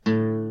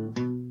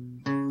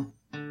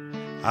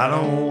I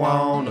don't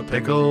want a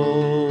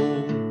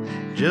pickle,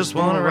 just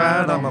want to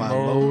ride on my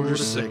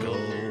motorcycle.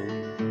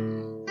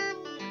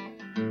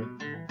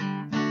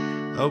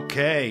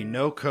 Okay,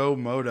 Noko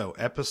Moto,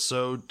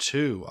 episode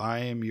 2. I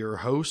am your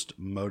host,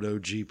 Moto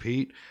G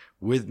Pete.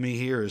 With me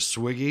here is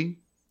Swiggy.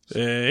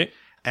 Hey.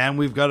 And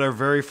we've got our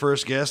very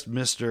first guest,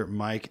 Mr.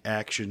 Mike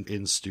Action,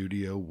 in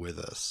studio with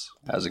us.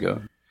 How's it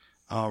going?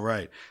 All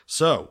right.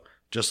 So,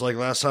 just like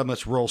last time,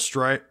 let's roll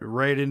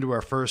right into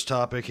our first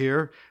topic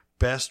here.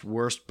 Best,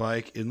 worst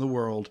bike in the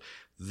world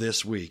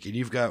this week. And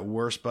you've got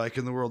worst bike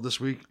in the world this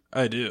week?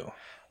 I do.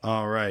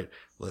 All right.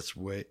 Let's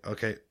wait.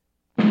 Okay.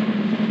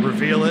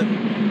 Reveal it.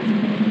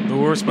 The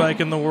worst bike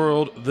in the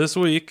world this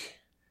week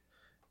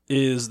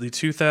is the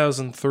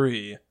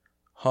 2003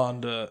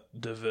 Honda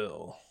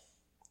DeVille.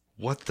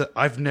 What the?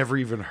 I've never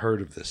even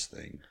heard of this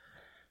thing.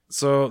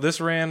 So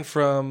this ran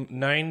from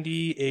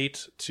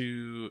 98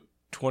 to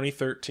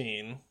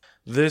 2013.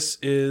 This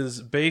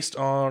is based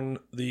on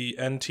the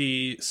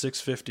NT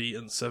 650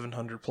 and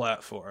 700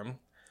 platform.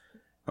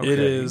 Okay. It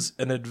is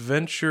an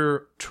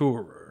adventure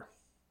tourer.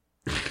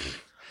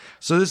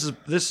 So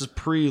this is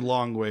pre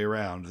long way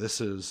around. This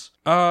is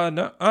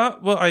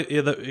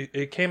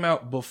it came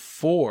out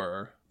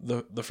before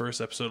the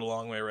first episode a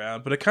long way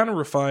around, but it kind of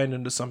refined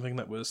into something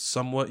that was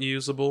somewhat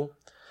usable.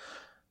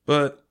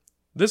 But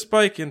this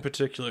bike in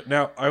particular,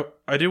 now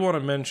I do want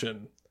to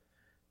mention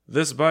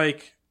this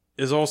bike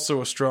is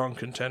also a strong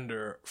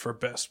contender for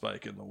best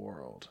bike in the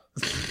world.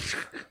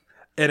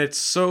 And it's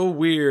so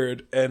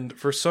weird, and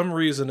for some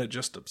reason it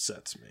just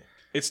upsets me.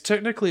 It's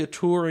technically a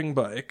touring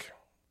bike.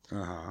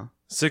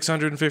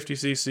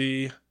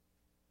 650cc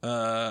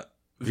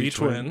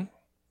V-twin.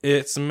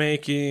 It's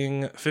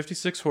making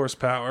 56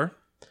 horsepower.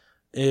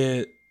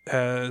 It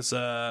has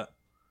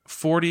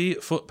 40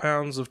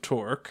 foot-pounds of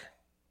torque.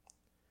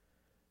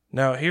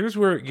 Now, here's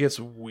where it gets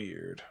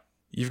weird.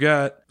 You've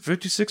got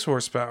 56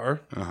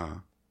 horsepower.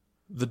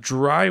 The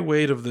dry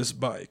weight of this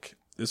bike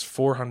is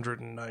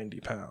 490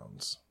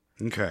 pounds.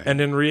 Okay. And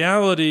in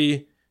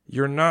reality,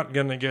 you're not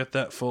going to get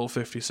that full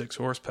 56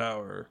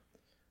 horsepower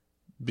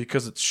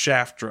because it's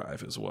shaft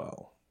drive as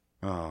well.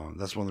 Oh,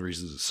 that's one of the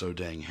reasons it's so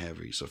dang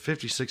heavy. So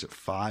 56 at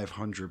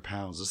 500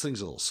 pounds. This thing's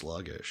a little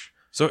sluggish.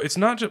 So it's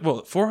not just,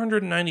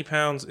 490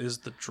 pounds is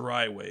the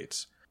dry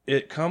weight.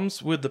 It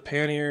comes with the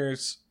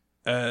panniers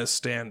as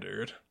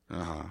standard.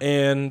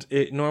 And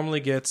it normally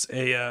gets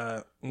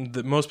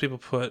most people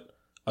put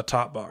a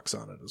top box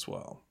on it as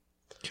well.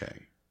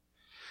 Okay.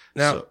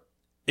 Now,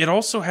 it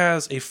also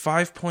has a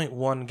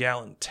 5.1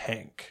 gallon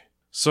tank.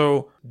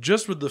 So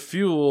just with the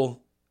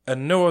fuel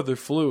and no other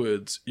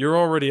fluids, you're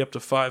already up to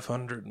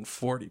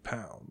 540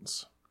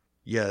 pounds.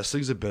 Yeah, this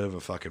thing's a bit of a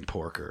fucking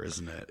porker,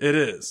 isn't it? It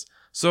is.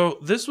 So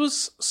this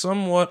was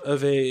somewhat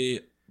of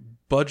a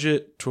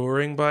budget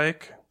touring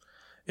bike.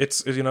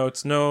 It's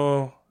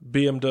no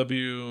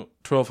BMW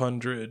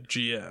 1200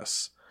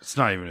 GS. It's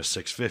not even a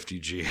 650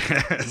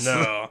 GS.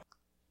 No.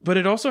 But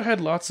it also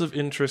had lots of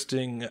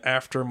interesting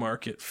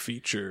aftermarket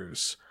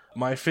features.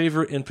 My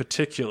favorite in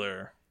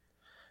particular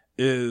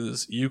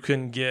is you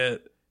can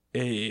get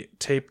a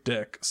tape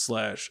deck /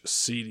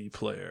 CD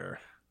player.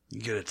 You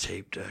get a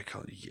tape deck.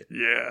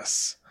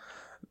 Yes.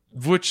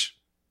 Which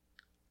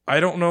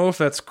I don't know if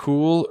that's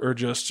cool or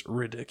just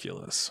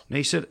ridiculous. Now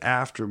you said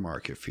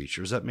aftermarket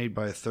feature. Is that made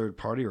by a third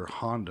party or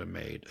Honda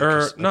made?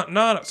 Not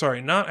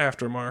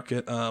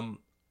aftermarket.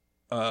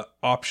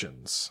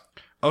 Options.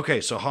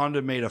 Okay, so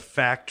Honda made a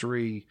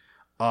factory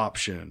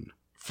option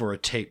for a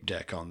tape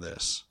deck on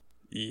this.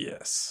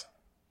 Yes.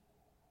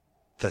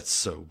 That's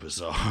so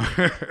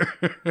bizarre.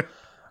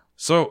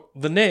 So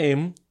the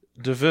name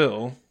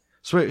DeVille.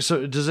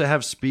 So does it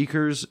have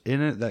speakers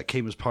in it that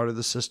came as part of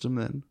the system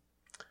then?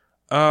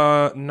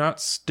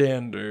 Not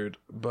standard,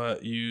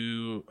 but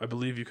I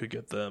believe you could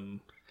get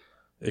them.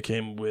 It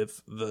came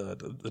with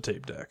the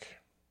tape deck.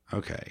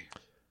 Okay.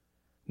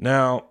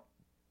 Now,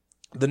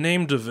 the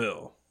name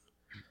DeVille.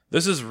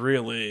 This is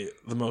really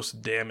the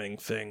most damning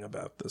thing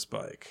about this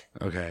bike.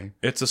 Okay.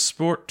 It's a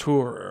sport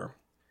tourer,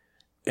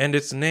 and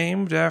it's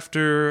named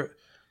after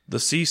the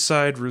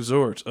seaside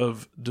resort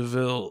of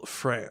Deauville,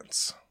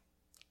 France.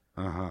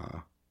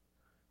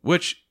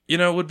 Which,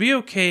 would be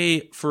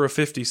okay for a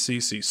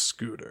 50cc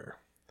scooter.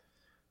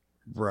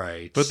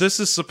 Right. But this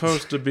is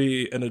supposed to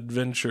be an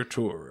adventure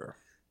tourer.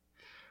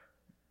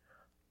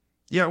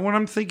 Yeah, when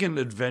I'm thinking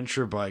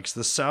adventure bikes,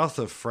 the south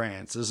of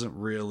France isn't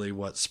really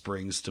what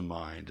springs to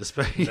mind.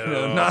 Especially,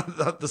 No.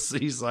 Not the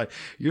seaside.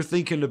 You're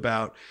thinking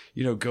about,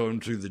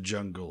 going through the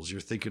jungles.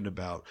 You're thinking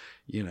about,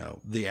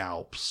 the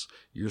Alps.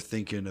 You're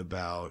thinking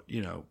about,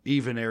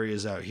 even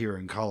areas out here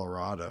in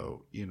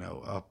Colorado,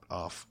 up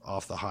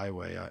off the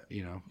highway,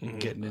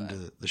 getting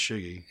into the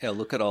shiggy. Yeah,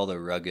 look at all the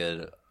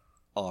rugged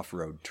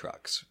off-road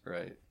trucks,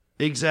 right?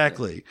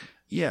 Exactly.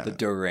 Yeah. The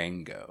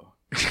Durango.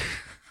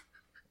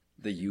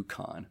 The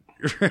Yukon.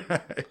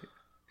 Right.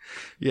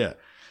 Yeah.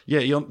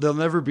 Yeah, there'll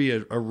never be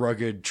a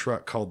rugged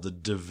truck called the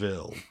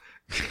DeVille.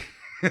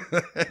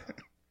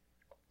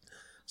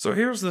 So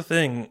here's the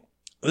thing.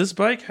 This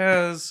bike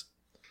has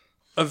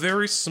a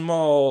very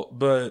small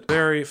but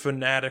very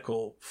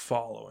fanatical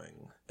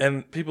following.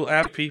 And people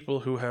ask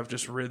people who have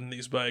just ridden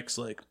these bikes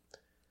like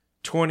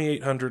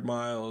 2,800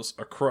 miles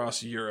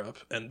across Europe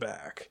and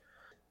back.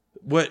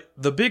 What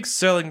the big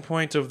selling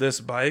point of this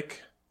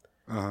bike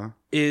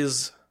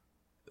is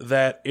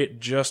that it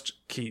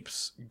just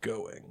keeps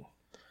going.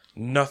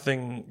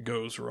 Nothing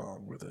goes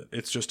wrong with it.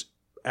 It's just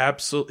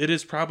it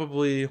is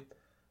probably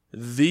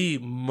the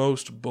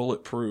most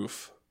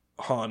bulletproof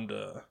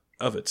Honda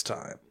of its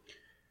time.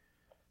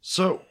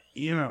 So,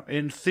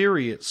 in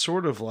theory, it's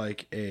sort of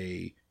like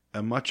a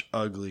much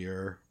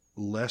uglier,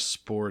 less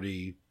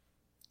sporty,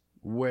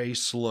 way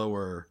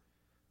slower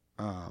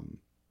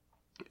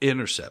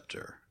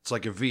Interceptor. It's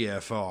like a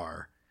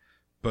VFR,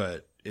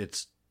 but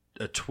it's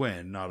a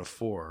twin, not a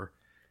 4,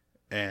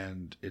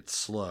 and it's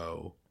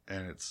slow,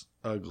 and it's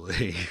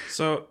ugly.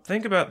 So,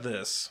 think about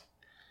this.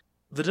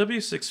 The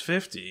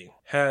W650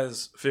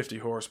 has 50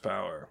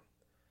 horsepower,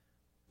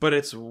 but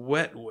its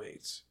wet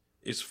weight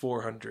is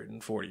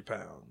 440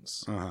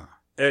 pounds.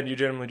 And you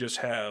generally just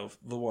have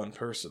the one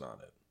person on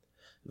it.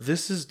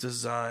 This is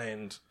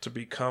designed to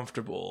be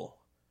comfortable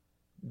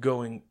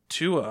going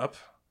 2 up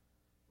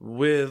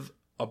with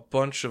a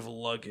bunch of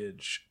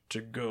luggage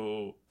to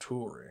go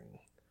touring.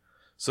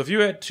 So if you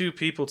had 2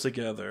 people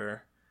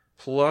together,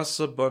 plus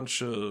a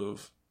bunch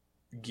of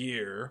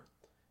gear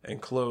and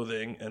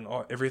clothing and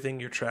everything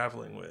you're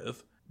traveling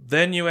with,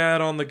 then you add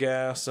on the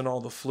gas and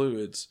all the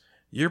fluids,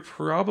 you're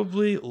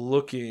probably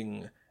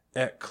looking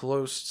at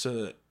close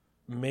to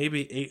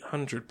maybe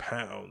 800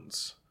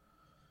 pounds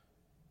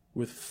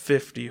with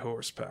 50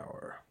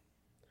 horsepower.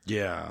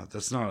 Yeah,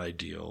 that's not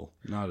ideal.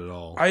 Not at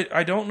all.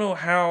 I don't know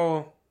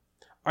how...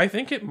 I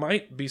think it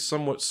might be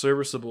somewhat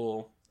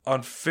serviceable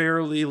on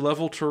fairly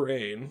level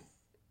terrain,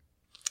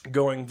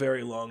 going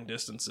very long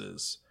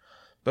distances.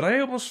 But I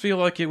almost feel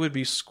like it would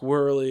be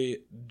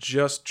squirrely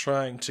just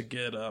trying to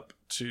get up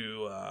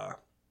to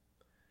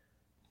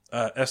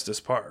Estes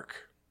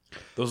Park.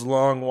 Those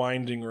long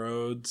winding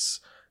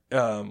roads.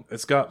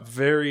 It's got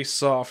very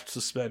soft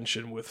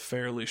suspension with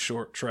fairly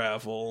short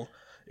travel.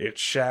 It's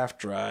shaft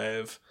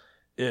drive.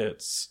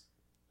 It's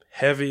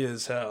heavy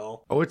as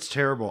hell. Oh, it's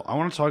terrible. I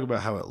want to talk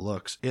about how it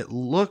looks. It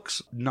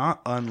looks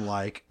not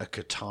unlike a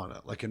Katana,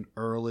 like an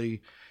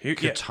early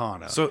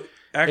Katana. Yeah. So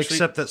actually,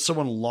 except that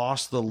someone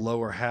lost the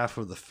lower half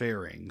of the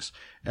fairings,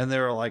 and they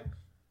were like,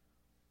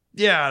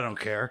 "Yeah, I don't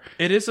care."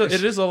 It is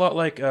a lot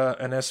like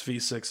an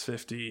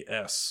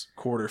SV650S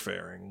quarter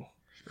fairing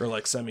or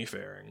like semi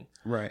fairing,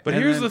 right? But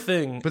here's the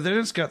thing. But then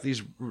it's got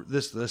this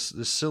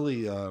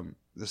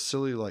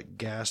silly like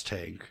gas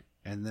tank,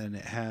 and then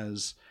it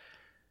has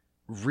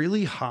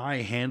really high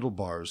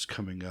handlebars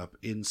coming up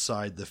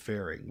inside the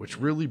fairing, which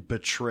really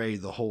betray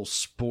the whole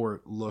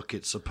sport look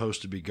it's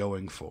supposed to be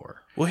going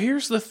for. Well,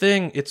 here's the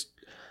thing.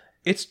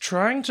 It's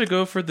trying to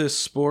go for this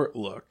sport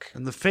look.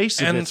 And the face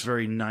of it's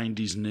very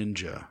 90s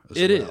ninja as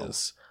well. It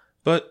is.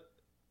 But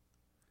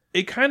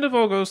it kind of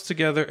all goes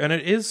together, and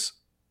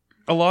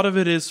a lot of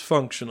it is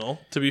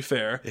functional, to be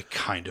fair. It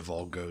kind of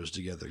all goes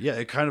together. Yeah,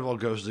 it kind of all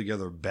goes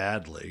together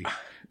badly.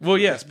 Well,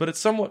 yes, but it's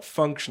somewhat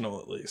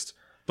functional at least.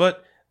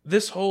 But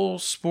this whole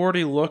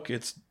sporty look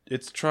it's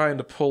trying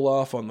to pull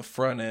off on the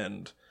front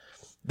end,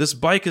 this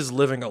bike is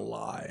living a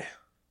lie.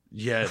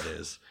 Yeah, it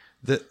is.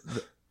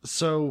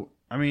 So,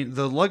 I mean,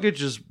 the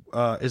luggage is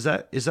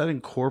that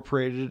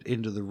incorporated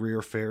into the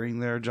rear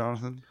fairing there,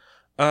 Jonathan?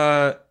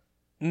 No,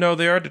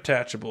 they are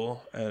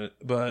detachable,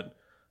 but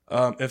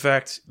in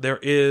fact, there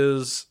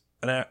is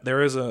a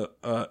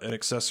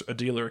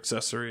dealer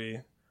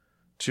accessory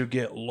to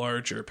get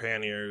larger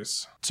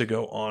panniers to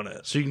go on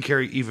it. So you can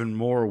carry even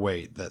more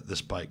weight that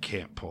this bike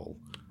can't pull.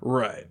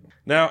 Right.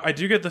 Now, I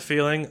do get the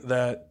feeling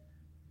that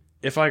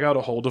if I got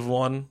a hold of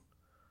one,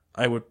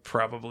 I would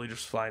probably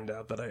just find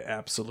out that I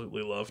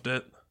absolutely loved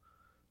it.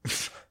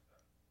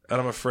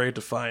 And I'm afraid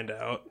to find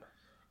out.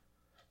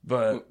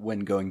 But when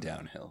going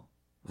downhill.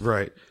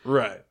 Right.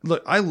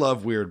 Look, I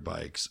love weird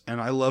bikes,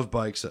 and I love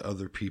bikes that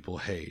other people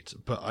hate,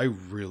 but I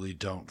really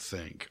don't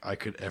think I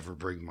could ever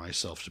bring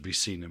myself to be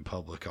seen in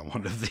public on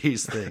one of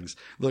these things.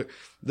 Look,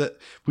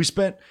 we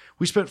spent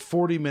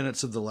 40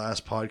 minutes of the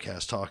last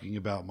podcast talking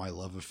about my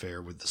love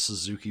affair with the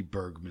Suzuki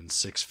Bergman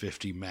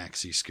 650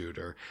 maxi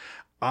scooter.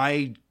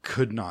 I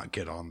could not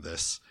get on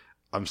this.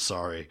 I'm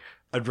sorry.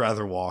 I'd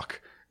rather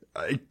walk.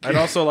 I'd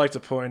also like to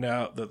point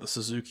out that the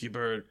Suzuki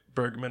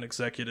Bergman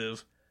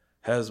Executive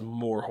has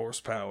more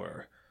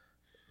horsepower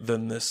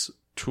than this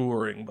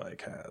touring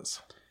bike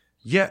has.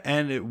 Yeah,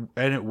 and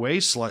it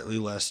weighs slightly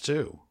less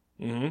too.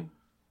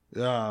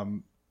 Mm-hmm.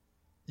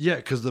 Yeah,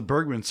 because the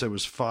Bergman said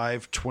was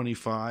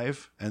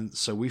 525, and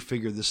so we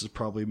figured this is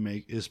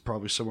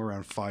probably somewhere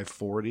around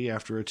 540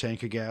 after a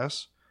tank of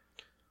gas.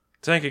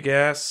 Tank of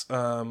gas,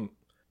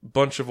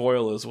 bunch of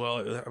oil as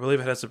well. I believe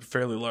it has a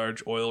fairly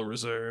large oil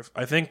reserve.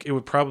 I think it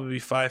would probably be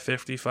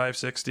 550,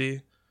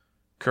 560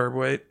 curb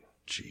weight.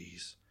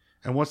 Jeez.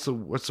 And what's the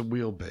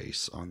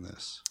wheelbase on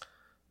this?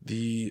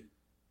 The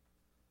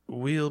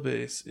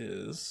wheelbase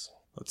is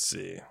Let's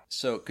see.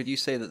 So could you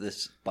say that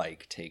this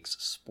bike takes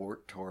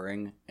sport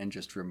touring and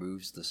just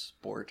removes the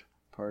sport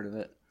part of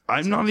it?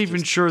 I'm So not it's even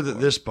just sure that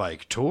tour. this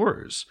bike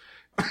tours.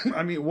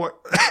 I mean, what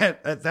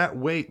at that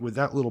weight with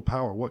that little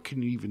power, what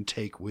can you even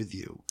take with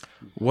you?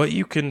 What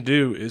you can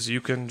do is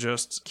you can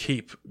just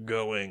keep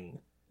going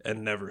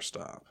and never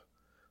stop.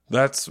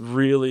 That's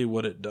really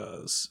what it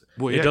does.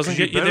 Well, it yeah, doesn't 'cause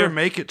you get you better there.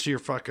 make it to your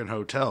fucking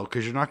hotel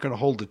because you're not going to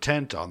hold a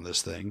tent on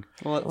this thing.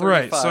 Well, at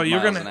Right, 35 so you're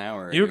miles gonna- an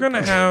hour, you're you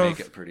gonna probably have- make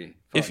it pretty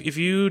if fun. if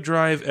you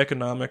drive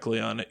economically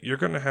on it, you're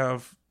going to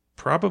have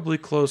probably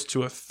close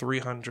to a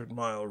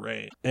 300-mile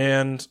range.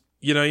 And,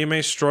 you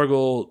may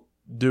struggle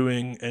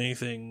doing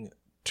anything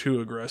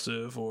too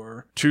aggressive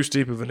or too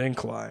steep of an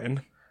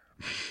incline,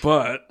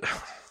 but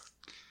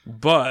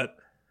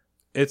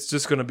it's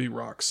just going to be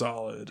rock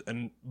solid.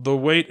 And the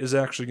weight is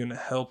actually going to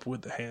help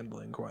with the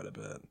handling quite a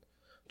bit,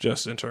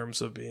 just in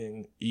terms of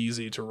being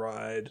easy to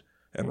ride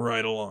and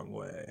ride a long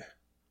way.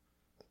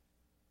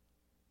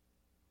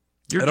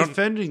 You're I don't-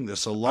 defending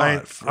this a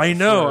lot. I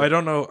know. for I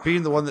don't know.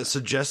 being the one that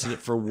suggested it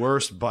for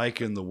worst bike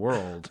in the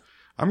world.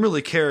 I'm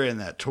really carrying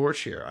that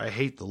torch here. I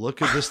hate the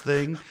look of this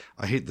thing.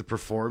 I hate the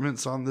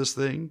performance on this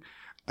thing.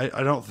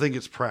 I don't think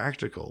it's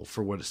practical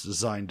for what it's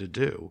designed to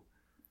do.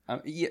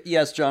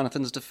 Yes,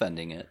 Jonathan's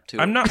defending it.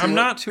 I'm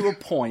not to a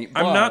point.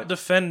 I'm not but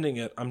defending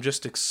it. I'm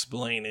just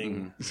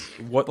explaining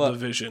what the But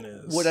vision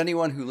is. would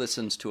anyone who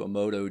listens to a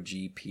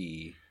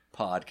MotoGP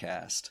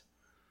podcast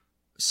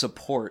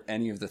support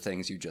any of the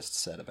things you just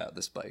said about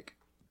this bike?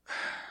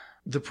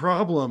 The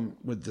problem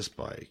with this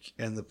bike,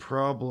 and the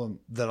problem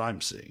that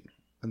I'm seeing,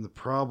 and the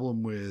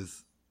problem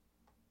with,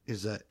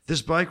 is that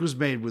this bike was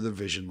made with a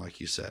vision, like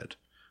you said,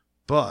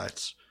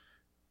 but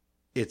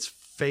it's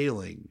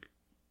failing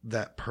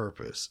that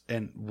purpose.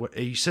 And what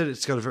you said,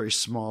 it's got a very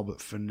small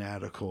but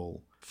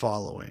fanatical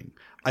following.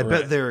 I bet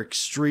Right. they're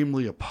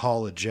extremely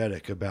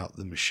apologetic about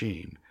the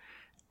machine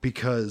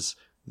because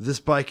this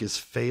bike is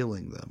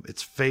failing them.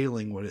 It's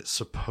failing what it's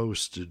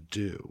supposed to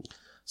do.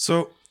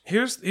 So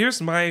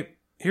here's my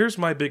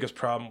biggest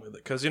problem with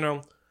it, because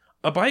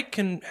a bike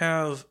can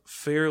have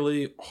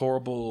fairly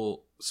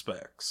horrible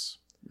specs,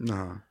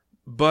 No.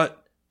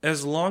 but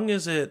as long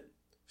as it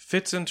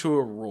fits into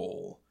a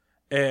role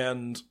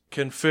and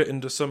can fit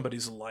into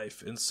somebody's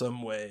life in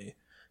some way,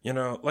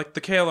 like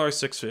the KLR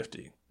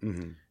 650.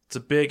 Mm-hmm. It's a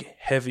big,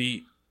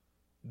 heavy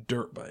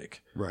dirt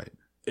bike. Right.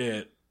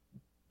 It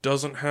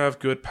doesn't have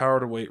good power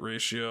to weight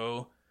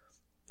ratio.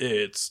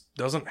 It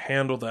doesn't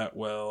handle that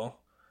well.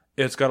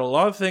 It's got a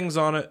lot of things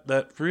on it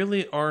that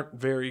really aren't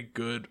very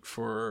good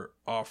for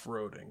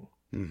off-roading.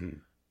 Mm-hmm.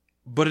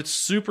 But it's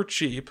super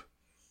cheap.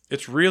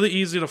 It's really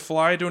easy to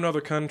fly to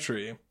another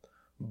country,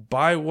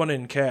 buy one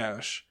in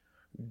cash,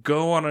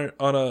 go on a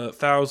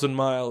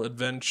 1,000-mile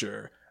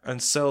adventure,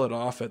 and sell it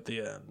off at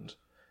the end.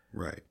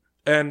 Right.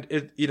 And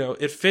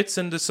it fits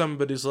into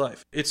somebody's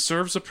life. It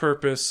serves a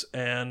purpose,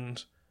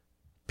 and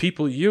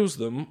people use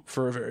them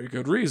for a very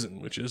good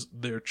reason, which is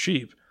they're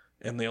cheap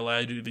and they allow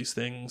you to do these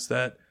things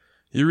that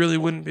you really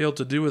wouldn't be able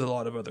to do with a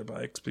lot of other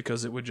bikes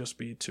because it would just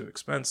be too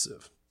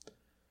expensive.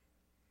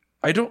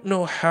 I don't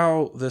know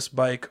how this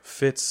bike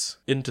fits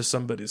into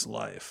somebody's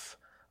life.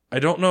 I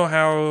don't know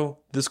how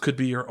this could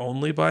be your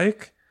only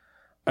bike.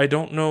 I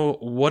don't know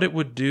what it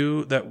would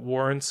do that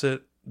warrants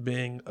it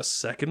being a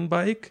second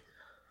bike.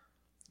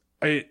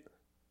 I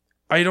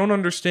don't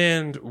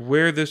understand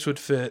where this would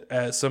fit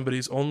as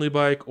somebody's only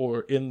bike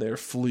or in their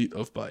fleet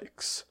of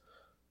bikes.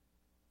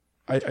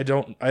 I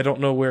don't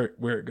know where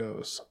it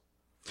goes.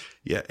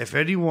 Yeah, if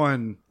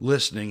anyone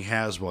listening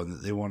has one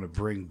that they want to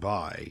bring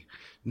by,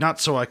 not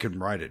so I can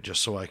ride it,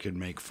 just so I can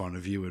make fun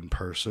of you in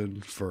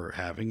person for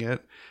having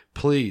it,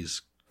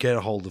 please get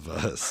a hold of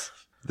us.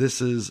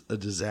 This is a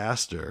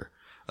disaster.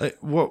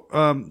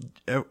 Can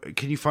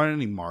you find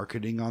any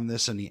marketing on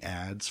this, any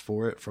ads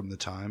for it from the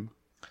time?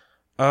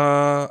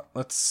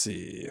 Let's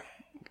see.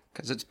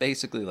 Because it's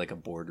basically like a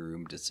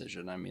boardroom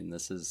decision. I mean,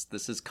 this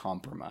is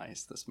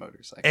compromise, this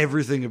motorcycle.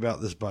 Everything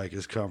about this bike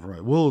is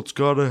compromised. Well, it's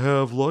got to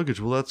have luggage.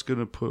 Well, that's going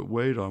to put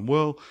weight on.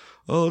 Well,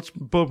 let's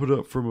bump it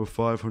up from a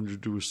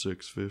 500 to a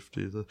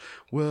 650.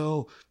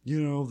 Well,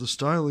 the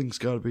styling's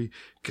got to be...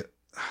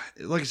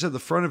 Like I said, the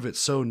front of it's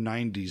so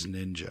 90s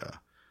Ninja.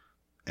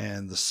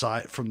 And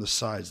from the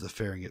sides, the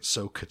fairing, it's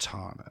so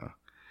Katana.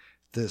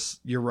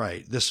 You're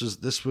right. This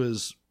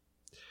was...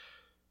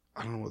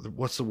 I don't know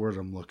what's the word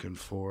I'm looking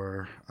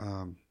for.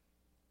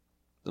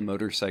 The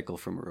motorcycle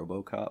from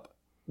RoboCop.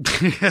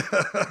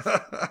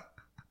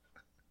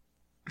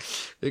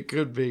 It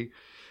could be.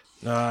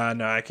 No,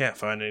 I can't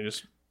find any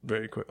just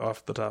very quick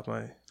off the top of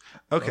my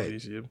Okay.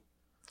 YouTube.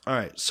 All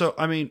right. So,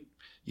 I mean,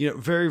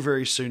 very,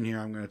 very soon here,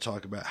 I'm going to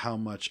talk about how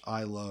much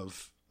I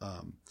love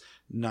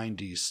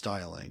 90s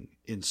styling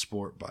in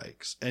sport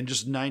bikes and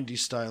just 90s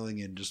styling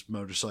in just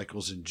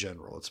motorcycles in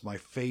general. It's my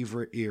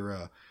favorite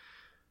era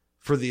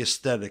for the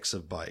aesthetics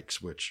of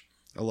bikes, which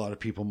a lot of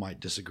people might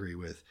disagree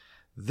with.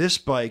 This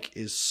bike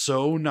is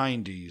so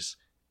 90s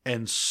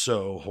and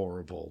so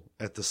horrible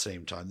at the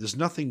same time. There's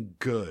nothing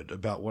good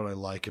about what I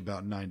like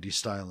about 90s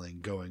styling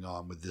going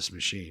on with this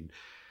machine.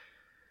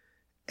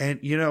 And,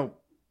 you know,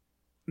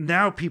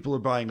 now people are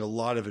buying a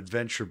lot of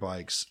adventure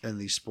bikes and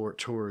these sport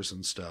tours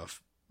and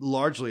stuff,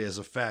 largely as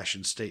a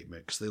fashion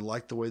statement because they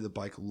like the way the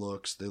bike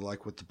looks. They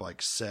like what the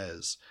bike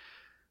says.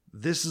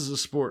 This is a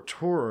sport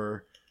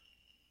tourer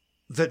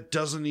that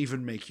doesn't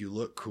even make you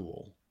look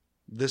cool.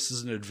 This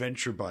is an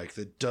adventure bike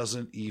that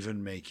doesn't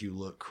even make you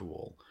look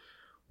cool.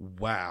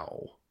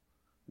 Wow.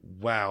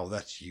 Wow,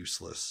 that's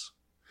useless.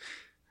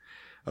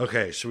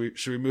 Okay,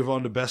 should we move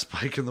on to best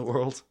bike in the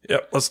world?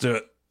 Yep, let's do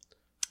it.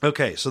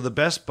 Okay, so the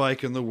best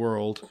bike in the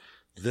world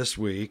this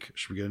week,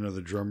 should we get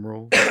another drum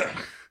roll?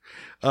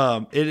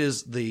 It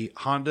is the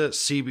Honda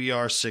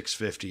CBR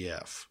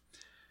 650F.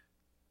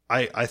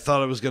 I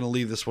thought I was going to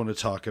leave this one to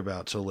talk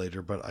about till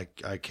later, but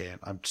I can't.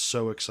 I'm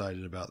so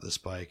excited about this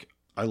bike.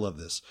 I love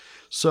this.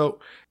 So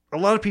a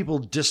lot of people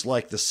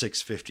dislike the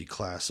 650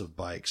 class of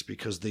bikes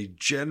because they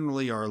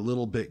generally are a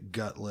little bit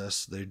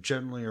gutless. They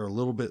generally are a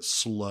little bit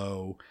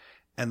slow,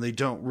 and they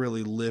don't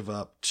really live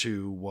up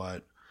to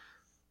what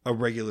a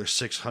regular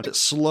 600. It's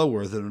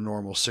slower than a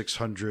normal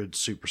 600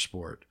 Super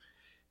Sport.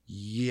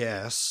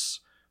 Yes,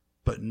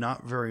 but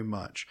not very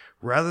much.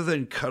 Rather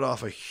than cut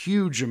off a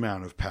huge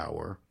amount of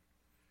power,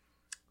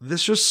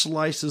 this just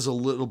slices a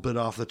little bit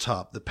off the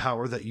top, the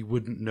power that you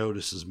wouldn't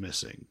notice is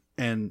missing.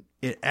 And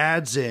it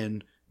adds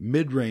in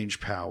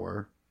mid-range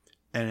power,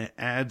 and it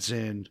adds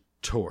in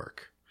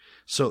torque.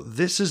 So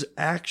this is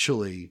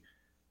actually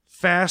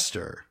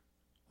faster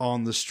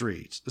on the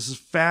streets. This is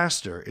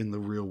faster in the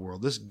real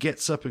world. This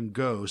gets up and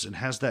goes and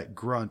has that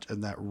grunt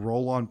and that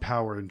roll-on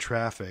power in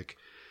traffic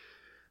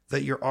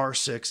that your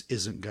R6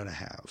 isn't going to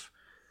have.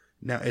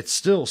 Now, it's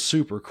still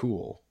super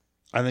cool.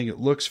 I think it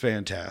looks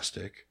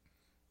fantastic.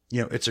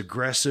 You know, it's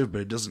aggressive,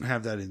 but it doesn't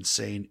have that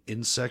insane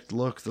insect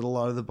look that a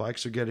lot of the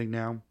bikes are getting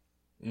now.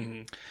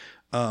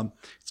 Mm-hmm.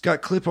 It's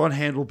got clip-on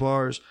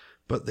handlebars,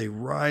 but they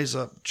rise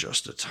up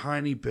just a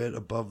tiny bit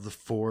above the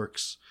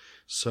forks.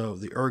 So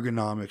the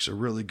ergonomics are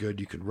really good.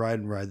 You could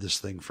ride this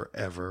thing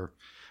forever.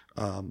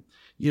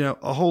 You know,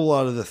 a whole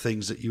lot of the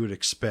things that you would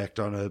expect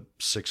on a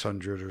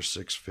 600 or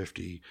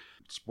 650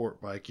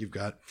 sport bike. You've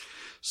got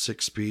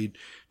 6-speed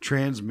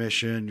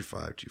transmission, your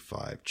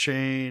 525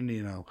 chain,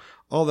 you know,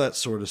 all that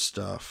sort of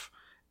stuff.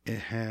 It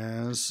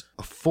has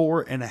a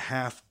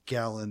 4.5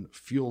 gallon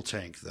fuel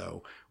tank,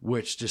 though,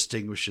 which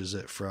distinguishes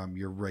it from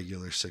your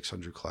regular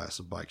 600 class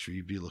of bikes, where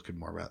you'd be looking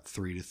more about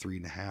 3 to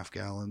 3.5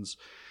 gallons.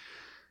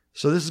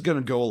 So this is going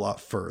to go a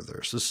lot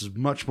further. So this is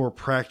much more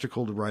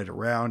practical to ride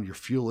around. You're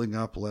fueling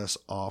up less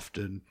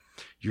often.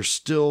 You're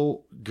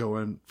still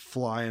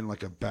flying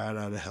like a bat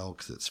out of hell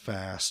because it's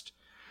fast.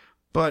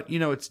 But, you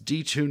know, it's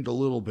detuned a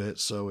little bit,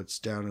 so it's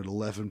down at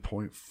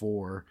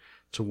 11.4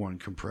 to 1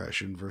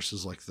 compression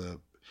versus like the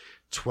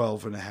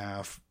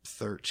 12.5,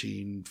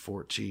 13,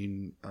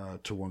 14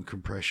 to 1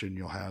 compression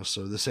you'll have.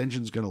 So this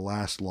engine's going to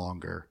last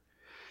longer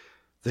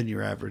than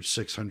your average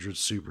 600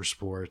 Super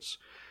Sports.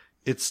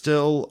 It's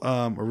still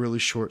a really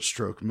short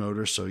stroke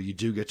motor, so you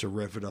do get to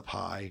rev it up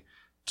high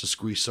to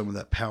squeeze some of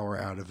that power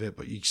out of it,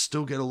 but you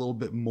still get a little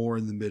bit more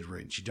in the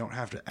mid-range. You don't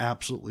have to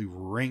absolutely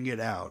wring it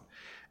out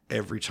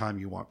every time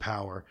you want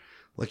power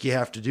like you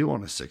have to do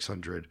on a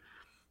 600.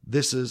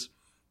 This is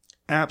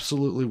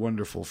absolutely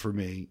wonderful for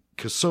me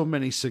because so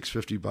many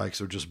 650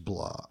 bikes are just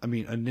blah. I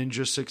mean, a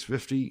Ninja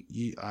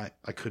 650,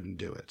 I couldn't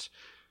do it.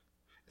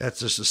 That's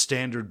just a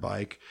standard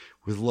bike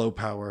with low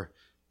power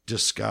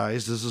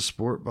disguised as a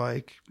sport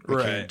bike.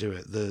 I can't do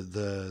it.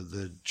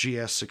 The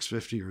GS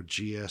 650 or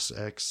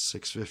GSX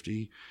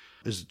 650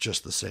 is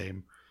just the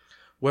same.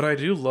 What I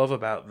do love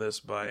about this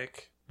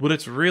bike, what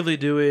it's really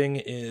doing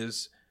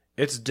is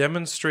it's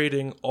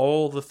demonstrating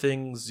all the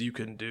things you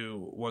can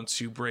do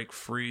once you break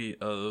free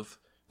of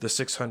the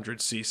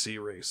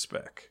 600cc race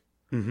spec.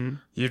 Mm-hmm.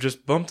 You've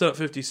just bumped up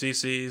 50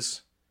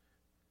 cc's,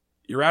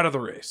 you're out of the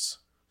race.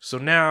 So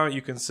now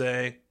you can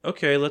say,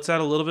 okay, let's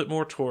add a little bit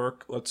more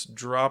torque. Let's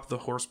drop the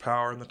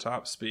horsepower and the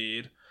top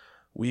speed.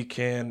 We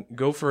can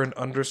go for an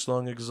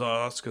underslung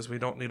exhaust because we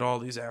don't need all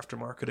these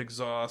aftermarket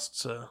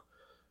exhausts to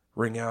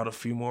wring out a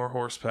few more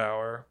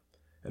horsepower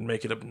and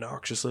make it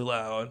obnoxiously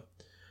loud.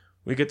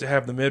 We get to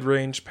have the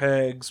mid-range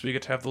pegs. We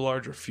get to have the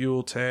larger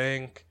fuel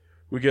tank.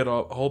 We get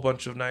a whole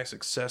bunch of nice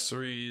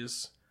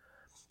accessories.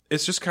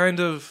 It's just kind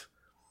of,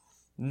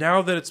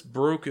 now that it's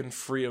broken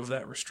free of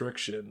that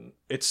restriction,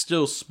 it's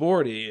still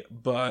sporty,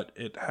 but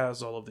it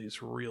has all of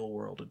these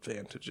real-world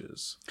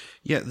advantages.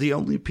 Yeah, the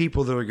only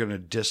people that are going to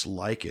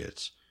dislike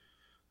it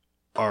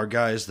are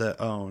guys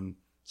that own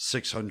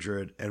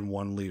 600 and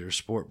 1 liter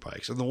sport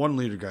bikes. And the 1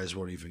 liter guys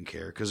won't even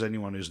care because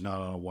anyone who's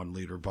not on a 1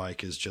 liter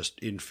bike is just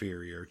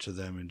inferior to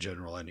them in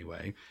general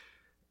anyway.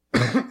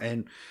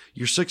 And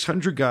your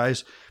 600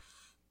 guys,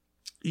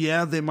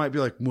 yeah, they might be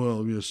like,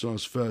 well, it's not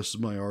as fast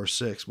as my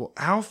R6. Well,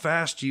 how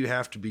fast do you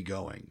have to be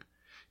going?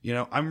 You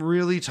know, I'm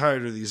really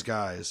tired of these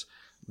guys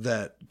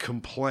that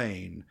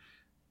complain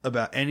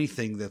about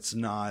anything that's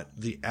not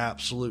the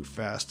absolute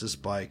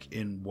fastest bike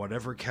in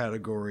whatever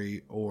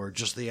category or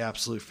just the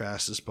absolute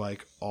fastest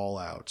bike all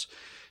out.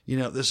 You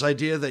know, this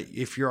idea that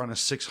if you're on a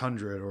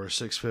 600 or a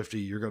 650,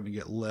 you're going to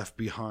get left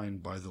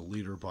behind by the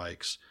leader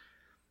bikes.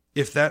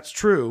 if that's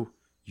true,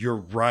 you're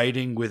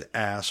riding with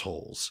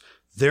assholes.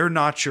 They're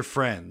not your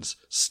friends.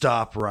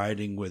 Stop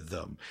riding with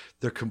them.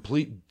 They're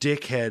complete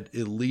dickhead,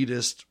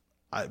 elitist,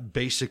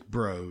 basic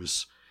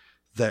bros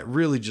that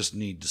really just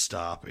need to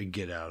stop and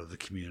get out of the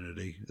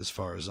community, as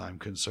far as I'm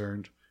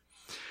concerned.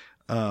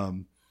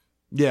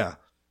 Yeah.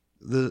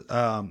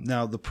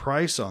 Now the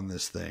price on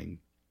this thing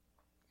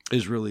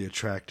is really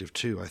attractive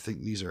too. I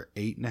think these are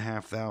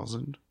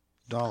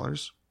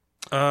 $8,500.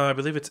 I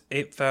believe it's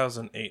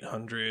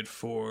 $8,800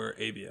 for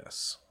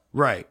ABS.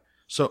 Right.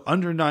 So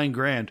under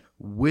 $9,000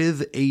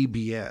 with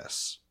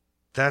ABS.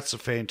 That's a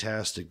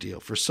fantastic deal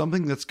for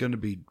something that's going to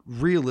be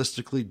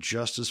realistically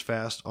just as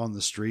fast on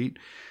the street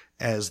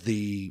as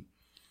the,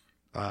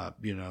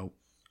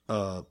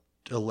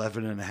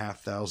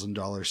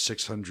 $11,500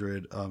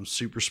 600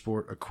 Super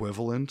Sport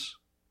equivalent.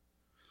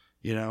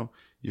 You know,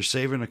 you're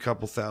saving a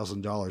couple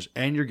 $1,000s,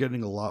 and you're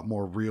getting a lot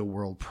more real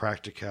world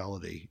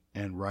practicality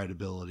and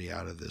rideability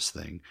out of this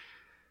thing.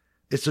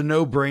 It's a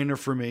no brainer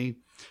for me.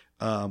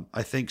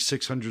 I think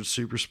 600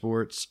 Super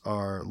Sports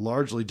are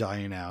largely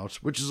dying out,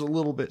 which is a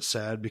little bit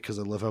sad because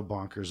I love how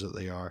bonkers that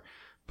they are.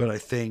 But I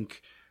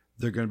think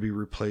they're going to be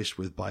replaced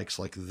with bikes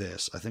like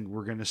this. I think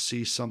we're going to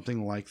see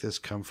something like this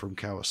come from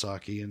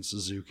Kawasaki and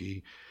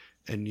Suzuki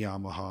and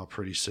Yamaha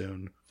pretty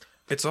soon.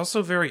 It's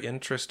also very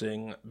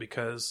interesting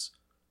because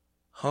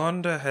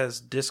Honda has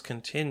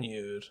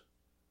discontinued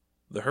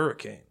the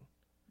Hurricane.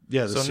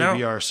 Yeah, the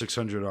CBR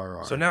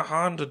 600RR. So now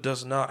Honda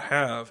does not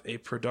have a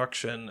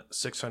production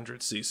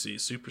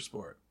 600cc Super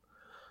Sport.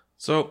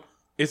 So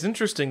it's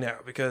interesting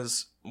now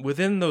because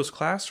within those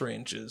class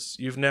ranges,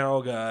 you've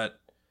now got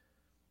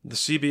the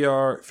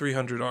CBR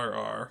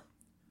 300RR,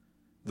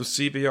 the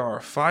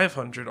CBR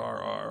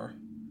 500RR,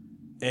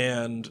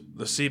 and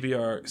the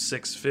CBR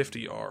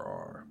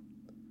 650RR.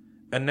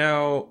 And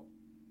now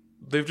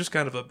they've just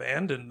kind of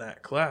abandoned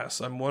that class.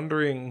 I'm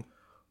wondering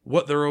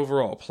what their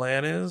overall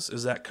plan is.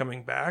 Is that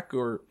coming back,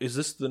 or is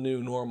this the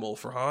new normal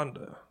for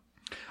Honda?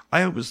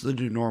 I hope it's the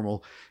new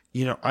normal.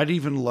 You know, I'd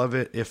even love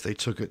it if they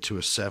took it to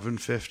a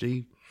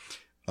 750,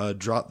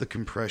 dropped the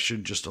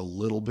compression just a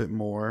little bit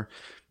more,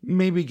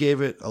 maybe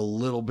gave it a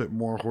little bit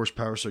more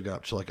horsepower, so it got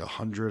up to like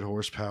 100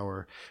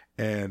 horsepower,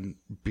 and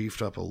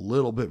beefed up a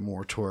little bit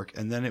more torque,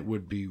 and then it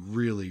would be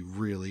really,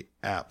 really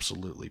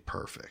absolutely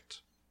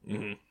perfect.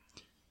 Mm-hmm.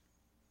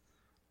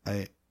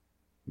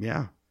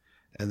 Yeah.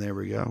 And there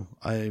we go.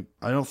 I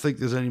don't think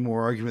there's any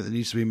more argument that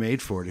needs to be made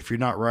for it. If you're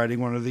not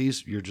riding one of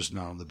these, you're just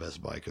not on the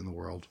best bike in the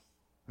world.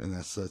 And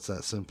that's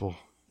that simple.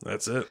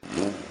 That's it.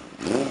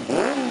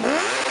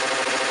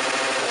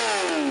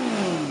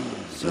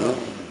 So,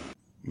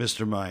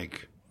 Mr.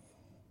 Mike,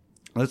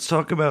 let's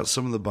talk about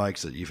some of the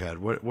bikes that you've had.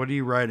 What are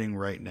you riding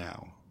right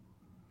now?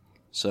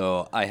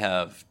 So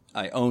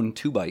I own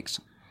 2 bikes,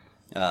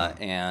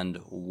 and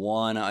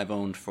one I've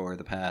owned for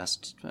the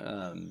past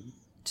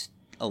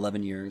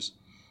 11 years.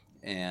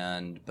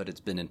 But it's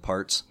been in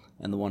parts,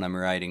 and the one I'm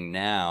riding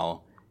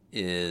now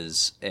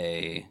is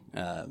a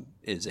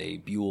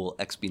Buell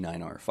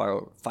XB9R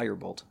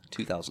Firebolt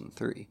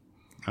 2003.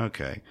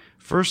 Okay,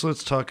 first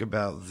let's talk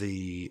about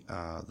the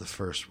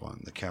first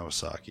one, the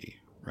Kawasaki,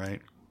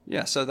 right?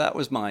 Yeah, so that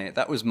was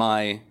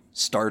my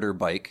starter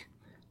bike.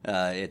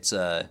 It's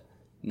a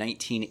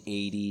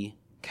 1980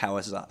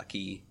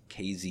 Kawasaki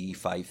KZ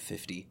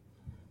 550,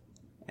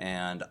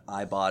 and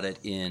I bought it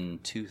in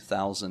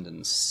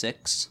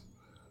 2006.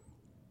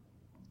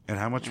 And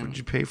how much would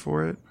you pay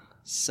for it?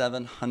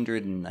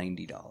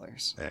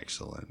 $790.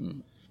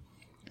 Excellent.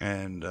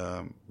 And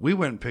we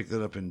went and picked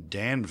it up in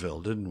Danville,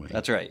 didn't we?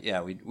 That's right.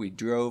 Yeah, we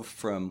drove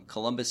from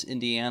Columbus,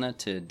 Indiana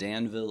to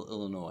Danville,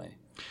 Illinois,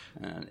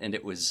 and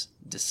it was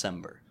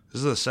December. This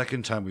is the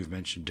second time we've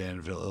mentioned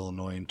Danville,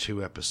 Illinois in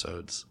 2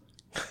 episodes.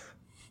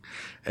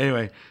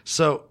 Anyway,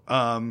 so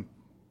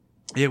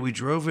yeah, we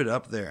drove it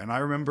up there, and I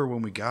remember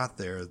when we got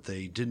there,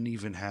 they didn't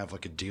even have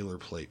like a dealer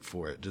plate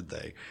for it, did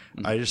they?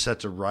 Mm-hmm. I just had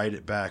to ride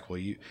it back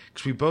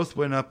because we both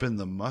went up in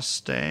the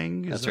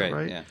Mustang. Is that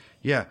right?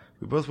 Yeah,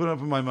 we both went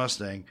up in my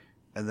Mustang,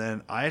 and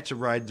then I had to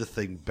ride the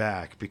thing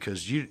back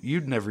because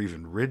you'd never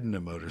even ridden a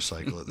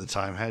motorcycle at the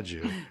time, had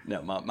you?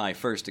 No, my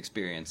first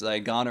experience. I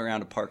had gone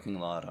around a parking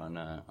lot on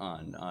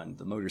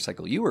the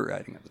motorcycle you were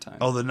riding at the time.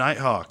 Oh, the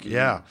Nighthawk. Mm-hmm.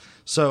 Yeah.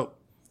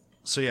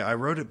 So yeah, I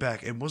rode it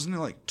back, and wasn't it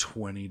like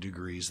 20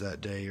 degrees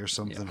that day or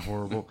something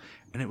horrible?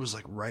 And it was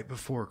like right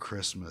before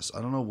Christmas. I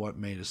don't know what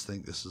made us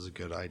think this is a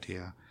good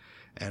idea.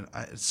 And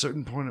at a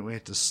certain point, we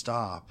had to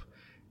stop,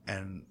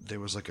 and there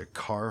was like a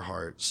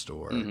Carhartt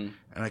store, and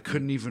I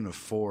couldn't even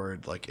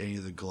afford like any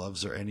of the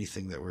gloves or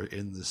anything that were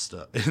in this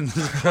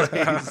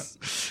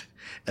place.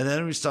 And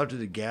then we stopped at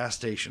a gas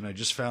station. I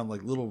just found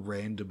like little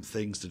random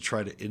things to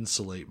try to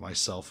insulate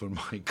myself and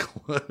my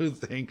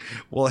clothing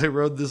while I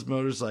rode this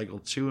motorcycle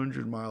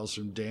 200 miles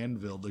from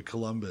Danville to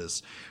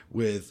Columbus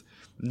with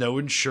no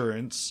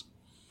insurance,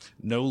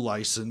 no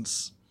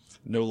license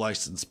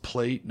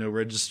plate, no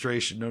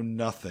registration, no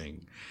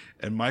nothing.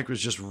 And Mike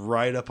was just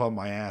right up on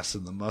my ass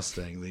in the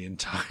Mustang the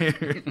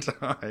entire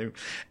time.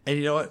 And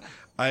you know what?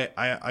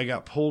 I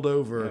got pulled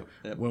over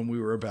Yep. when we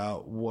were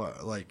about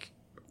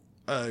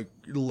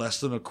less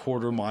than a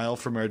quarter mile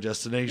from our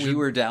destination. We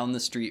were down the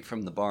street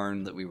from the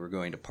barn that we were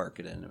going to park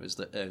it in. It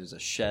was a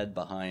shed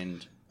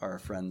behind our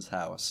friend's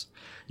house.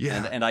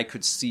 Yeah. And I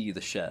could see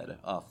the shed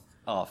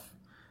off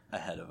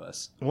ahead of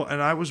us. Well,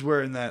 and I was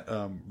wearing that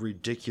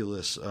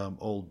ridiculous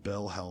old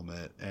Bell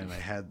helmet, and I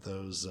had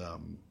those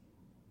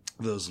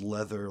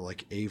leather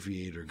like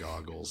aviator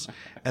goggles,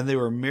 and they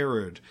were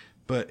mirrored.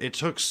 But it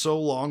took so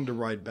long to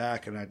ride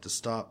back, and I had to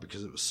stop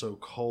because it was so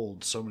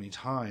cold so many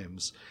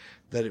times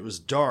that it was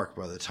dark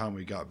by the time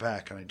we got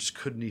back, and I just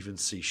couldn't even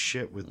see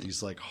shit with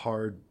these like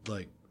hard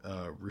like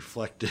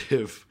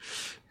reflective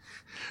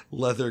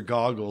leather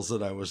goggles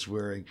that I was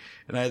wearing.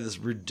 And I had this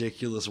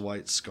ridiculous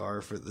white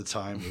scarf at the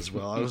time as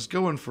well. I was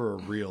going for a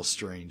real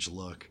strange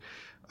look.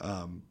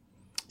 So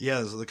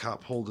the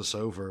cop pulled us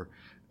over,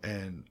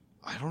 and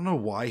I don't know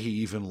why he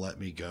even let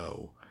me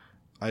go.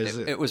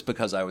 It was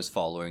because I was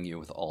following you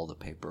with all the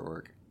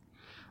paperwork.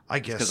 I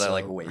guess Because so. I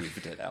like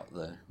waved it out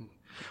the...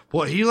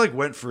 Well, he like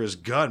went for his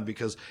gun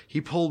because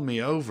he pulled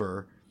me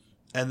over,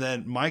 and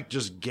then Mike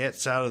just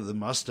gets out of the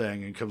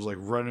Mustang and comes like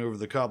running over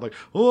the cop like,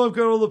 "Oh, I've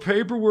got all the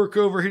paperwork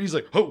over here." And he's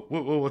like, "Oh,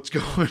 whoa, what's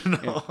going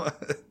on?"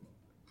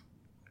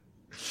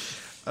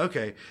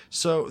 Okay,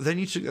 so then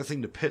you took that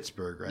thing to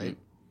Pittsburgh, right?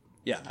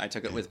 Yeah, I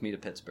took it with me to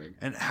Pittsburgh.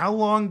 And how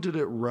long did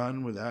it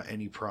run without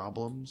any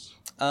problems?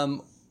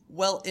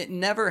 Well, it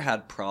never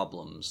had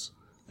problems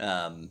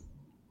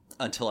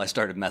until I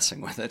started messing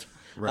with it.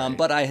 Right.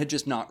 But I had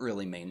just not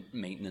really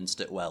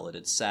maintenanced it well. It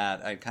had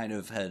sat. I kind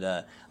of had.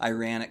 I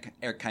ran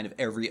it kind of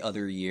every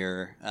other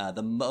year.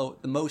 The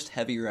most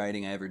heavy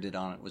riding I ever did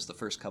on it was the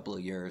first couple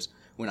of years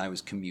when I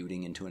was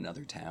commuting into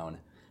another town,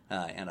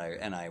 and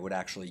I would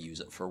actually use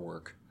it for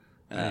work.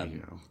 There you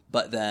go.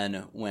 But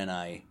then when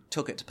I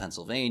took it to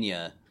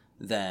Pennsylvania,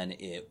 then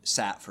it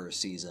sat for a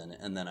season,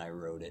 and then I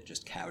rode it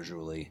just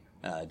casually.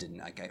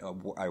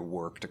 I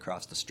worked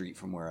across the street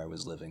from where I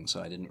was living,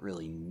 so I didn't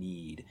really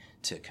need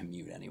to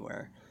commute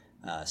anywhere.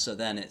 So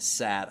then it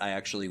sat. I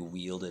actually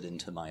wheeled it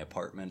into my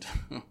apartment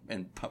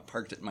and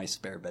parked it in my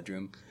spare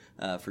bedroom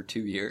for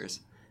 2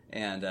 years.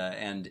 And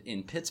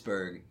in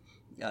Pittsburgh,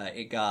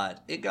 it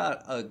got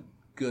a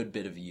good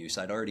bit of use.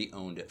 I'd already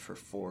owned it for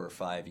 4 or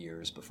 5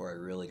 years before I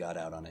really got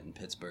out on it in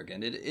Pittsburgh,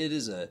 and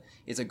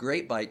it's a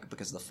great bike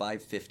because the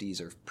 550s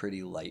are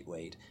pretty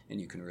lightweight, and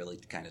you can really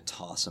kind of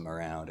toss them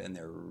around, and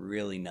they're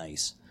really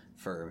nice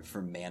for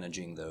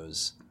managing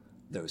those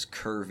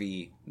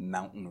curvy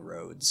mountain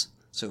roads.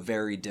 So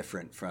very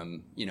different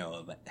from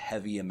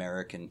heavy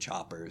American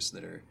choppers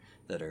that are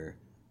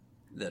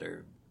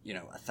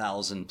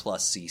 1,000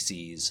 plus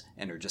cc's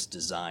and are just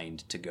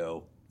designed to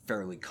go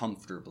fairly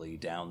comfortably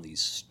down these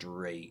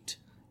straight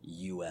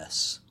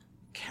U.S.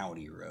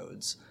 county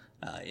roads.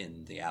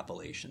 In the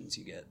Appalachians,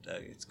 you get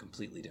it's a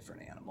completely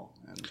different animal,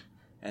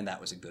 and that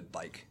was a good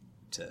bike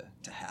to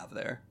have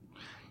there.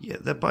 Yeah,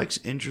 that bike's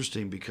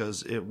interesting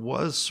because it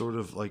was sort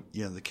of like,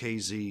 the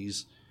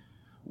KZs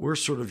were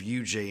sort of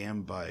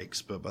UJM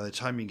bikes, but by the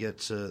time you get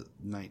to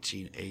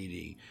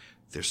 1980,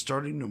 they're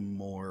starting to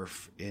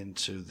morph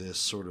into this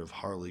sort of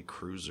Harley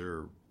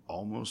Cruiser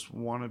almost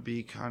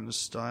wannabe kind of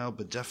style,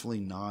 but definitely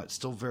not.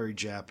 Still very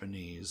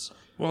Japanese.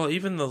 Well,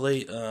 even the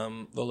late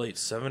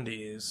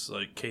 70s,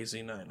 like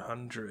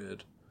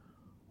KZ900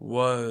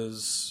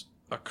 was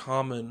a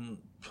common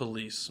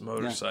police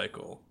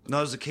motorcycle. No,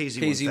 it was the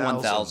KZ1000.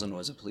 KZ1000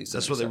 was a police.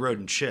 That's what they rode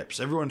in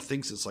chips. Everyone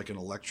thinks it's like an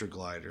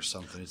Electroglide or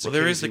something. It's Well,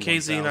 there is the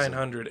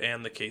KZ900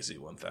 and the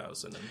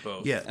KZ1000 in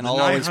both. Yeah, And the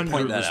I'll always 900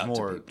 point that was out to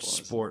more people.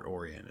 sport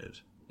oriented,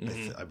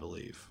 I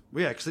believe.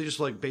 Well, yeah, because they just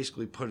like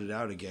basically put it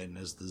out again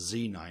as the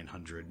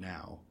Z900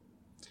 now,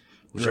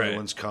 which Right.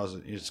 everyone's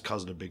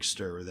causing a big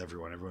stir with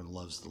everyone. Everyone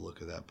loves the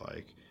look of that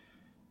bike,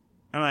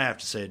 and I have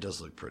to say it does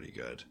look pretty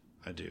good.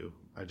 I do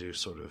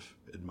sort of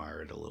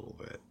admire it a little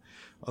bit.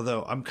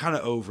 Although I'm kind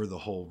of over the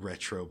whole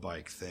retro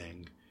bike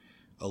thing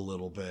a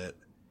little bit,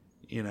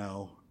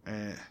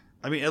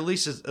 I mean, at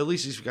least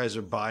these guys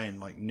are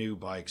buying like new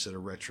bikes that are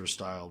retro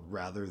styled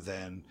rather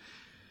than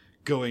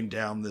going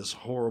down this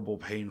horrible,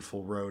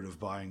 painful road of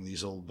buying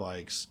these old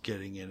bikes,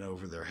 getting in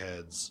over their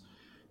heads,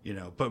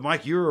 But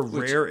Mike, you're a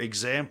rare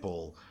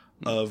example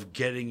of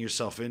getting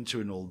yourself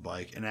into an old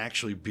bike and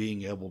actually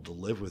being able to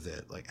live with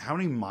it. Like, how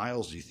many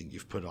miles do you think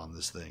you've put on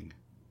this thing?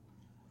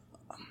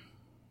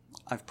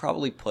 I've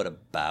probably put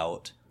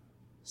about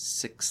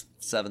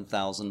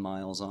 7,000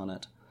 miles on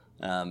it.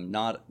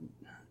 Not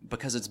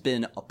because it's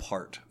been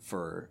apart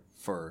for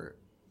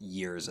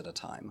years at a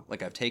time.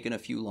 Like, I've taken a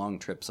few long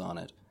trips on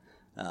it,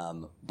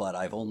 but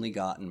I've only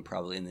gotten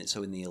probably in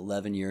the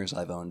 11 years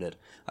I've owned it,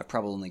 I've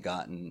probably only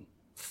gotten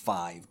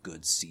 5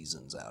 good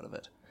seasons out of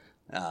it.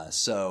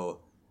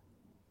 So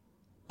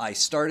I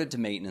started to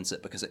maintenance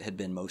it because it had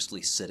been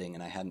mostly sitting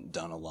and I hadn't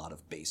done a lot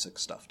of basic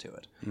stuff to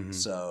it. Mm-hmm.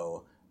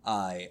 So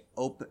I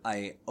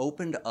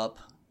opened up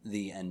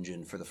the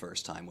engine for the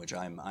first time, which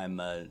I'm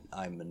a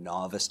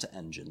novice to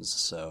engines,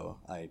 so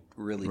I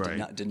really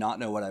did not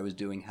know what I was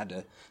doing. Had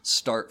to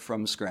start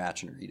from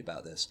scratch and read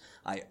about this.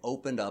 I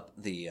opened up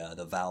the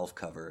valve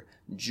cover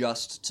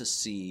just to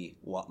see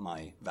what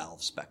my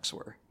valve specs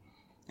were,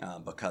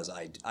 because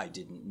I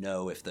didn't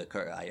know if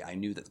I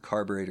knew that the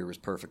carburetor was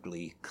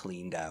perfectly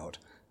cleaned out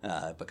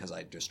because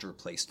I just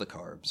replaced the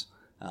carbs.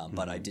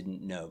 But I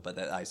didn't know. But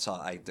that I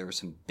saw there were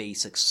some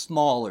basic,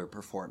 smaller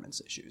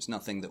performance issues.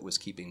 Nothing that was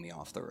keeping me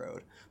off the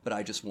road. But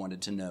I just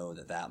wanted to know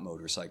that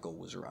motorcycle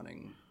was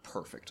running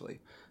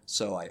perfectly.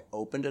 So I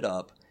opened it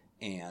up,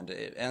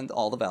 and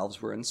all the valves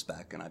were in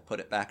spec. And I put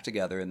it back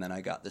together. And then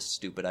I got this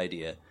stupid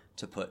idea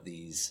to put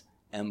these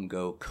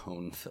MGO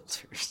cone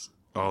filters.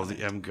 Oh, the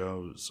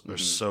MGOs are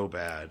so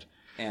bad.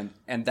 And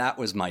that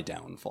was my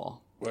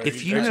downfall. Well,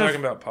 If you're you talking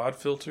about pod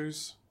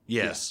filters.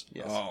 Yes.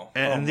 Yes. Oh,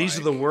 And these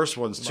are the worst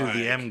ones too, Mike.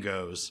 the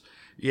MGOs.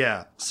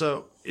 Yeah.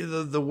 So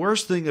the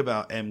worst thing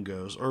about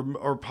MGOs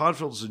or pod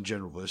filters in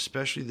general, but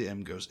especially the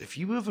MGOs, if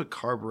you have a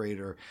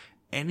carburetor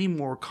any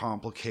more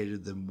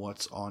complicated than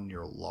what's on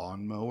your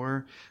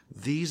lawnmower,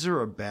 these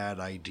are a bad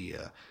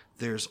idea.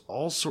 There's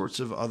all sorts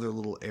of other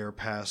little air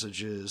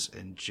passages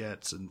and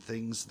jets and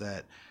things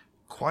that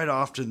quite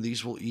often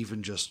these will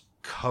even just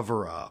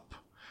cover up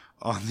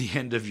on the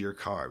end of your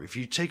carb. If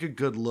you take a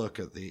good look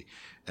at the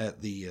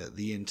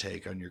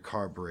intake on your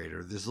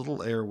carburetor, there's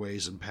little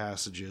airways and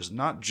passages,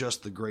 not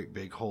just the great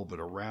big hole, but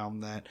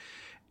around that.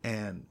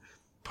 And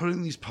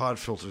putting these pod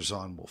filters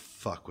on will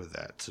fuck with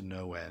that to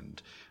no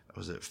end.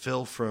 Was it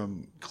Phil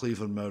from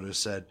Cleveland Moto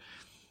said,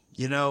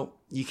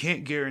 you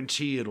can't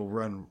guarantee it'll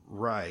run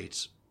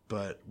right,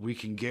 but we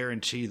can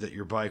guarantee that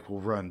your bike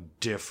will run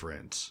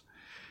different.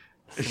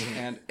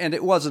 and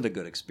it wasn't a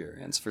good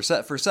experience for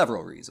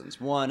several reasons.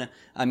 One,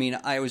 I mean,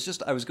 I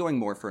was going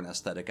more for an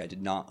aesthetic. I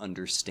did not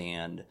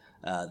understand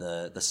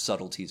the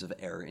subtleties of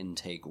air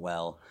intake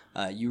well.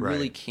 You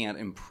really can't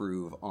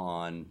improve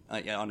on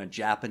a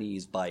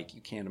Japanese bike. You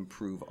can't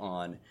improve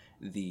on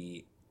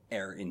the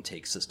air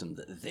intake system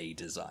that they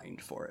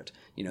designed for it.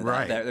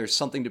 There's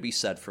something to be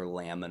said for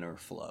laminar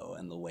flow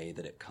and the way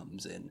that it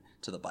comes in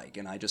to the bike.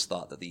 And I just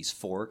thought that these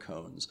 4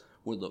 cones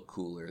would look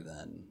cooler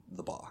than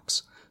the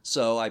box.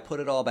 So I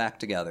put it all back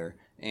together.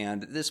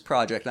 And this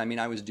project, I mean,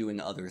 I was doing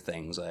other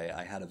things.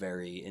 I had a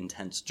very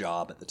intense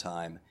job at the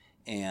time.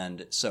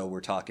 And so we're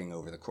talking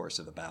over the course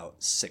of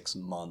about 6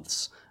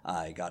 months,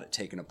 I got it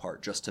taken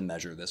apart just to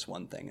measure this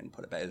one thing and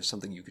put it back. It was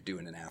something you could do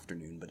in an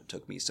afternoon, but it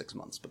took me 6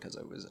 months because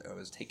I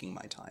was taking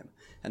my time.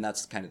 And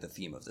that's kind of the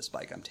theme of this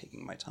bike. I'm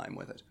taking my time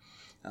with it.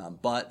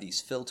 But these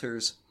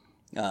filters,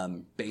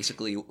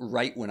 basically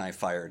right when I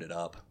fired it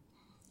up,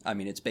 I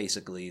mean, it's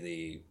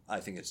basically I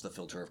think it's the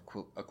filter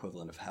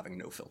equivalent of having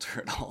no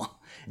filter at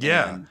all.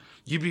 Yeah.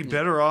 You'd be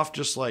better off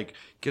just like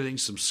getting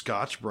some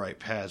Scotch-Brite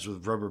pads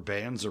with rubber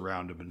bands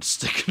around them and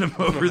sticking them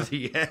over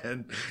the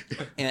end.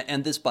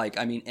 And this bike,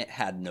 I mean, it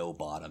had no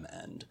bottom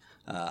end.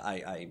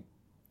 I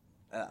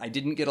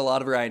didn't get a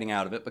lot of riding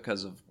out of it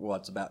because of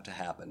what's about to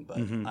happen,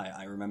 but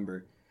I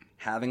remember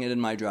having it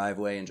in my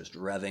driveway and just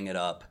revving it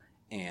up.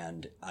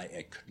 And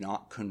I could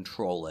not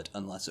control it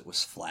unless it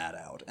was flat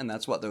out. And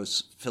that's what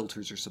those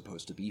filters are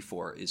supposed to be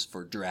for, is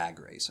for drag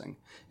racing.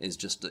 Is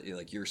just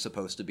like you're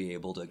supposed to be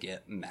able to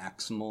get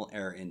maximal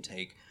air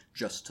intake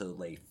just to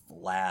lay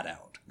flat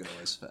out, go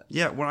as fast.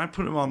 Yeah, when I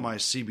put them on my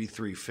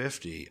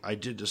CB350, I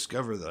did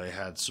discover that I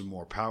had some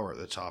more power at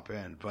the top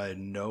end, but I had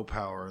no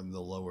power in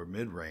the lower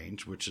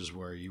mid-range, which is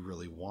where you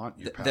really want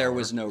your power. There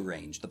was no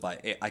range. The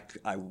bike,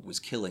 I was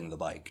killing the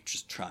bike,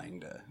 just trying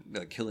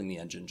to, killing the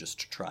engine,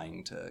 just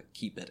trying to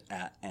keep it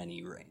at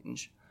any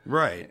range.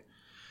 Right.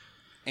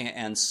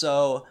 And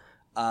so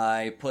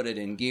I put it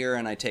in gear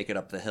and I take it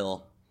up the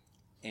hill,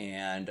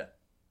 and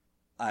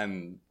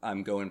I'm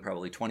going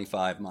probably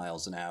 25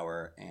 miles an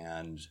hour,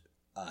 and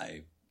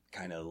I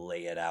kind of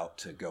lay it out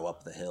to go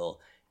up the hill,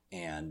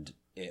 and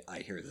I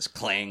hear this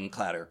clang,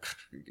 clatter,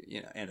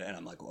 and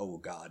I'm like, oh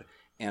God,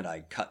 and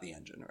I cut the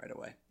engine right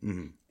away,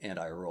 and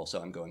I roll.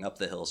 So I'm going up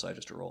the hill, so I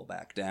just roll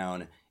back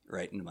down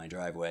right into my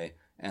driveway,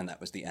 and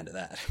that was the end of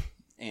that.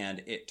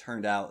 And it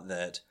turned out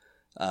that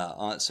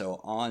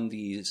on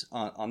these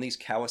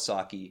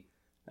Kawasaki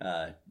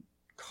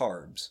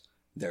carbs,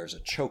 there's a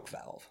choke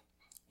valve.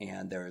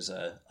 And there's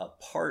a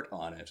part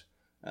on it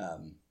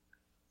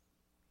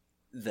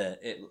that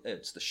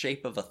it's the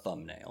shape of a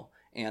thumbnail.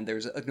 And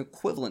there's an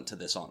equivalent to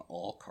this on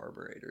all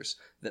carburetors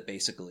that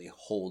basically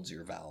holds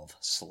your valve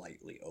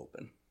slightly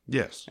open.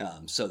 Yes.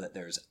 So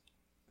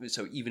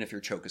even if your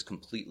choke is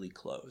completely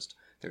closed,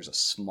 there's a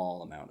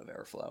small amount of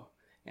airflow.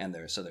 And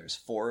there's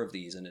 4 of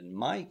these. And in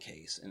my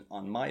case,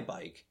 on my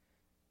bike,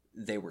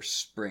 they were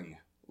spring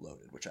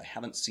loaded, which I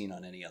haven't seen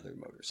on any other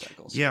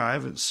motorcycles. Yeah, I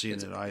haven't seen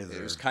it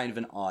either. It's kind of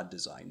an odd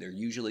design. They're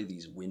usually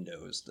these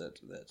windows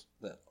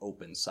that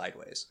open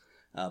sideways,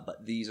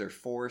 but these are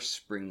 4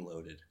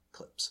 spring-loaded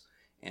clips,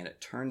 and it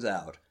turns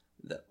out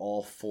that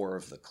all 4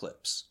 of the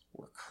clips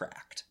were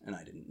cracked, and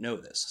I didn't know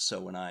this.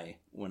 So when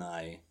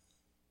I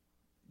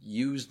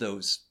use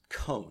those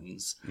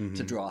cones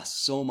to draw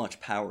so much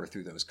power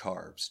through those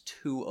carbs.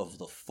 2 of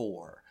the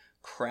 4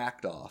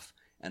 cracked off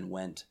and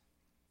went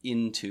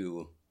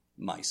into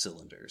my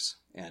cylinders,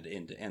 and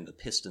the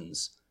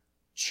pistons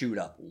chewed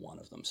up one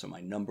of them. So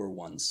my number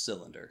 1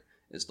 cylinder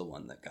is the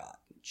one that got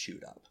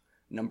chewed up.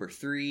 Number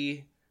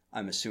 3,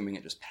 I'm assuming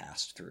it just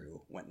passed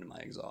through, went into my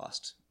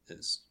exhaust,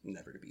 is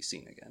never to be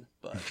seen again.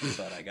 But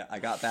I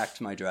got back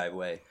to my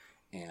driveway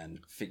and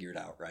figured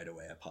out right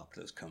away. I popped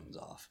those cones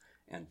off,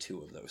 and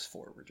 2 of those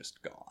 4 were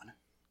just gone.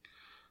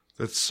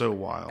 That's so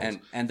wild.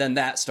 And then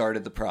that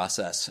started the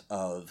process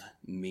of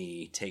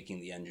me taking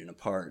the engine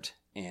apart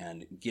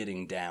and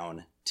getting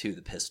down to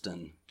the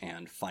piston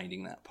and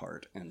finding that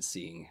part and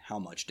seeing how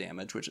much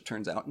damage, which it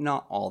turns out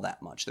not all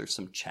that much. There's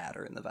some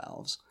chatter in the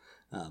valves,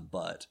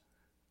 but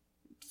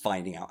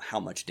finding out how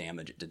much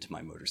damage it did to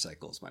my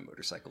motorcycle. Is my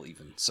motorcycle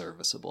even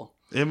serviceable?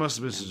 It must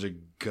have been such a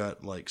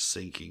gut-like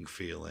sinking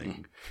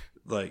feeling.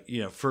 Like,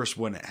 you know, first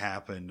when it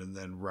happened and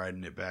then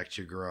riding it back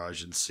to your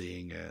garage and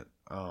seeing it.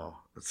 Oh,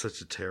 it's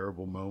such a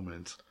terrible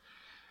moment.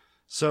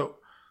 So,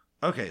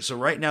 okay, so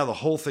right now the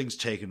whole thing's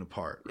taken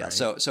apart, right?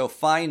 Yeah, so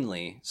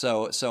finally,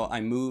 so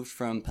I moved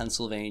from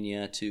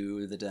Pennsylvania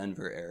to the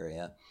Denver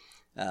area,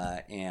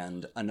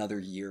 and another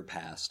year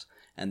passed,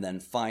 and then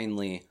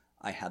finally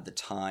I had the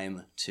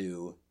time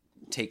to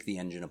take the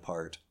engine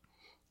apart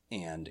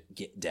and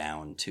get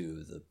down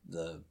to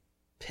the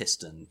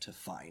piston to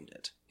find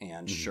it.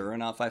 And sure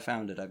enough, I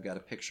found it. I've got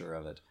a picture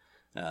of it.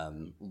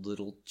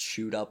 Little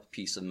chewed up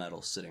piece of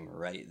metal sitting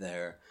right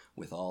there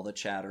with all the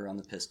chatter on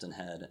the piston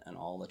head and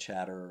all the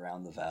chatter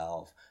around the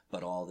valve,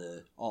 but all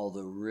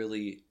the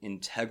really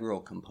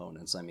integral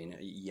components. I mean,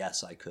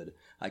 yes, I could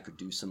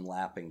do some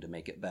lapping to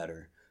make it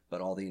better, but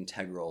all the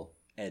integral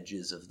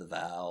edges of the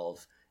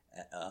valve,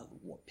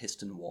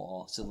 piston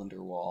wall,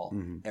 cylinder wall,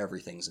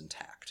 everything's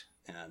intact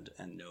and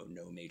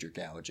no major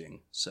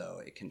gouging,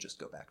 so it can just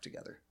go back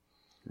together.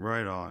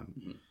 Right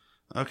on.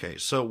 Okay,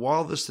 so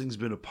while this thing's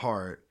been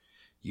apart,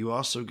 you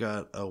also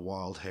got a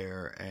wild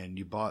hair, and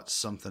you bought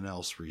something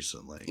else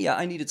recently. Yeah,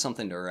 I needed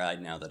something to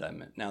ride now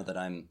that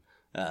I'm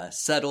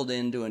settled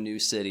into a new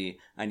city.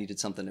 I needed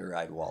something to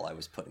ride while I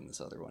was putting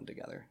this other one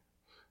together.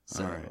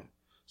 So, all right.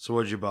 So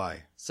what'd you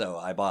buy? So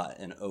I bought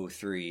an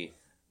 03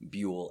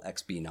 Buell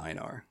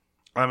XB9R.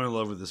 I'm in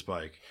love with this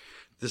bike.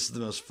 This is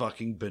the most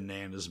fucking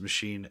bananas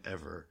machine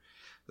ever.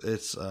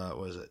 It's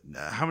what's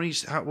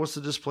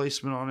the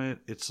displacement on it?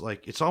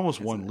 It's almost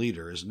 1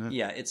 liter, isn't it?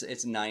 Yeah,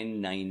 it's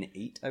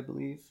 998, I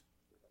believe.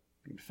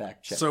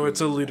 Fact check. So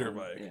it's a liter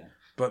bike. Yeah.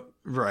 But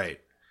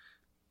Right.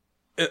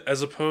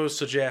 as opposed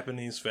to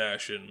Japanese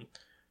fashion,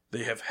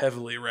 they have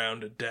heavily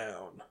rounded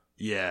down.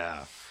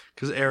 Yeah.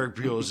 Because Eric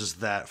Buell is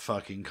just that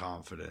fucking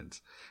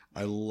confident.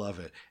 I love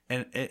it.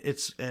 And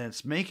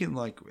it's making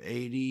like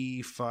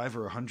 85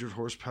 or 100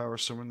 horsepower,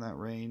 somewhere in that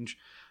range.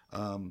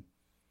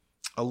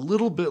 A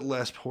little bit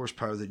less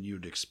horsepower than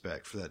you'd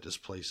expect for that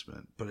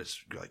displacement, but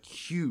it's like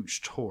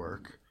huge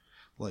torque,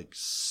 like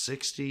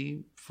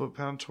 60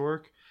 foot-pound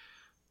torque.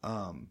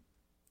 And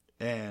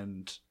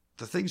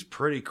the thing's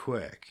pretty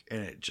quick,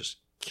 and it just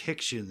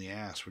kicks you in the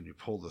ass when you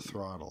pull the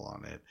throttle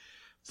on it.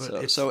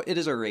 But so it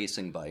is a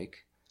racing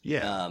bike.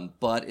 Yeah.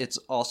 But it's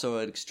also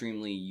an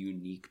extremely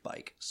unique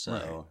bike.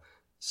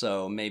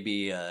 So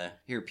maybe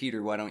here,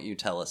 Peter, why don't you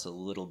tell us a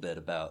little bit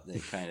about the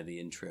kind of the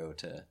intro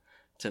to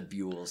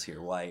Buell's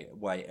here?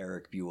 Why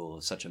Eric Buell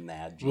is such a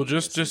mad genius?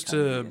 Well, just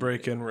to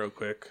break in real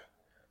quick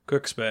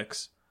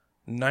specs: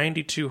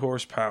 92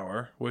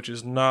 horsepower, which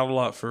is not a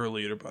lot for a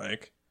liter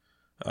bike,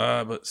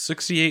 but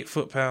 68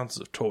 foot-pounds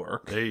of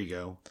torque. There you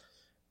go.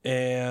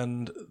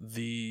 And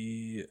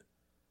the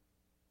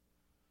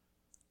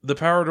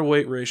power to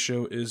weight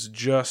ratio is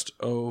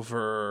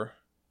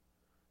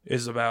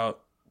about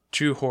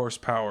 2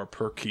 horsepower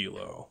per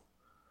kilo.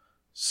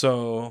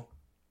 So,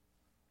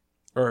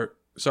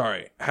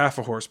 half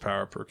a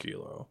horsepower per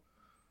kilo.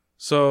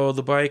 So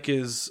the bike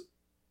is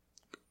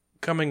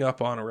coming up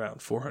on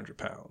around 400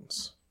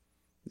 pounds.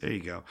 There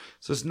you go.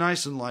 So it's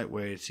nice and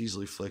lightweight. It's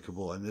easily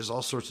flickable. And there's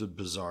all sorts of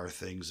bizarre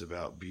things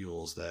about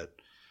Buell's that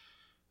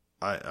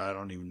I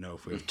don't even know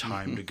if we have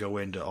time to go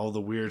into all the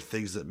weird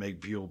things that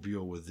make Buell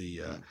with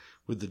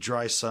the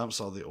dry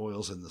sumps, all the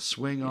oils in the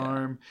swing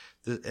arm.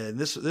 And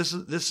this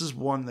is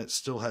one that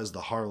still has the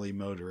Harley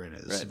motor in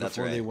it. This is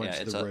before they went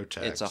to the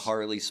Rotax. It's a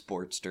Harley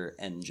Sportster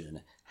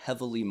engine,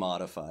 heavily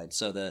modified.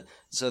 So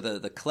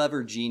the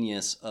clever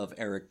genius of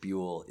Eric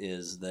Buell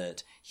is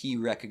that he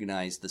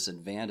recognized this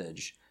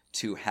advantage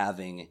to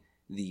having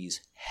these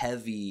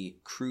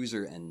heavy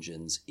cruiser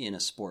engines in a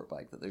sport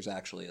bike, that there's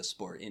actually a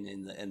sport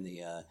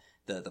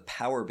the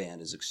power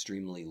band is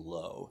extremely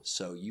low,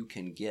 so you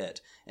can get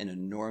an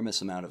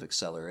enormous amount of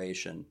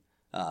acceleration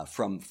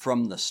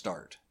from the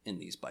start in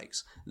these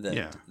bikes.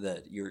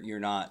 That you're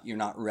not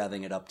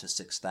revving it up to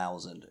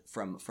 6,000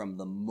 from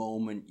the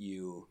moment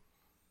you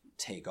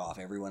take off.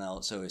 Everyone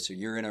else, so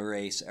you're in a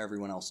race,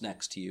 everyone else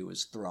next to you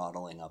is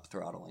throttling up.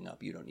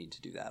 You don't need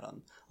to do that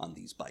on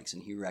these bikes,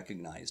 and he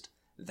recognized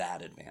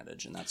that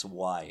advantage, and that's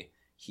why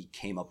he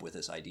came up with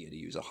this idea to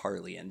use a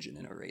Harley engine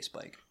in a race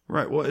bike.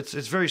 Right. Well, it's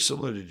very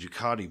similar to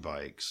Ducati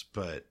bikes,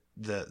 but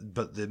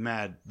the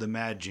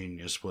mad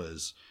genius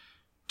was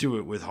do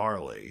it with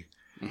Harley.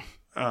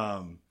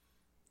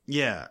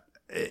 Yeah,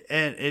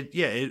 and it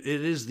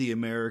is the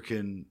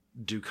American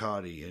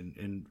Ducati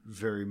in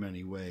very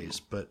many ways,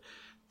 but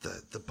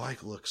the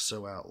bike looks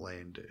so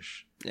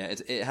outlandish. Yeah,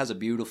 it has a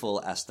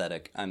beautiful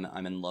aesthetic.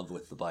 I'm in love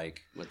with the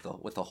bike, with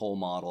the whole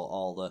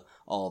model,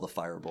 all the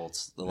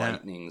firebolt, the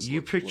lightnings.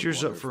 You picked look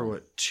yours up for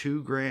wonderful. what,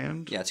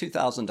 $2,000? Yeah,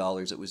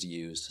 $2,000 it was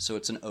used. So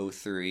it's an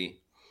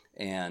 03,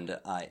 and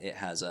it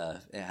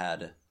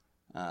had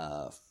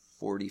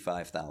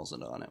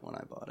 45,000 on it when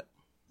I bought it.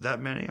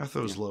 That many? I thought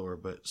it was lower,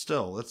 but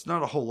still, it's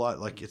not a whole lot.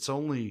 Like it's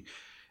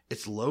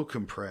low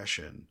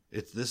compression.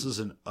 This is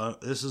an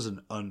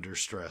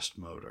understressed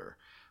motor.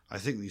 I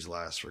think these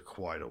last for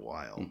quite a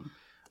while. Mm-hmm.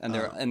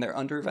 And they're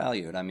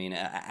undervalued. I mean,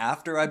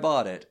 after I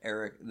bought it,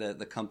 Eric,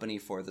 the company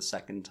for the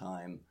second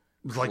time,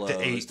 Like the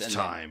closed, 8th and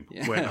time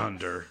went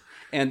under.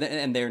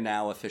 And they're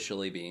now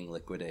officially being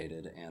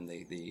liquidated, and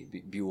the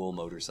Buell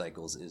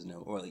Motorcycles is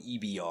or the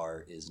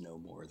EBR is no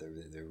more.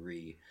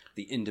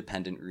 The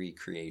independent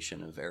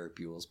recreation of Eric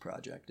Buell's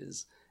project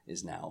is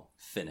now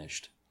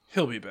finished.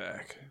 He'll be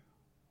back.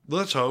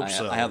 Let's hope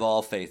so. I have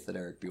all faith that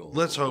Eric Buell.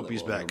 Let's hope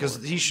he's back,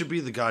 because he should be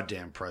the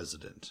goddamn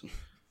president,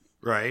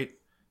 right?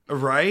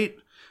 Right?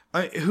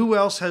 Who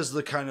else has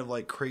the kind of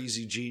like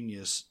crazy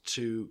genius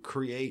to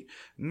create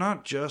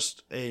not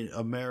just an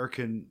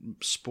American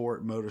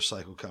sport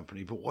motorcycle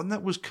company, but one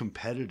that was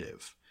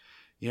competitive?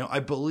 You know, I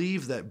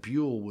believe that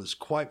Buell was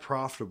quite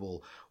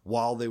profitable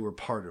while they were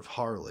part of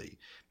Harley.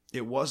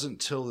 It wasn't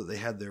until that they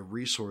had their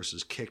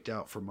resources kicked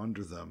out from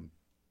under them,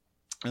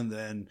 and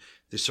then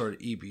they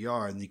started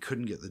EBR and they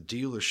couldn't get the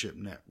dealership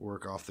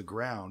network off the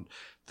ground,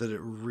 that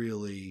it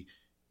really,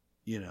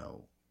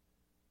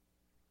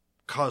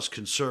 caused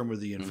concern with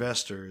the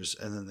investors,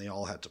 and then they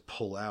all had to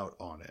pull out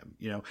on him.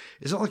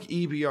 It's not like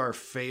EBR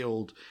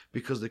failed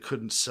because they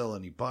couldn't sell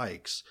any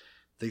bikes.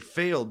 They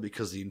failed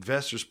because the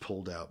investors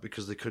pulled out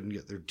because they couldn't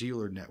get their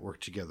dealer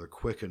network together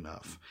quick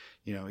enough.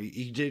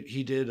 He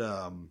did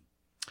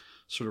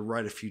sort of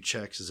write a few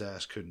checks his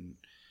ass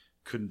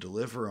couldn't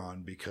deliver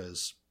on,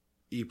 because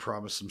he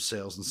promised some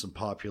sales and some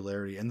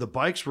popularity, and the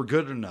bikes were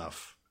good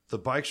enough.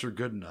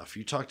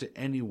 You talk to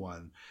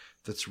anyone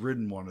that's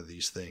ridden one of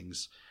these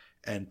things,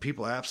 and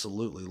people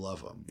absolutely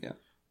love them. Yeah.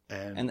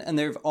 And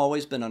they've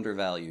always been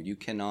undervalued. You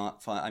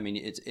cannot find. I mean,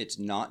 it's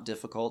not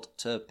difficult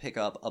to pick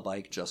up a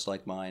bike just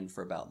like mine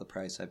for about the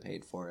price I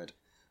paid for it.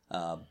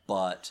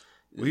 But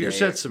you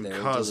said some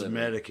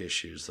cosmetic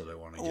issues that I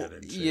want to get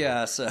into.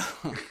 Yeah. So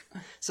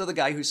the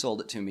guy who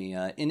sold it to me,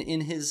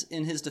 in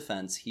his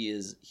defense,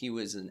 he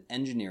was an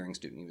engineering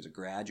student. He was a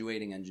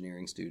graduating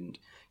engineering student.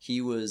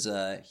 He was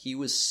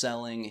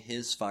selling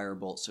his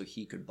Firebolt so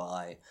he could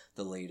buy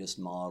the latest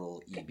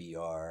model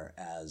EBR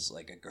as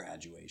like a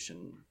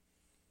graduation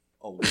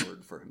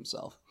award for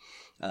himself.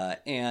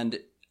 And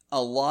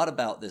a lot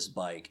about this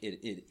bike,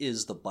 it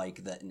is the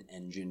bike that an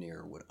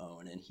engineer would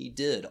own, and he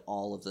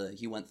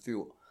went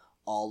through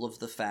all of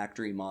the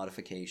factory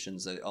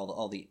modifications,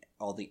 all the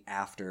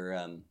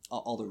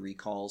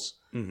recalls.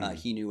 Mm-hmm.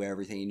 He knew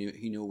everything.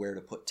 He knew where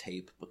to put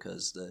tape,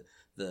 because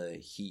the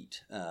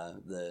heat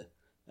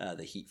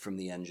from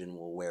the engine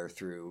will wear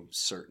through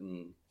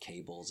certain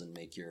cables and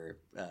make your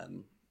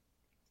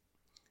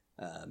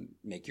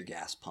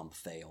gas pump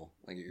fail,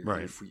 like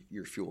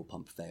your fuel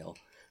pump fail.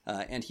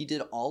 And he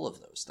did all of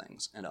those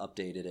things and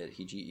updated it.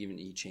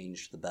 He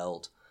changed the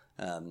belt.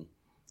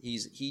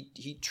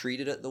 He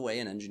treated it the way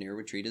an engineer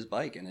would treat his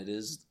bike, and it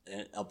is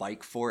a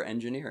bike for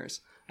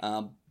engineers.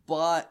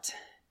 But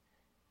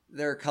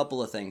there are a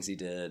couple of things he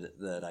did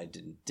that I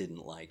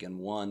didn't like, and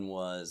one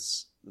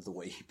was the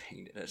way he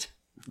painted it.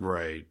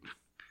 Right.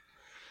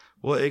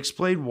 Well,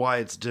 explain why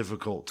it's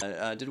difficult.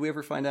 Did we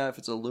ever find out if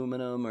it's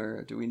aluminum,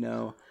 or do we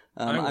know?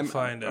 I will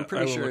find out. I'm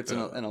pretty sure it's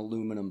an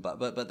aluminum, but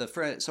the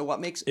frame. So what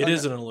makes it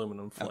is an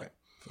aluminum frame.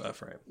 Okay.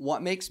 Frame.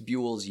 What makes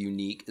Buell's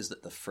unique is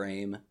that the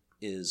frame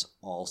is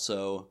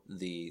also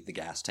the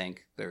gas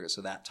tank.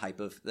 So that type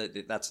of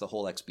that's the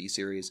whole XB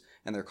series,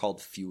 and they're called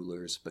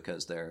fuelers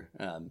because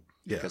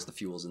because the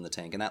fuel's in the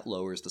tank, and that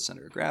lowers the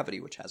center of gravity,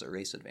 which has a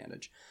race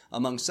advantage,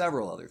 among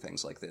several other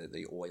things like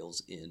the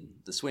oils in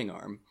the swing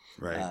arm,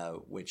 right,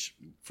 which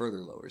further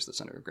lowers the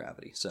center of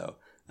gravity. So,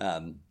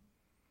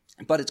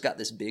 but it's got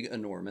this big,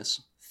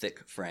 enormous,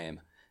 thick frame,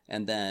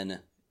 and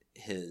then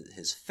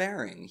his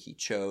fairing, he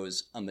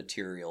chose a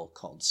material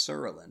called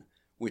Surlyn,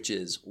 which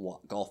is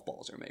what golf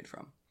balls are made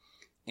from.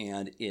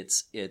 And it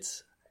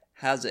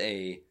has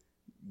a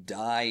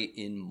dye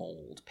in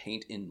mold,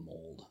 paint in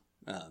mold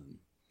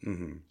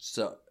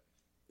so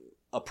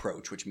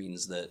approach, which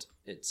means that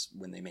it's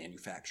when they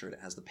manufacture it,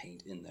 it has the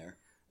paint in there,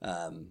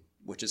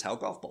 which is how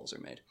golf balls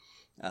are made,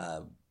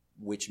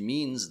 which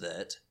means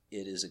that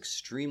it is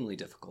extremely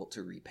difficult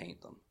to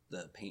repaint them.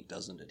 The paint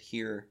doesn't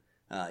adhere.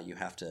 You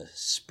have to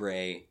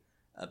spray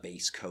a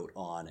base coat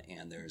on,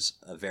 and there's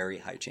a very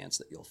high chance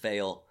that you'll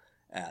fail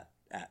at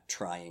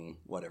trying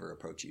whatever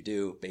approach you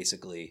do.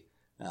 Basically,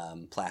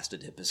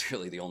 Plastidip is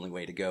really the only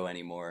way to go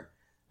anymore,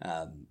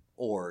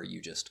 or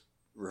you just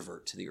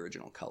revert to the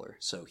original color.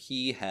 So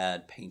he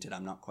had painted,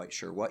 I'm not quite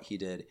sure what he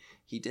did.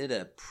 He did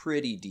a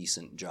pretty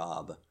decent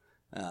job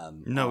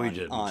No, he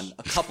didn't. on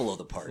a couple of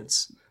the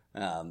parts.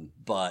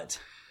 But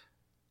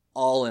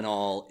all in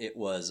all, it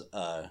was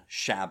a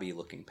shabby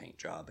looking paint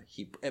job.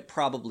 It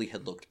probably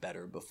had looked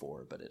better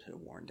before, but it had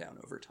worn down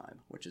over time,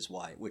 which is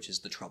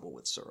the trouble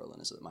with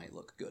Cerulean, is it might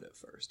look good at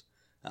first,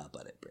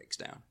 but it breaks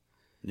down.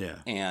 Yeah.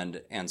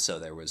 And so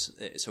it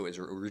was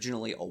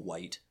originally a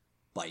white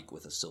bike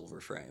with a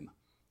silver frame.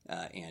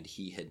 And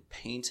he had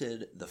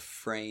painted the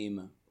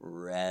frame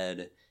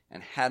red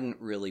and hadn't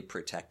really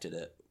protected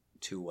it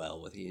too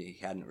well. He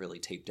hadn't really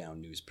taped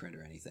down newsprint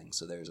or anything.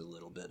 So there's a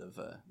little bit of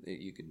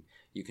you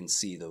can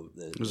see the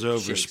it was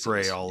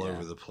overspray all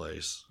over the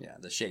place. Yeah,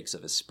 the shakes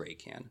of his spray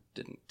can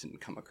didn't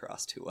come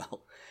across too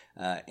well,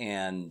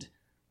 and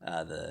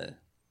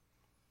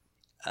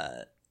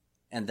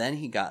then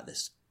he got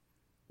this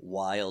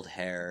wild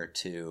hair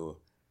to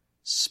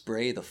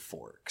spray the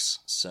forks.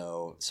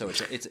 So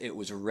it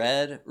was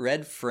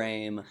red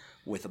frame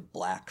with a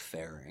black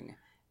fairing,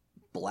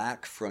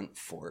 black front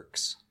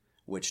forks,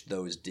 which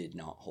those did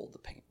not hold the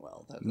paint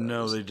well.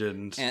 They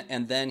didn't.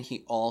 And then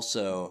he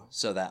also,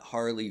 so that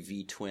Harley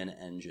V-twin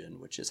engine,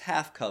 which is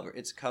half covered,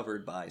 it's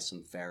covered by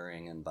some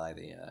fairing and by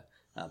the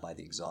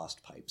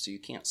exhaust pipe, so you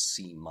can't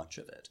see much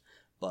of it.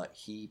 But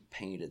he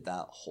painted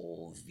that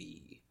whole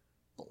V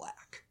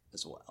black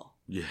as well.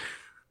 Yeah.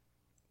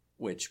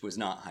 Which was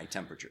not high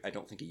temperature. I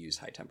don't think he used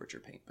high temperature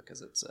paint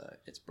because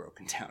it's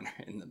broken down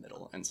in the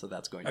middle, and so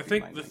that's going to be I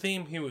think the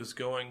theme he was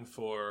going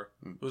for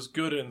was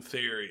good in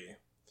theory,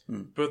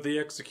 but the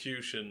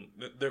execution,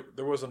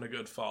 there wasn't a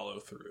good follow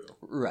through.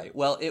 Right.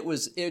 Well, it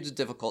was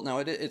difficult. Now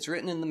it's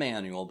written in the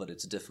manual, but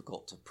it's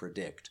difficult to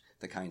predict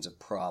the kinds of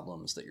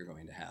problems that you're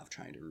going to have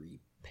trying to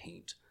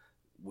repaint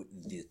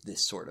with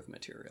this sort of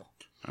material.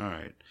 All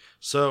right.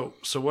 So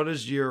what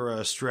has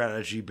your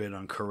strategy been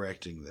on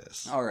correcting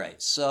this? All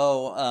right.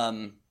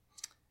 So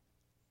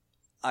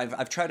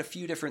I've tried a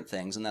few different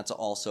things, and that's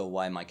also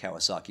why my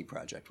Kawasaki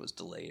project was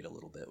delayed a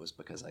little bit, was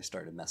because I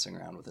started messing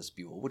around with this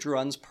Buell, which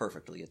runs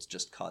perfectly. It's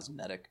just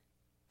cosmetic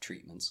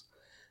treatments.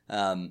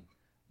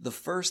 The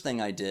first thing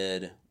I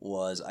did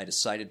was I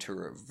decided to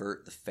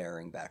revert the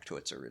fairing back to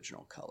its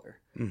original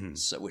color,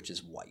 which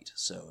is white.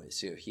 So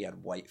he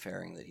had white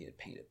fairing that he had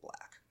painted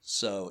black.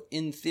 So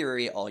in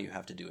theory, all you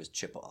have to do is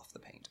chip off the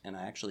paint. And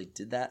I actually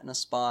did that in a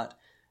spot.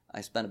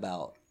 I spent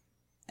about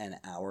an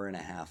hour and a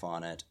half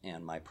on it,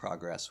 and my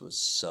progress was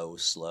so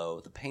slow.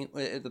 The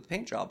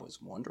paint job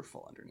was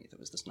wonderful underneath. It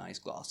was this nice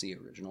glossy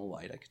original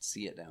white. I could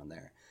see it down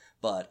there.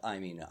 But I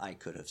mean, I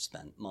could have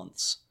spent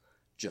months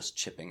just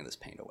chipping this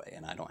paint away,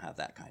 and I don't have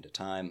that kind of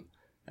time.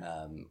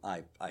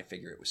 I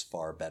figure it was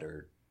far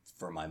better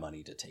for my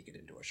money to take it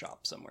into a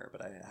shop somewhere,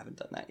 but I haven't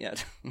done that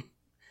yet.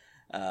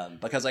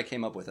 Because I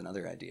came up with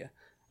another idea.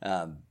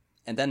 And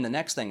then the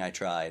next thing I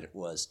tried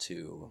was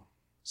to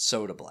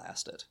soda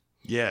blast it.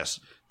 Yes,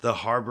 the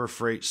Harbor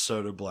Freight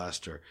Soda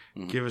Blaster.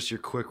 Give us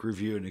your quick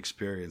review and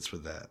experience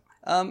with that.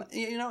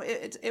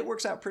 It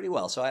works out pretty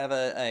well. So I have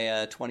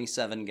a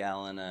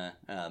 27-gallon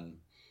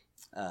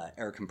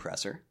air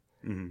compressor,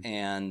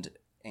 and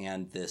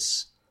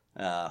this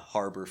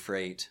Harbor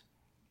Freight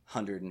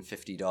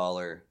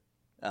 $150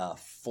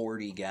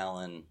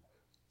 40-gallon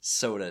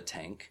soda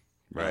tank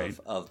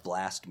of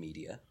blast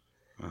media.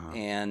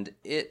 And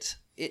it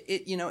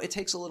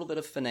takes a little bit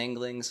of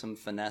finagling, some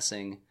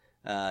finessing.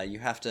 You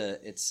have to.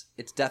 It's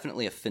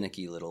definitely a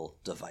finicky little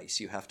device.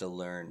 You have to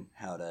learn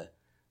how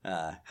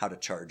to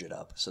charge it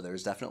up. So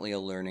there's definitely a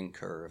learning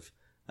curve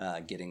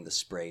getting the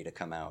spray to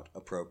come out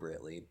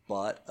appropriately.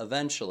 But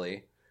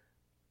eventually,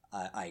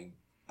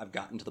 I've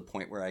gotten to the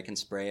point where I can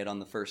spray it on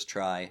the first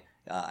try.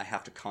 I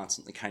have to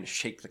constantly kind of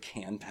shake the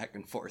can back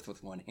and forth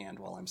with one hand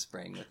while I'm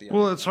spraying with the other.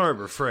 Well, it's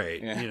Harbor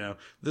Freight. Yeah.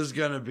 There's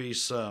going to be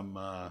some...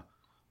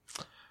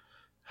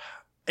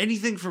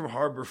 anything from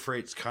Harbor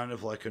Freight's kind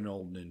of like an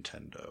old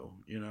Nintendo.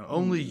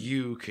 Only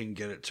you can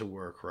get it to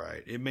work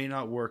right. It may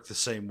not work the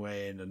same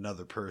way in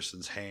another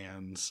person's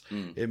hands.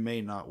 It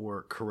may not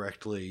work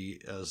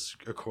correctly as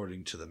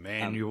according to the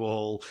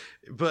manual.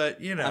 But,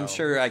 I'm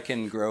sure I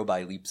can grow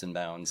by leaps and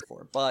bounds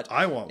but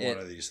I want one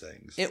of these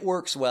things. It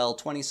works well.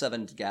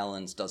 27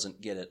 gallons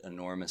doesn't get it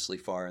enormously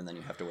far, and then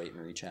you have to wait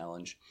and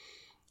re-challenge.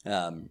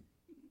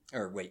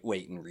 Or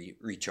wait and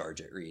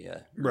recharge it.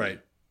 Right.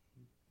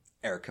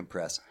 Air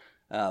compress.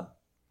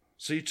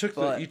 So you took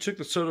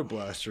the Soda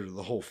Blaster to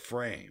the whole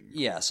frame.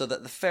 Yeah, so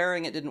the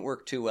fairing, it didn't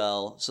work too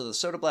well. So the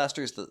Soda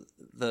Blasters,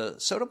 the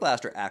Soda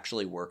Blaster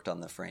actually worked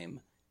on the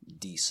frame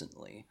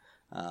decently,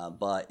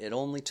 but it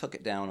only took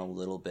it down a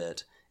little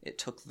bit. It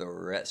took the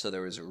red, so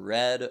there was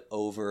red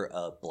over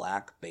a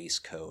black base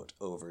coat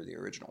over the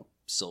original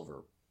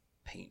silver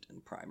paint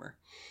and primer,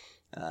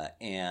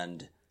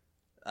 and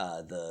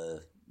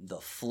the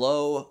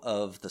flow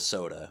of the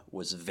soda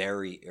was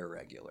very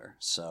irregular.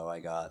 So I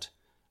got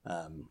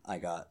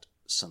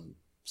some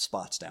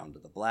spots down to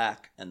the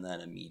black, and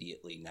then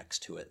immediately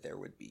next to it there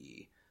would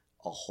be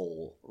a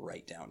hole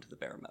right down to the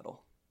bare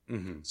metal.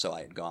 Mm-hmm. So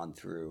I had gone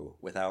through,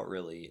 without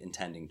really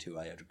intending to,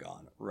 I had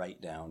gone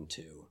right down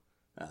to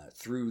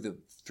through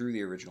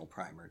the original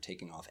primer,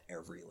 taking off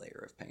every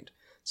layer of paint.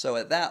 So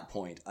at that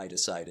point, I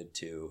decided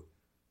to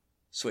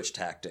switch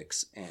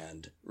tactics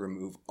and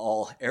remove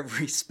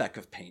every speck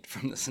of paint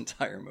from this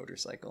entire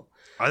motorcycle.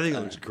 I think it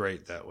looks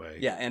great that way.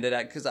 Yeah, and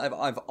because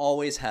I've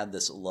always had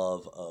this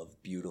love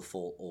of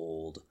beautiful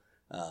old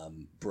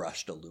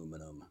brushed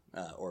aluminum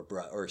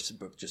or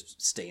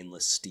just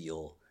stainless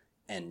steel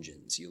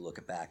engines. You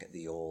look back at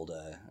the old,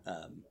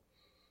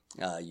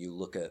 you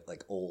look at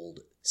like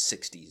old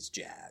 '60s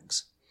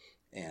Jags,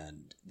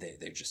 and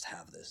they just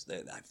have this.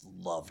 I've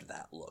loved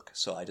that look,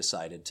 so I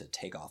decided to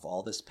take off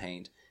all this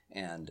paint.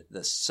 And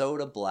the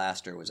Soda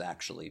Blaster was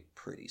actually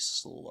pretty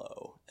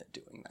slow at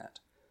doing that.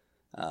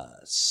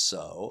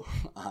 So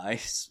I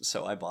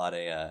bought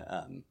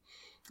an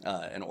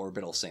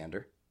orbital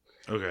sander.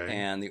 Okay.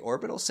 And the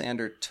orbital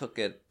sander took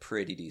it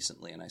pretty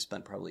decently, and I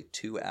spent probably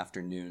 2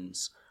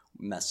 afternoons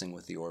messing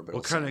with the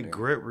orbital sander. What kind of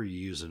grit were you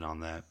using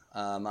on that?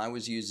 I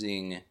was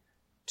using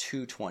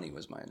 220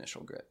 was my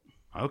initial grit.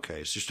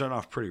 Okay, so you're starting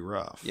off pretty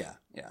rough. Yeah.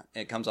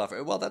 It comes off.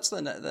 Well, that's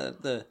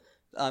the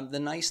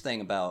nice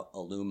thing about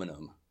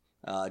aluminum.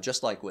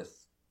 Just like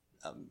with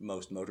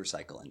most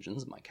motorcycle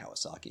engines, my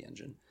Kawasaki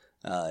engine,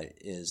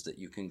 is that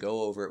you can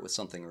go over it with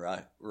something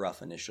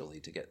rough initially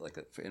to get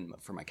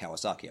for my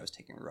Kawasaki, I was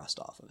taking rust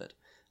off of it,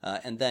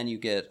 and then you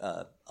get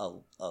a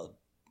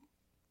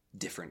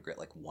different grit,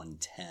 like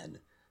 110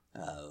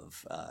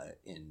 of.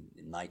 In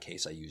my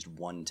case, I used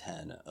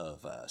 110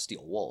 of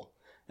steel wool,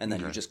 and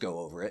then you just go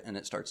over it, and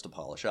it starts to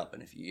polish up,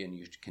 and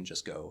you can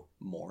just go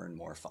more and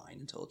more fine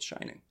until it's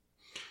shining.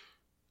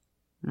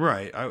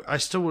 Right. I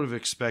still would have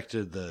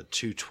expected the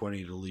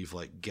 220 to leave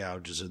like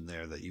gouges in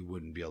there that you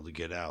wouldn't be able to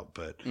get out,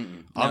 but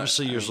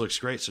obviously yours looks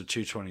great, so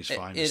 220 is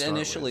fine. It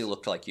initially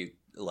looked like you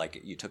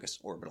took an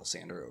orbital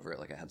sander over it,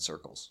 like it had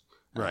circles.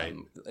 Right.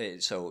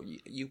 So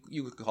you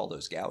could call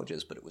those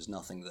gouges, but it was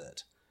nothing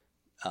that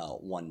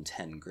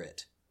 110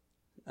 grit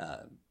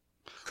couldn't.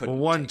 Well,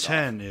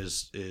 110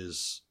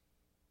 is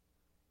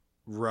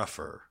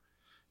rougher.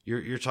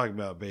 You're talking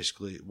about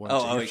basically one.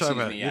 You're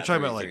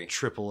talking about like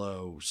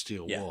 000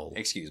 steel wool.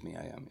 Excuse me,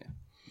 I am.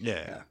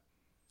 Yeah.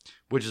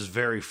 Which is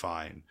very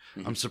fine.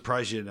 Mm-hmm. I'm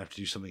surprised you didn't have to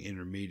do something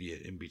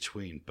intermediate in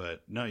between,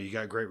 but no, you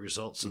got great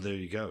results. So there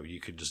you go. You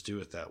could just do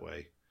it that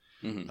way.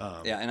 Mm-hmm.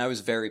 And I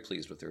was very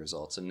pleased with the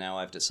results. And now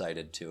I've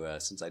decided to,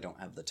 since I don't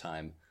have the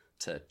time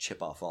to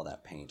chip off all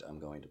that paint, I'm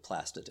going to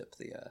Plastidip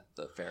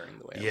the fairing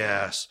the way.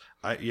 Yes,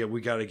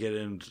 we got to get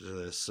into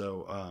this.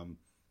 So.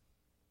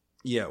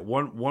 Yeah,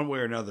 one way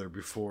or another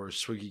before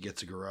Swiggy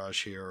gets a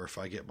garage here, or if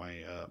I get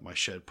my my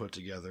shed put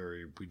together,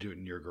 or we do it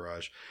in your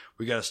garage,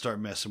 we got to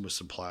start messing with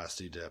some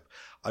Plastidip.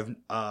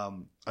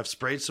 I've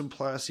sprayed some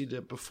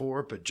Plastidip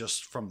before, but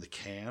just from the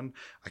can.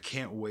 I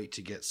can't wait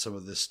to get some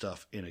of this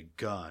stuff in a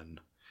gun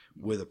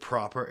with a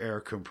proper air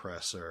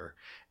compressor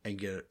and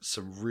get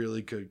some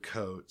really good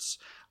coats.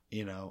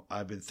 You know,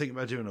 I've been thinking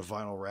about doing a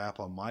vinyl wrap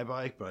on my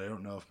bike, but I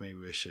don't know if maybe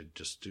we should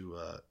just do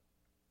a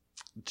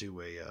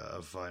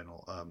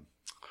vinyl.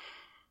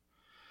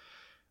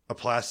 A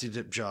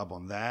Plastidip job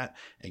on that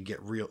and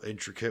get real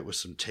intricate with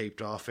some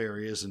taped off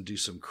areas and do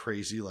some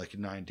crazy like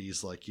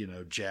 90s like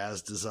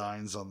jazz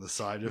designs on the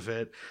side of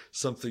it,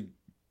 something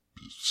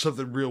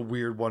real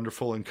weird,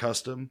 wonderful, and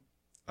custom.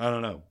 I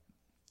don't know,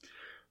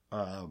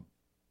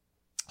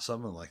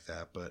 something like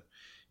that. But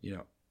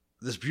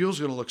this Buell's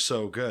gonna look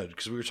so good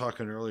because we were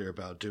talking earlier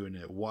about doing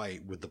it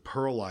white with the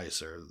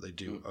pearlizer that they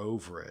do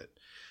over it,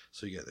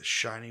 so you get the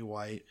shiny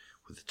white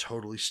with the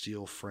totally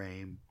steel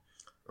frame.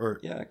 Or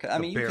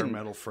bare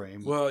metal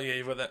frame. Well,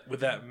 yeah,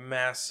 with that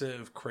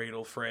massive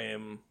cradle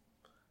frame,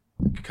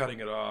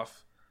 cutting it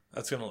off,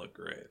 that's gonna look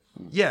great.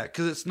 Yeah,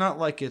 because it's not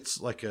like it's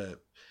like a,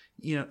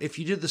 if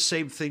you did the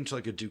same thing to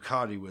like a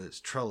Ducati with its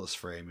trellis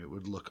frame, it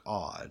would look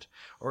odd.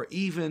 Or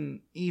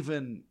even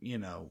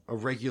a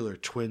regular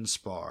twin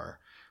spar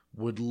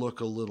would look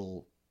a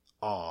little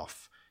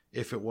off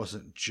if it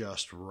wasn't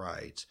just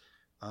right.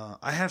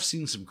 I have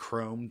seen some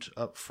chromed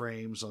up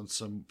frames on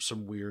some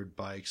weird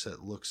bikes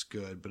that looks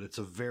good, but it's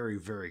a very,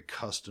 very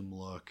custom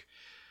look.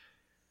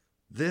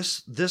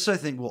 This I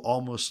think will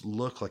almost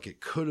look like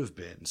it could have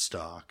been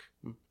stock.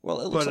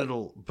 Well,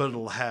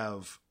 it'll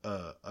have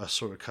a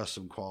sort of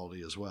custom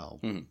quality as well.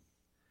 Mm-hmm.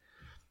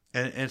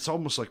 And it's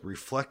almost like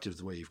reflective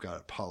the way you've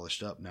got it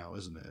polished up now,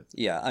 isn't it?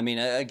 Yeah, I mean,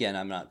 again,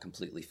 I'm not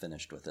completely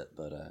finished with it,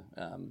 but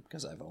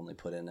because I've only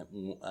put in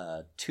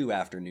 2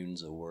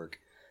 afternoons of work.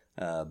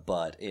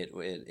 But it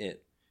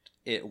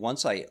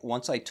once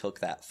I took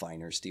that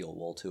finer steel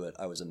wool to it,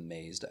 I was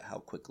amazed at how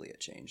quickly it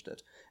changed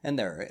it.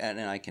 And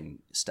I can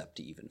step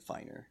to even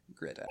finer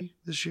grit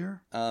this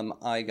year.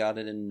 I got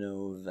it in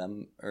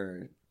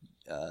November,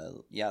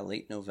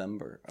 late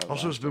November.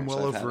 Also, it's been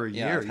well over a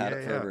year. I've had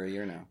it for over a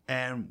year now.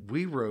 And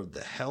we rode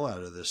the hell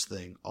out of this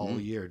thing all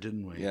year,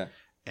 didn't we? Yeah.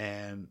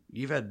 And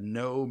you've had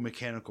no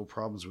mechanical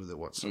problems with it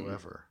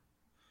whatsoever. Mm-hmm.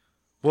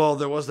 Well,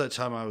 there was that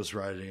time I was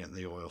riding it and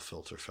the oil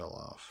filter fell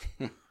off.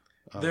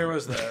 There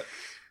was that.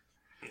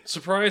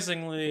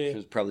 Surprisingly, It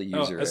was probably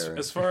user error.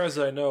 as far as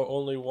I know,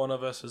 only one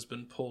of us has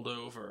been pulled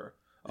over.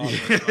 On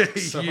this bike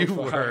so You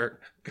far. were.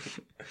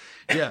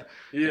 Yeah.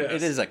 Yes.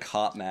 It is a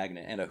cop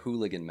magnet and a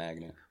hooligan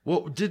magnet.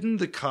 Well, didn't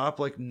the cop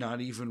like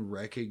not even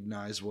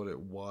recognize what it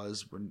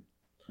was when?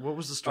 What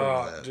was the story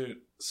of that? Dude.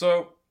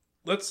 So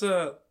let's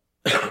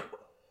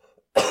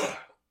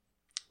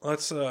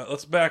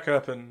let's back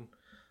up and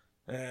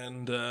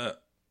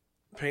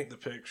paint the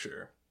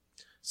picture.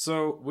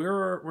 So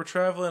we're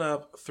traveling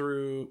up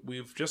through.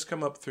 We've just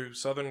come up through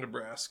southern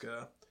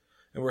Nebraska,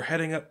 and we're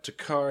heading up to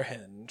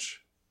Carhenge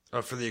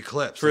Oh, for the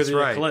eclipse. for That's the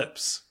right.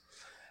 eclipse.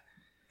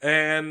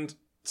 And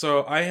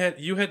so I had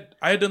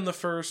done the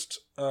first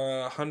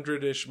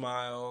 100-ish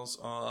miles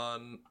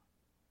on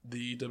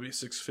the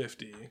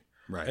W650,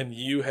 Right. and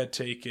you had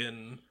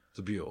taken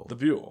the Buell. the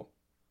Buell.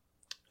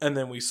 And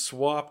then we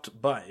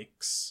swapped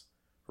bikes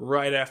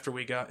right after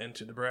we got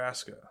into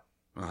Nebraska.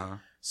 Uh-huh.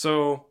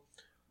 So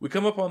we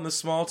come up on this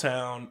small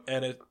town,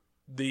 and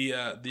the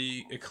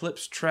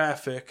eclipse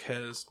traffic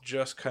has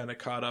just kind of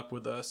caught up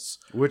with us.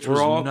 Which We're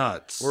was all-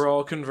 nuts. We're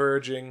all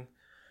converging,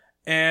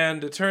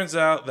 and it turns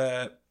out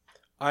that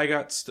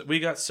we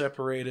got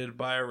separated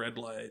by a red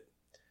light,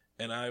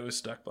 and I was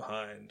stuck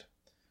behind.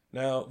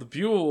 Now the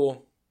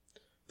Buell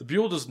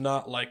does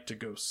not like to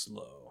go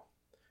slow.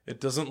 It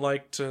doesn't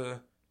like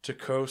to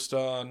coast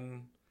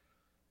on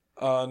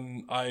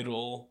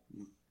idle.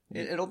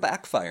 It'll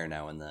backfire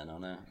now and then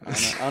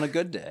on a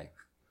good day.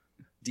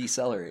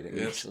 Decelerating,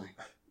 Yes. actually.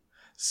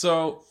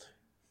 So,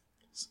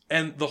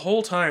 and the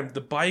whole time,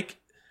 the bike,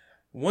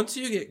 once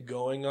you get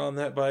going on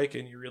that bike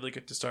and you really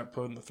get to start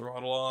putting the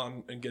throttle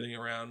on and getting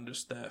around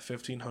just that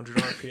 1500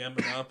 RPM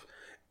and up,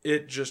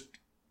 it just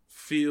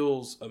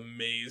feels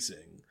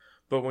amazing.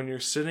 But when you're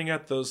sitting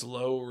at those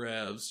low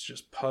revs,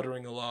 just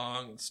puttering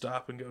along and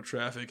stop and go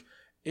traffic,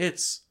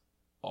 it's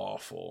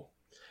awful.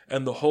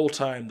 And the whole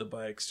time the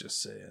bike's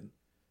just saying,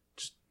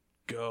 just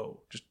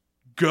go.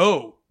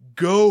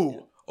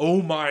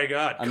 Oh my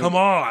God, come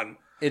on.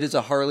 It is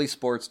a Harley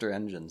Sportster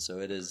engine, so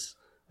it is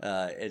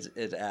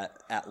it's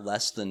at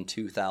less than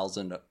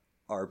 2,000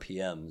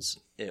 RPMs.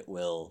 It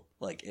will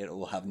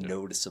have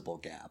noticeable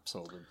gaps.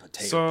 It'll be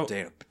potato.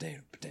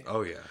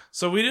 Oh, yeah.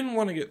 So we didn't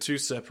want to get too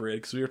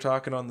separated because we were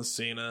talking on the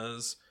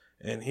Cenas,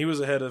 and he was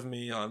ahead of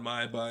me on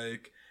my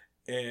bike,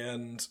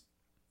 and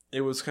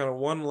it was kind of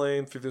one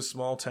lane through this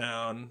small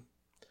town.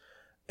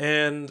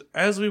 And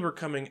as we were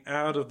coming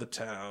out of the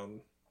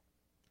town,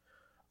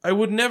 I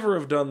would never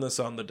have done this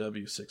on the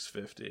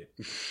W650,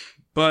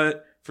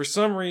 but for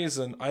some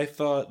reason I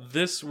thought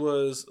this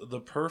was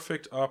the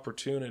perfect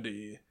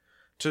opportunity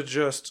to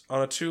just,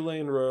 on a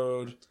 2-lane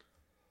road,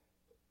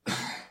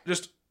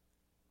 just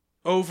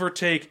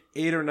overtake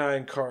 8 or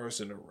 9 cars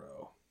in a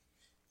row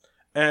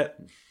at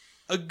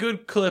a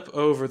good clip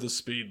over the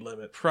speed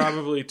limit,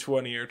 probably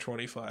 20 or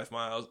 25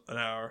 miles an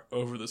hour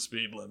over the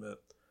speed limit.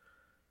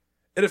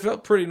 And it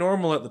felt pretty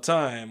normal at the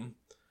time.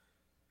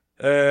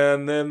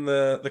 And then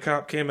the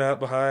cop came out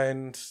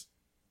behind,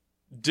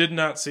 did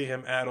not see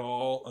him at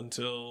all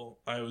until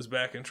I was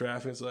back in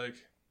traffic. It's like,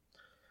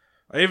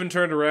 I even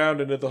turned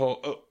around and did the whole,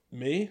 oh,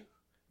 me?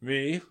 Are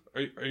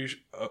you,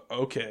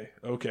 okay.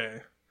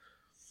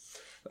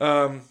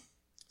 So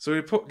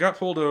we got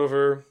pulled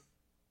over,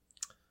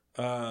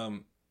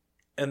 and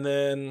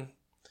then,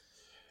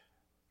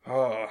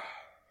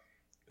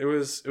 it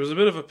was a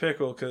bit of a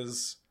pickle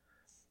because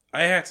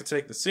I had to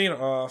take the Cena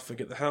off and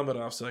get the helmet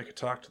off so I could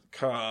talk to the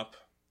cop.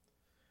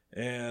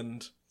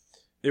 And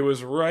it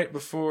was right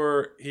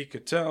before he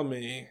could tell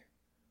me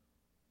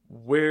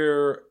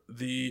where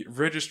the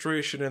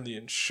registration and the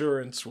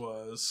insurance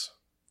was,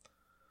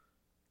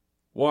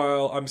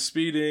 while I'm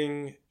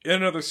speeding in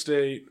another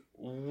state,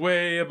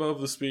 way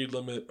above the speed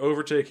limit,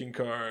 overtaking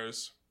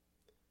cars.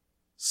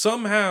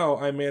 Somehow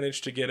I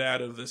managed to get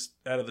out of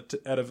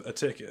a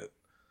ticket.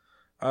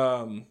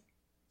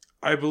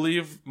 I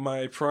believe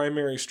my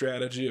primary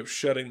strategy of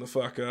shutting the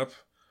fuck up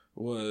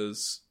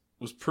was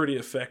pretty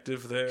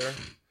effective there.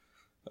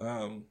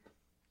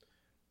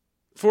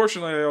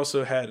 Fortunately, I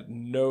also had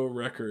no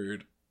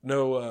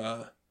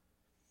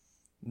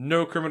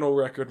criminal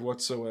record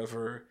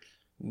whatsoever.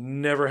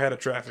 Never had a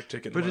traffic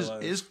ticket in my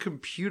life. His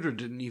computer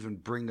didn't even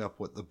bring up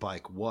what the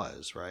bike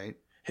was, right?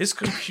 His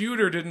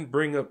computer didn't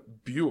bring up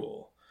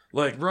Buell.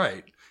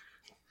 Right.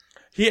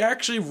 He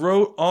actually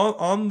wrote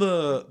on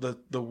the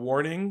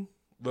warning,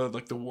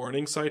 the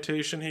warning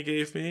citation he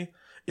gave me,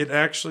 it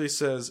actually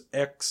says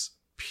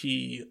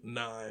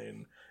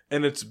XP9,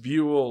 and it's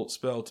Buell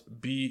spelled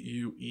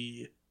Buell.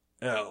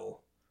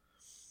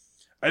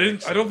 I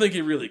don't think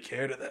he really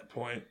cared at that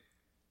point.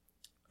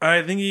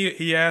 I think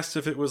he asked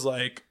if it was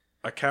like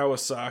a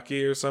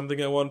Kawasaki or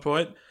something at one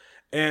point,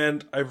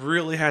 and I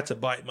really had to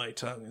bite my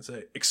tongue and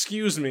say,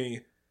 "Excuse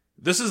me,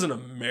 this is an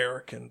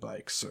American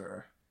bike,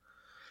 sir."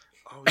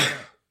 Oh,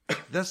 yeah.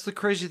 That's the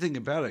crazy thing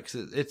about it,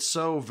 because it's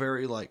so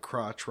very like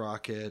crotch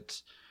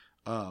rocket,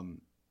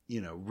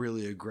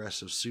 really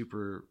aggressive,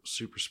 super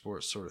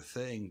sport sort of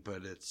thing,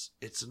 but it's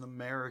an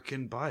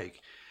American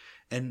bike,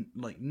 and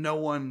like no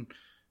one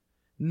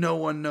no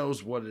one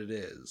knows what it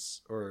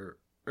is, or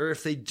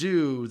if they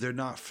do, they're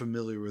not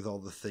familiar with all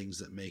the things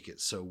that make it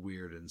so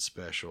weird and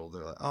special.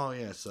 They're like, oh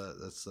yeah,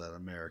 that's that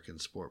American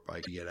sport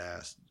bike. You get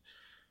asked.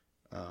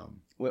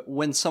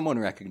 When someone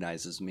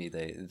recognizes me,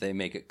 they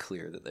make it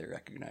clear that they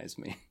recognize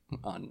me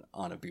on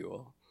a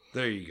Buell.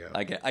 There you go.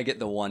 I get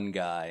the one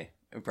guy,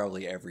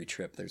 probably every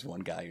trip, there's one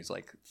guy who's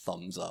like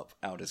thumbs up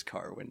out his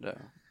car window.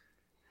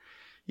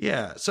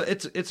 Yeah, so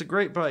it's a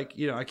great bike.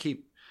 You know, I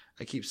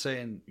keep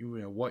saying, you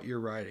know, what you're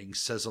riding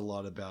says a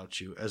lot about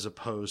you as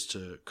opposed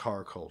to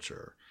car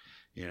culture.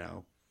 You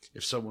know,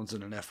 if someone's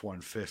in an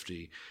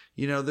F-150,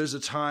 you know, there's a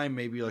time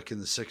maybe like in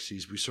the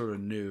 60s we sort of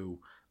knew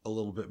a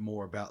little bit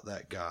more about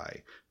that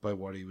guy by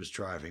what he was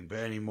driving. But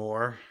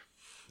anymore,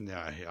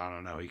 yeah, I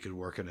don't know. He could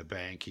work in a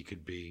bank. He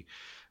could be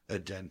a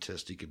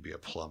dentist. He could be a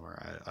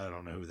plumber. I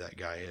don't know who that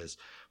guy is.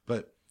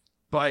 But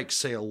bikes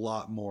say a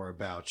lot more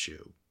about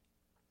you.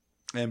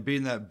 And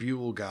being that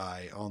Buell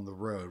guy on the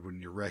road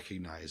when you're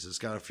recognized, it's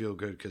got to feel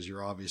good because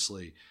you're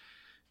obviously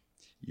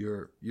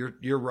you're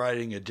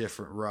riding a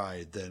different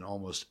ride than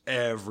almost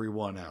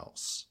everyone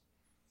else.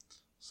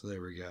 So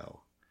there we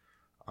go.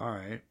 All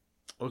right.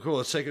 Well, cool.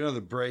 Let's take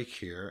another break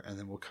here, and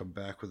then we'll come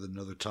back with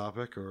another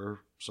topic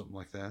or something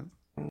like that.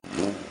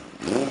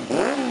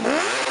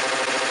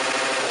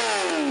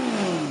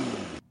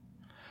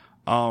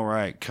 All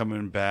right,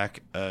 coming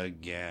back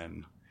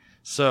again.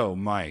 So,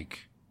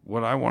 Mike,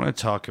 what I want to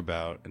talk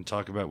about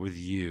with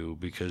you,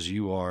 because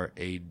you are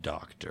a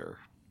doctor.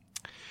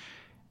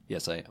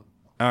 Yes, I am.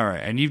 All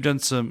right, and you've done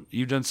some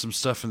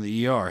stuff in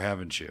the ER,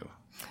 haven't you?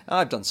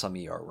 I've done some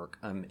ER work.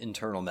 I'm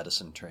internal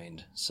medicine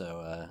trained,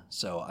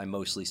 so I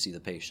mostly see the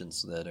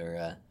patients that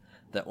are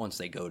that once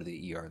they go to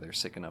the ER, they're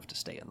sick enough to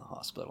stay in the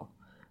hospital.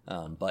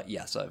 But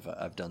yes,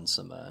 I've done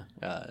some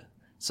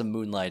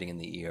moonlighting in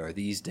the ER.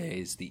 These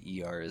days,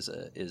 the ER is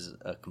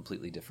a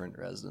completely different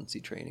residency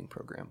training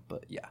program.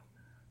 But yeah,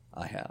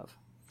 I have.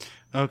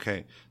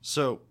 Okay,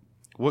 so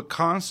what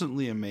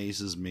constantly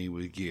amazes me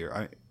with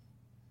gear,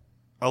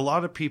 a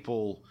lot of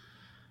people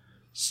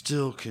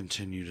still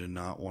continue to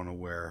not want to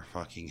wear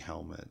fucking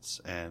helmets.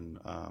 And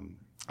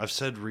I've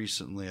said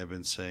recently, I've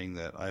been saying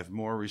that I have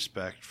more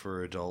respect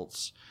for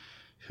adults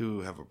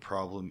who have a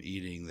problem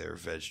eating their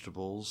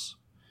vegetables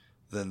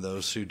than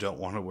those who don't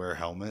want to wear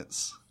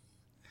helmets.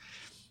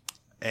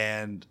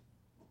 And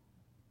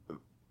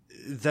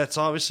that's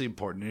obviously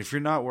important. If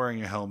you're not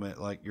wearing a helmet,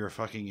 like, you're a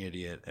fucking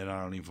idiot, and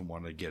I don't even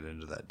want to get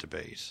into that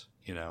debate.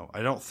 You know,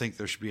 I don't think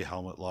there should be a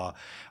helmet law.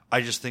 I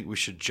just think we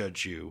should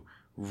judge you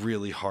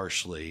really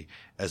harshly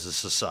as a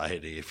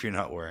society if you're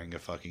not wearing a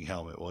fucking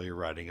helmet while you're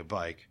riding a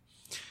bike.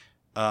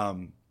 I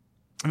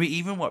mean,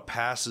 even what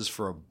passes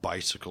for a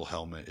bicycle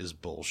helmet is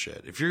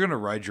bullshit. If you're going to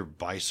ride your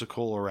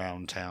bicycle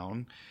around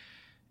town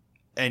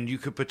and you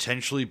could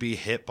potentially be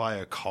hit by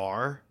a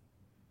car,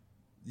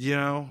 you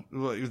know,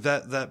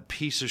 that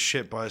piece of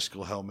shit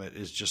bicycle helmet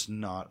is just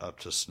not up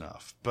to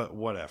snuff. But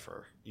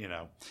whatever, you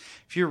know.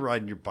 If you're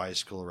riding your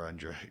bicycle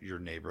around your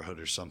neighborhood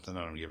or something,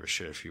 I don't give a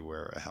shit if you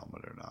wear a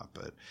helmet or not.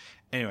 But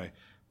anyway,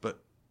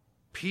 but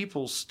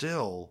people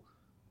still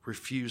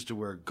refuse to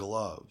wear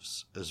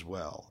gloves as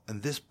well.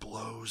 And this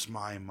blows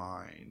my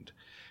mind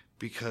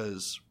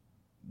because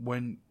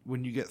when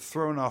you get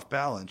thrown off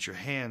balance, your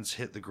hands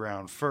hit the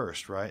ground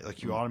first, right?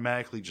 Like you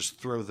automatically just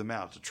throw them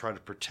out to try to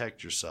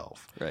protect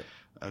yourself. Right.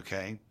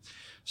 Okay.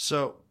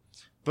 So,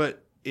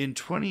 but in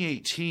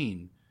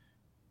 2018,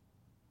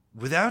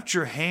 without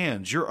your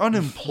hands, you're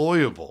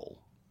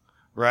unemployable,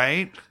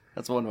 right?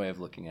 That's one way of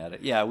looking at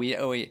it. Yeah,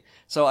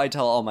 so I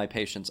tell all my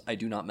patients I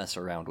do not mess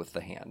around with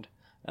the hand.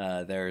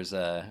 There's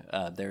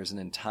an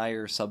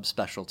entire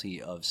subspecialty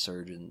of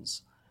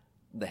surgeons,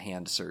 the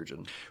hand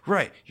surgeon.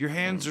 Right. Your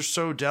hands are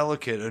so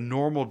delicate, a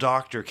normal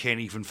doctor can't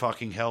even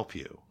fucking help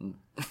you.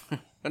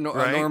 A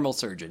normal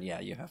surgeon, yeah,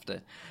 you have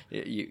to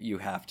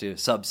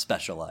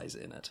subspecialize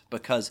in it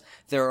because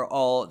there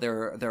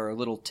are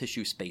little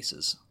tissue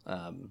spaces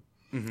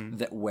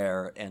that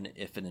where, and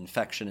if an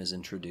infection is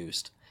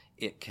introduced,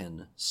 it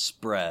can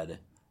spread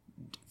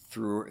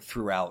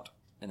throughout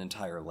an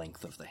entire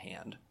length of the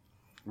hand.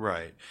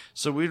 Right.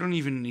 So we don't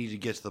even need to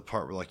get to the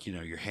part where, like, you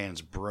know, your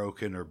hand's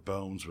broken or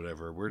bones,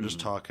 whatever. We're just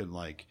talking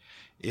like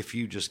if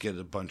you just get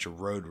a bunch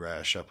of road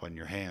rash up on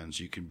your hands,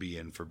 you can be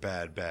in for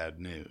bad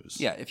news.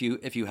 Yeah, if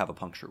you have a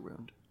puncture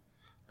wound.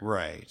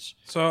 Right.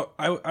 So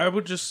I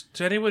would just,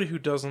 to anybody who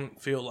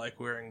doesn't feel like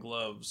wearing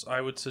gloves,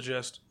 I would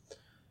suggest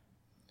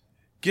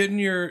getting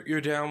your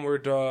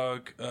downward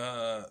dog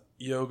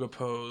yoga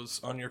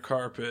pose on your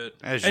carpet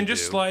and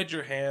just slide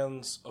your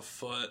hands a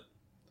foot.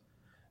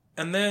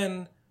 And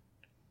then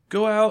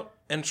go out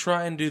and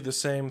try and do the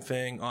same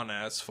thing on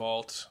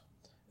asphalt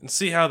and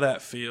see how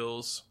that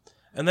feels.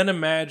 And then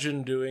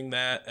imagine doing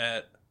that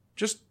at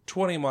just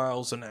 20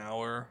 miles an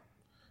hour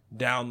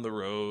down the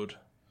road.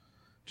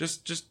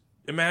 Just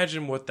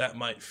imagine what that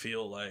might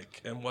feel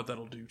like and what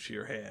that'll do to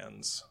your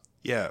hands.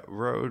 Yeah,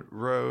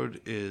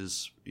 road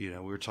is, you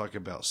know, we were talking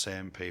about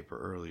sandpaper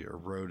earlier.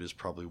 Road is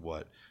probably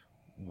what?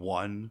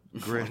 1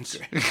 grit?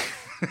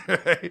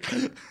 Right?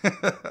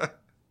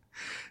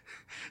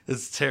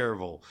 It's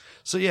terrible.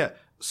 So yeah.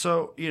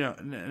 So,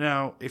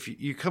 now if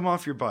you come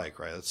off your bike,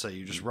 right? Let's say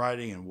you're just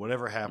riding and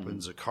whatever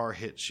happens, a car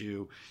hits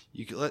you.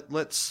 You can,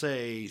 let's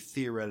say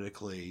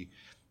theoretically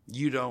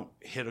you don't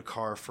hit a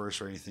car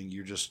first or anything.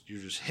 You're just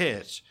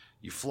hit.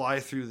 You fly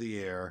through the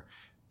air,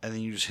 and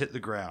then you just hit the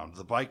ground.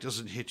 The bike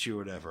doesn't hit you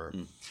or whatever.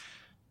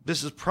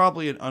 This is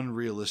probably an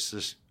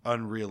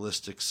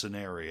unrealistic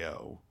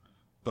scenario,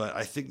 but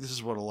I think this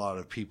is what a lot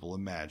of people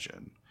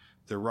imagine.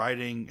 They're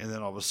riding, and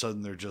then all of a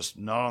sudden they're just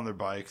not on their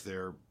bike.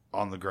 They're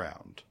on the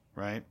ground,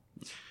 right?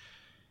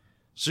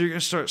 So you're going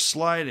to start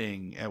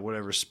sliding at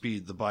whatever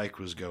speed the bike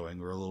was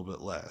going, or a little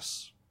bit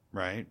less,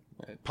 right?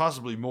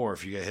 Possibly more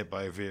if you get hit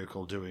by a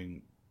vehicle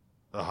doing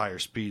a higher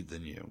speed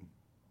than you.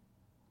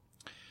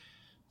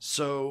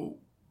 So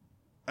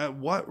at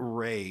what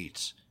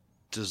rate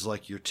does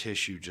like your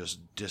tissue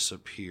just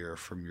disappear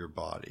from your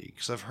body?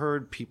 Because I've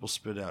heard people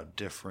spit out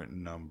different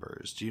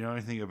numbers. Do you know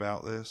anything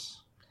about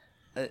this?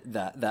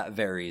 That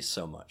varies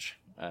so much.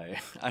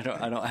 I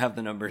don't have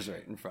the numbers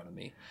right in front of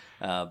me,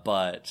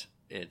 but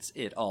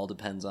it all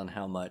depends on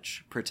how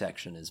much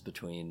protection is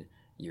between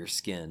your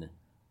skin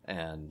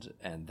and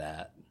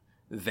that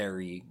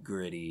very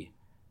gritty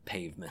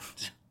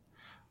pavement.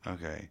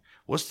 Okay,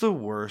 what's the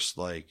worst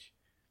like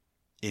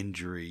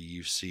injury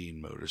you've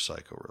seen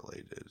motorcycle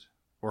related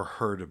or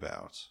heard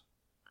about?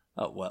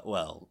 Oh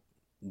well,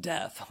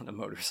 death on a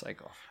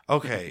motorcycle.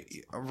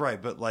 Okay,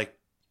 right, but like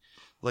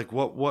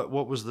what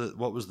was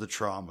the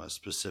trauma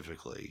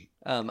specifically?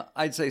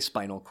 I'd say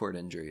spinal cord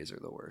injuries are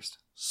the worst.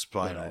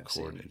 Spinal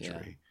cord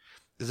injury.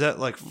 Yeah. Is that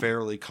like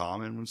fairly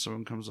common when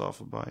someone comes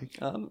off a bike?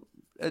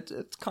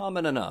 It's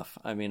common enough.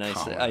 I mean,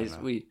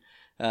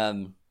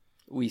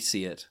 we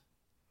see it.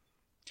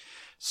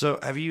 So,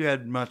 have you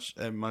had much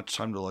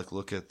time to like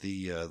look at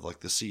the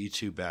the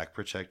CE2 back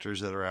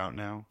protectors that are out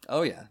now?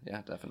 Oh yeah,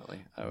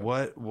 definitely.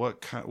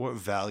 What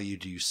value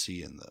do you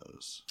see in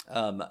those?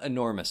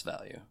 Enormous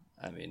value.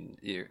 I mean,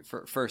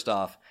 first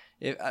off,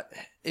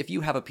 if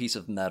you have a piece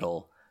of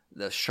metal,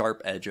 the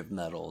sharp edge of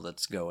metal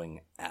that's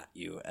going at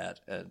you at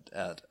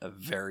a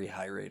very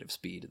high rate of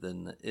speed,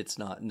 then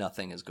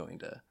nothing is going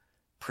to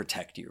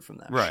protect you from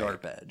that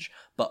sharp edge.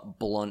 But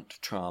blunt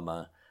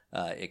trauma,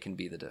 it can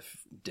be the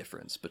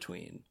difference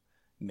between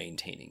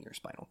maintaining your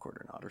spinal cord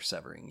or not, or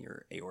severing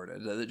your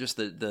aorta. Just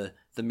the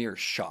mere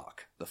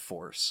shock, the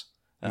force.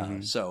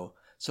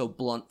 So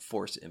blunt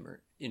force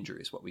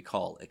injuries, what we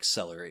call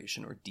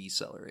acceleration or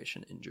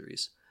deceleration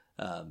injuries,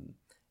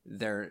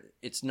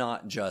 it's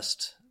not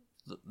just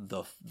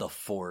the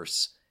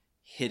force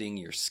hitting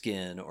your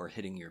skin or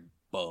hitting your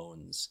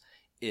bones.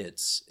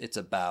 It's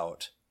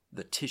about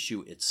the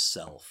tissue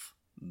itself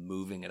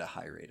moving at a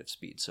high rate of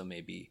speed. So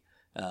maybe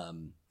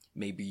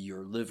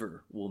your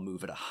liver will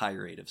move at a high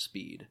rate of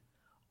speed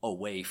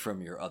away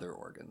from your other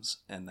organs,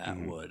 and that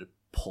would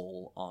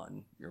pull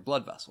on your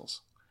blood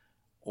vessels.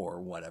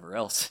 Or whatever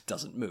else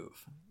doesn't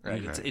move,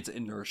 right? Okay. It's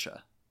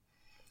inertia.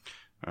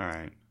 All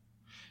right.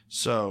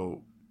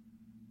 So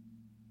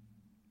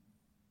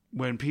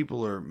when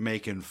people are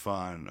making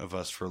fun of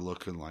us for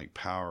looking like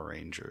Power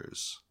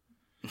Rangers,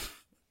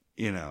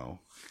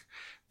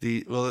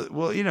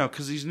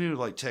 because these new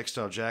like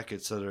textile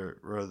jackets that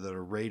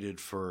are rated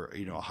for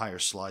a higher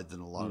slide than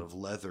a lot of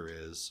leather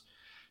is,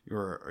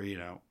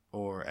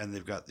 and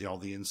they've got all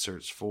the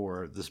inserts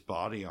for this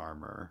body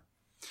armor.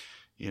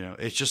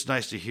 It's just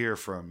nice to hear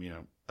from,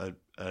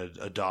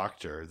 a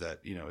doctor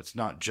that, it's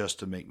not just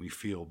to make me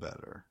feel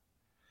better,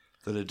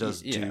 that it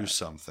does do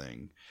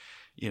something.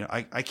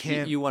 I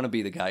can't. You want to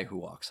be the guy who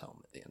walks home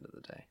at the end of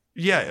the day.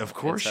 Yeah, of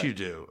course you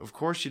do. Of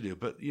course you do.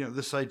 But,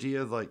 this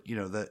idea of like,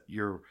 that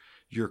you're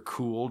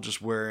cool just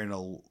wearing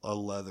a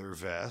leather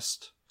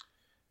vest.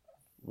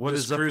 What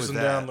just is up with that?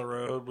 Cruising down the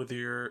road with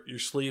your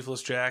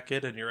sleeveless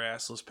jacket and your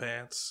assless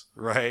pants.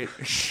 Right.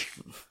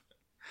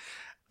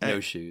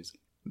 No shoes.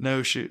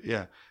 No shoot.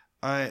 Yeah.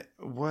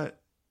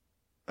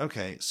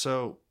 Okay.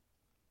 So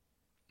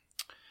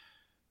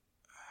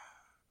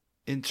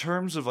in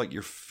terms of like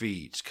your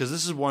feet, because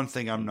this is one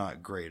thing I'm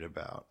not great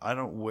about. I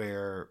don't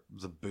wear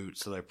the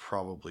boots that I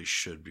probably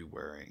should be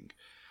wearing.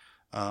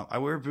 I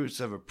wear boots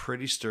that have a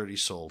pretty sturdy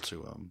sole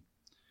to them.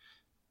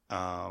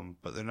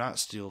 But they're not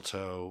steel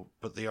toe,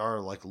 but they are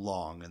like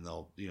long, and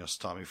they'll,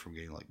 stop me from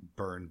getting like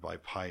burned by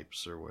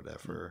pipes or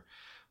whatever.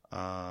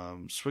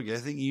 Swiggy, I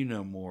think you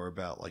know more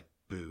about like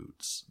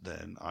boots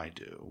than I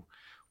do.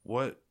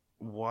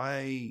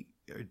 Why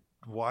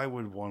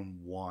would one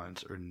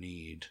want or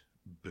need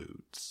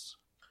boots?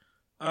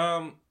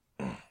 So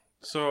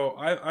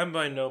I'm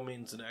by no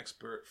means an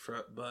expert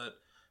but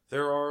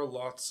there are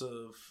lots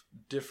of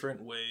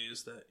different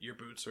ways that your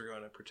boots are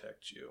going to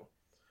protect you.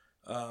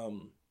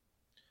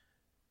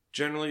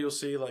 Generally you'll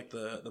see like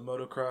the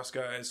motocross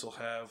guys will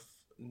have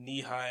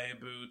knee-high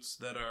boots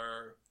that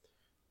are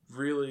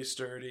really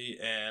sturdy,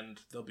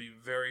 and they'll be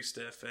very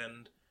stiff,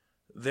 and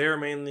they're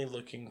mainly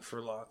looking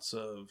for lots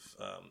of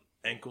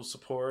ankle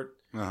support,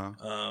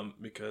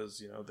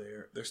 because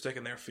they're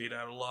sticking their feet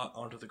out a lot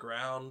onto the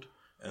ground,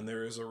 and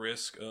there is a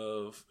risk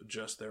of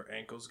just their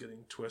ankles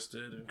getting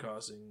twisted and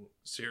causing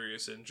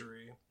serious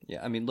injury.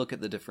 Yeah, I mean, look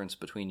at the difference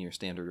between your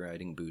standard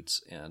riding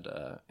boots and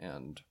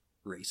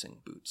racing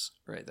boots.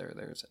 Right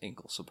there's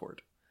ankle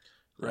support.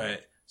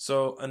 Right.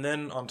 So, and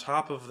then on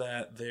top of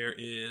that, there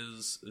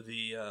is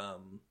the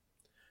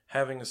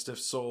having a stiff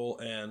sole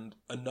and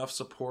enough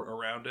support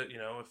around it. You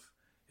know,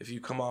 if you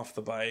come off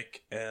the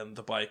bike and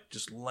the bike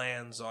just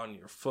lands on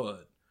your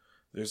foot,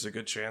 there's a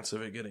good chance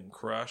of it getting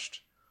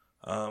crushed.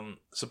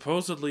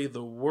 Supposedly,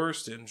 the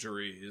worst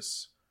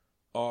injuries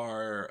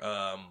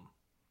are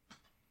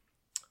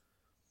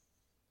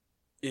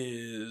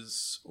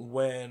is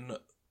when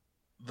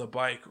the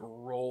bike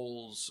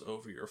rolls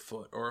over your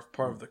foot, or if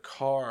part of the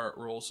car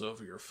rolls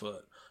over your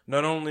foot.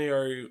 Not only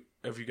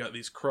have you got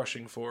these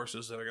crushing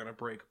forces that are going to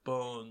break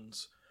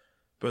bones,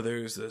 but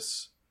there's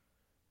this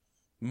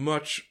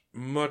much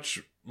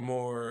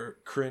more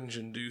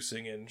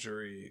cringe-inducing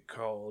injury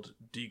called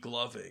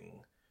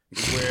degloving,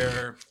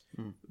 where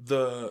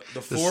the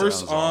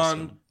force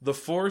on the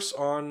force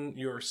on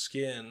your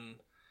skin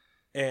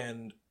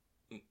and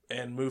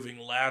moving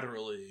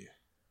laterally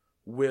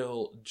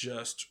will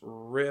just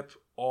rip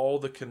all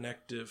the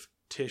connective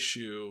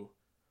tissue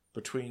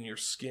between your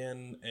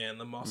skin and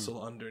the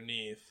muscle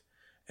underneath,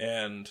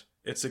 and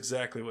it's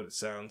exactly what it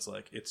sounds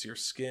like. It's your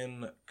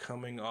skin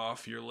coming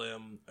off your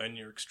limb and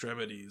your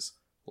extremities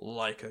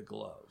like a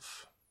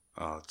glove.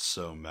 Oh, it's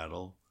so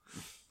metal.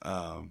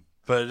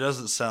 But it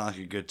doesn't sound like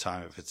a good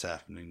time if it's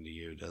happening to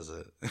you, does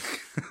it?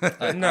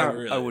 Not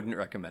really. I wouldn't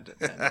recommend it.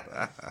 Then,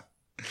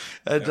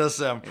 it does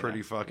sound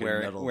pretty fucking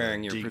metal.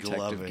 Wearing your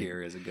protective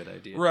gear is a good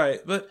idea.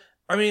 Right, but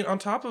I mean, on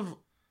top of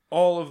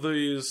all of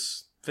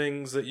these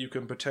things that you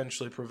can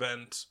potentially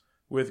prevent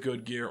with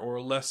good gear or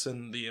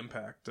lessen the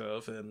impact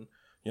of, and,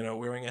 you know,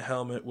 wearing a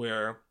helmet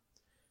where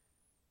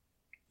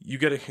you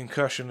get a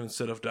concussion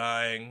instead of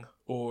dying,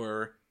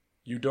 or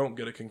you don't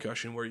get a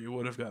concussion where you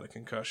would have got a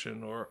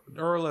concussion, or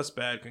a less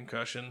bad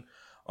concussion.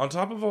 On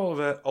top of all of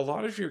that, a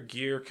lot of your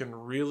gear can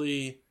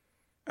really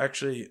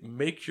actually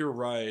make your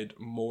ride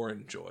more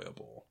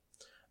enjoyable.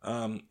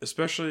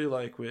 Especially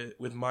like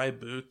with my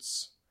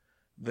boots,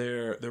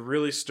 they're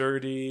really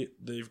sturdy.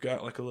 They've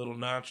got like a little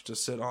notch to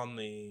sit on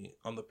the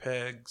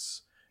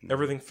pegs.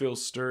 Everything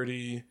feels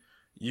sturdy.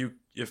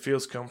 It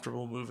feels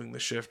comfortable moving the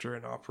shifter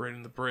and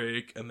operating the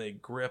brake, and they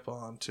grip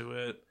onto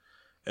it.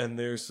 And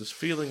there's this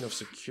feeling of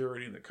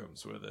security that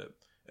comes with it.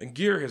 And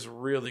gear has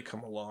really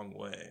come a long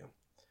way.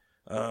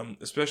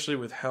 Especially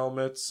with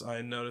helmets,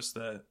 I noticed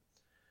that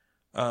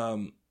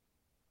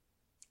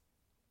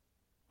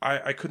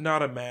I could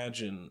not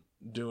imagine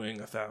doing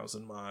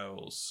 1,000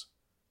 miles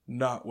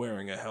not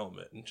wearing a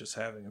helmet and just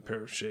having a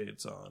pair of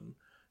shades on.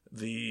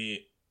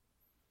 The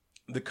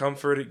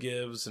comfort it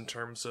gives in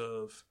terms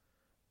of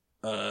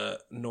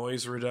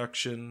noise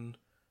reduction,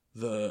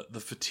 the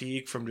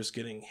fatigue from just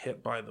getting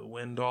hit by the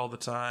wind all the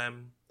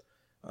time,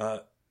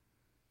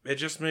 it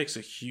just makes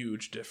a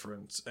huge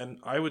difference. And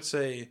I would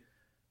say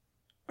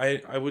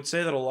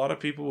that a lot of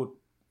people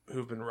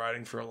who've been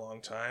riding for a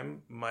long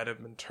time might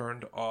have been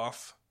turned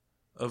off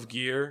of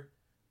gear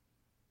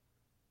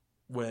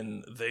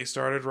when they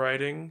started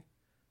riding,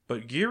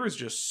 but gear is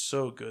just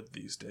so good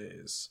these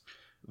days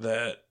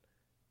that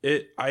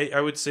I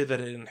would say that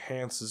it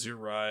enhances your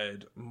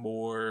ride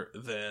more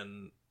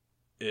than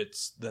it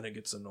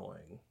gets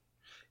annoying.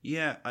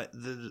 Yeah,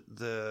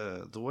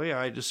 the way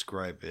I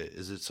describe it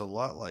is it's a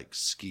lot like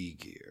ski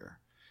gear.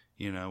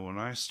 You know, when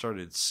I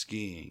started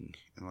skiing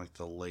in like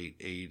the late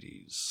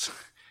 80s,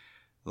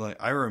 like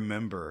I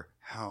remember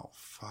how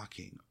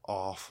fucking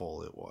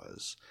awful it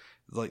was.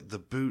 Like the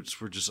boots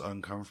were just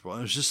uncomfortable.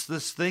 It was just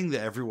this thing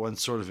that everyone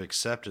sort of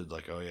accepted,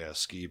 like, oh yeah,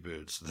 ski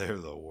boots, they're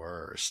the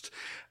worst.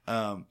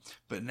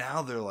 But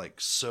now they're like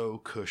so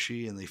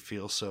cushy and they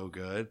feel so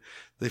good.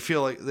 They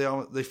feel like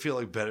they feel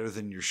like better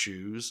than your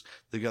shoes.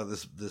 They got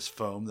this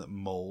foam that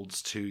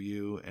molds to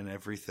you and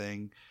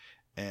everything.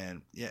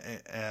 And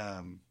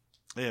yeah,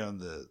 you know,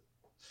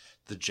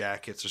 the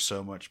jackets are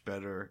so much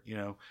better, you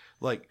know,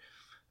 like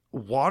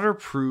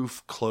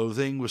waterproof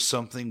clothing was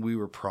something we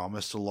were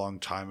promised a long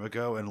time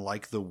ago, and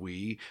like the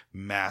Wii,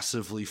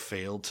 massively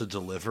failed to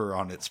deliver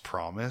on its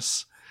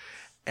promise.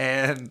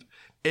 And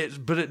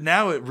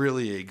now it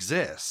really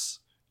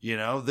exists. You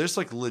know, there's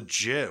like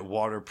legit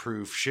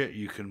waterproof shit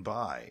you can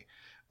buy.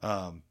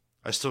 I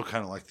still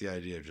kind of like the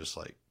idea of just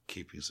like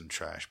keeping some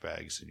trash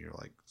bags in your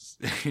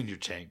in your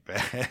tank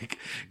bag,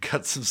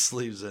 got some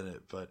sleeves in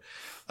it, but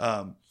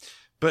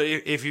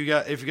if you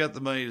got the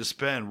money to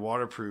spend,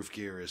 waterproof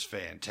gear is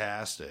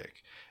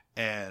fantastic.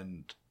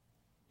 And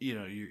you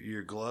know,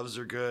 your gloves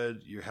are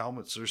good, your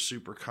helmets are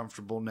super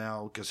comfortable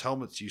now, because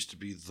helmets used to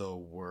be the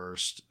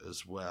worst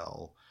as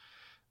well.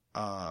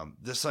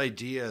 This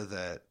idea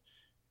that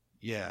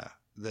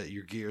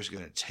your gear is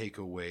going to take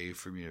away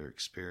from your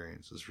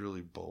experience is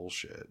really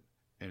bullshit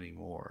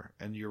anymore.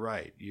 And you're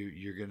right,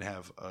 you're going to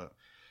have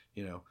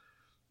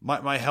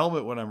my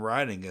helmet when I'm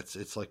riding,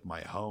 it's like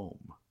my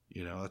home.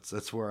 You know,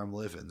 that's where I'm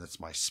living. That's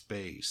my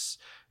space.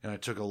 And I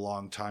took a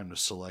long time to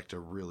select a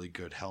really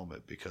good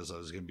helmet because I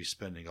was going to be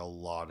spending a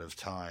lot of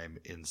time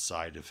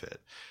inside of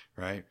it,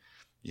 right?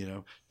 You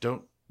know,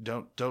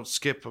 don't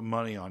skip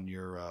money on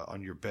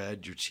your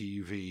bed, your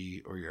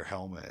TV, or your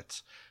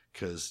helmet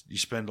because you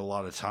spend a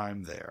lot of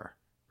time there,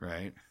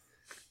 right?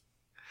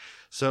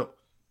 So,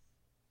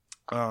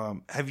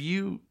 have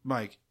you,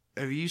 Mike?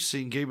 Have you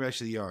seen, getting back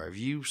to the ER, have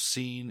you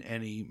seen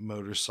any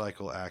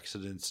motorcycle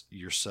accidents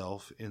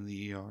yourself in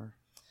the ER?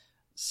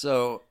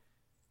 So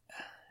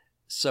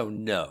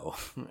no.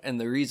 And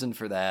the reason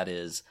for that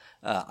is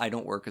I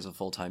don't work as a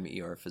full-time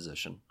ER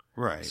physician.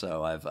 Right.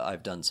 So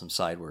I've done some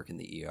side work in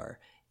the ER.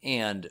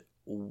 And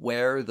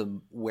where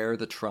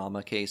the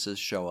trauma cases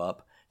show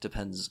up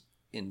depends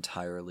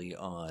entirely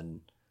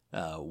on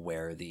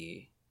where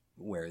the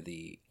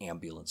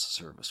ambulance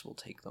service will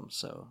take them.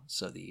 So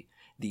the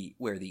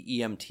where the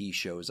EMT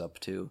shows up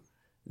to,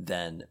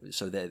 then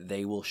so that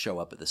they will show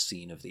up at the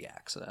scene of the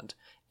accident.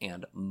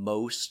 And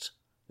most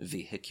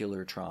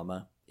vehicular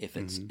trauma, if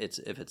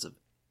it's of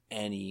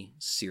any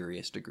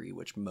serious degree,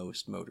 which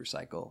most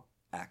motorcycle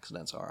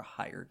accidents are a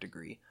higher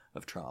degree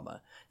of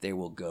trauma, they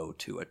will go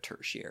to a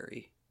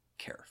tertiary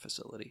care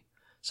facility.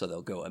 So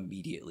they'll go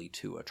immediately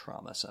to a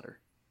trauma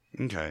center.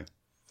 Okay.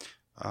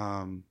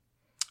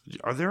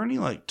 Are there any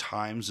like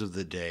times of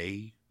the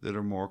day that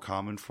are more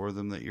common for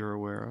them that you're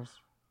aware of?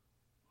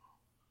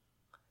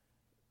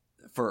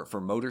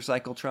 For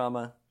motorcycle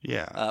trauma,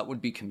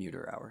 would be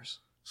commuter hours.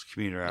 It's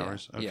commuter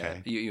hours. Yeah,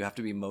 Okay. you have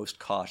to be most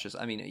cautious.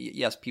 I mean,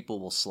 yes, people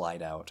will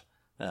slide out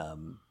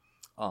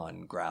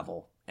on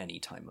gravel any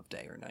time of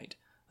day or night,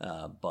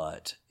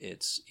 but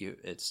it's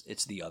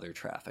the other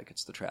traffic.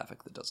 It's the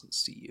traffic that doesn't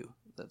see you.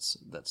 That's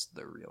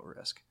the real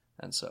risk.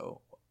 And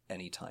so,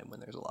 any time when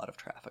there's a lot of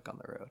traffic on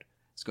the road,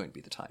 it's going to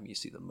be the time you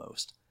see the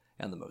most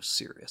and the most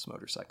serious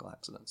motorcycle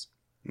accidents.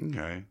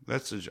 Okay,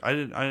 I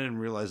didn't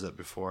realize that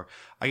before.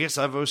 I guess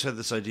I've always had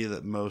this idea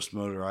that most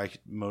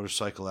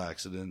motorcycle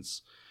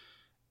accidents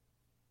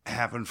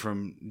happen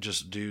from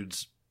just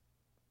dudes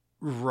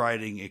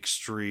riding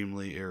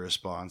extremely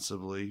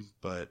irresponsibly,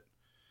 but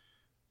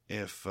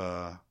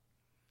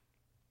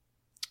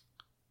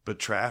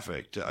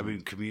traffic, I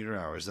mean commuter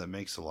hours, that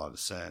makes a lot of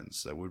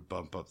sense. That would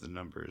bump up the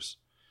numbers.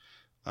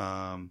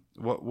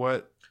 What?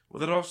 Well,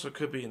 that also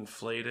could be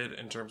inflated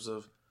in terms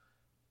of,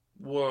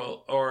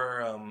 a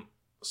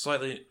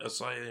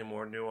slightly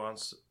more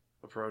nuanced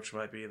approach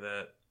might be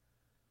that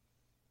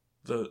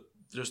the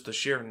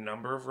sheer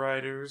number of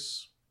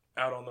riders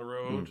out on the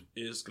road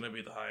is going to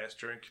be the highest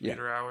during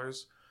commuter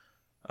hours.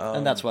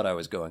 And that's what I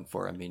was going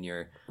for. I mean,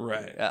 you're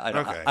right. I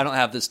don't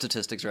have the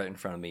statistics right in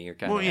front of me. You're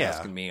kind of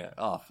asking me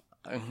off,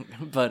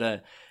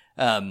 but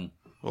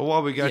well,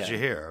 while we got you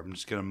here, I'm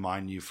just gonna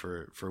mine you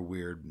for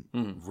weird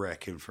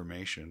wreck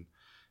information,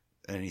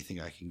 anything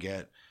I can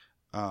get.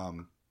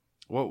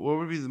 What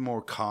would be the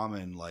more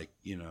common, like,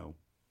 you know,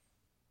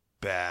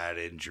 bad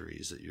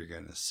injuries that you're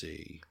gonna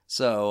see?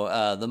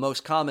 So the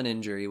most common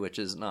injury, which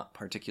is not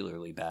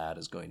particularly bad,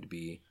 is going to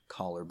be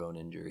collarbone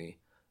injury.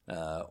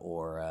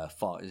 Or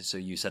fall. So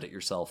you said it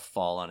yourself.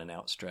 Fall on an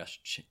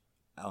outstretched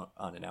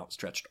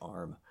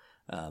arm.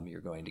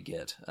 You're going to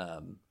get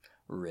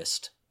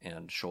wrist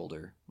and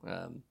shoulder,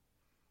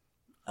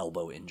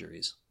 elbow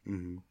injuries.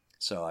 Mm-hmm.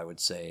 So I would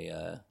say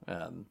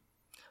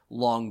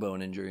long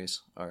bone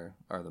injuries are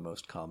the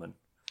most common.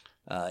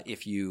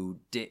 If you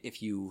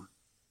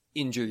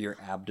injure your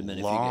abdomen,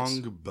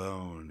 long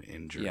bone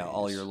injuries. Yeah,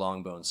 all your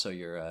long bones. So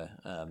your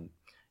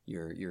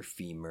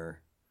femur,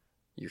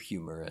 your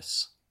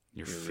humerus.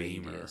 Your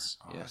femur. Radius.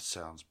 Oh, that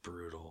sounds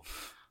brutal.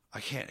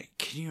 Can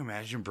you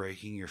imagine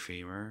breaking your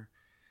femur?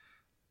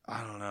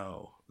 I don't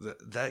know.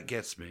 That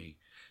gets me.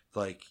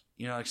 Like,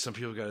 you know, like some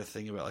people got to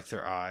think about like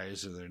their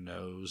eyes or their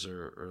nose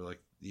or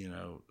like, you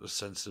know, a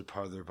sensitive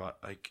part of their body.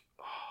 Like,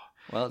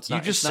 well, it's not.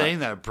 You just saying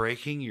that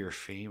breaking your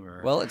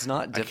femur. Well, it's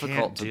not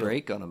difficult to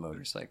break on a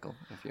motorcycle.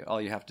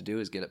 All you have to do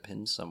is get it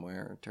pinned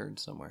somewhere or turned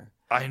somewhere.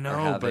 I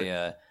know, but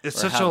it's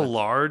such a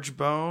large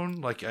bone.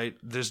 Like,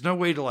 there's no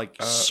way to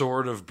like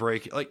sort of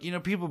break it. Like, you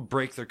know, people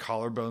break their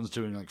collarbones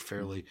doing like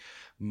fairly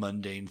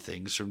mundane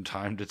things from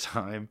time to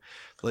time.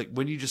 Like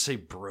when you just say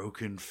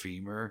broken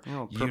femur,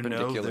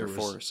 perpendicular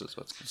force is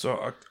what's.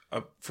 So,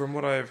 from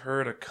what I've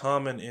heard, a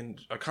common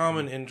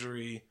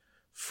injury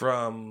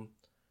from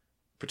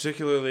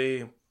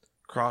particularly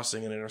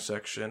crossing an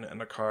intersection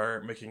and a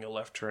car making a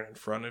left turn in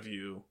front of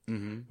you,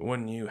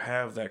 when you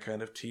have that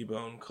kind of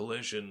T-bone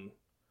collision.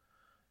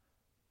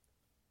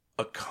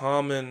 A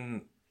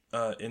common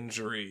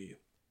injury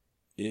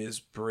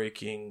is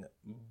breaking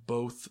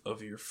both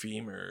of your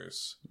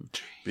femurs.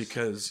 Jeez.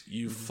 Because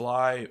you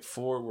fly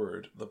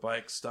forward, the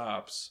bike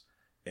stops,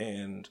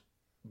 and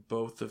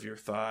both of your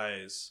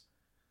thighs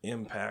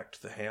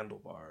impact the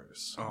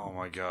handlebars. Oh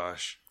my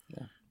gosh.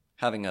 Yeah.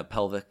 Having a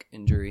pelvic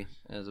injury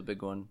is a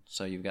big one.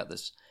 So you've got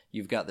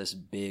this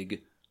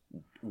big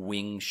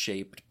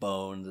wing-shaped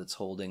bone that's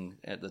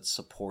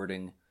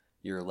supporting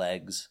your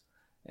legs.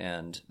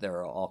 And there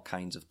are all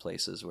kinds of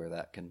places where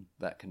that can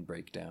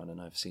break down, and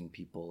I've seen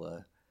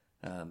people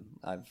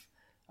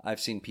I've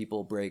seen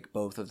people break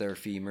both of their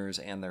femurs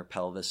and their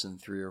pelvis in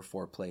 3 or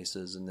 4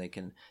 places, and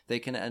they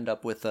can end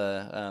up with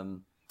a.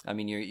 I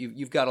mean,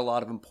 you've got a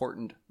lot of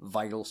important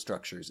vital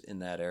structures in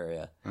that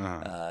area,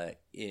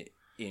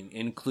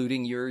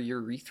 including your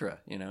urethra.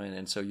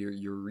 And so your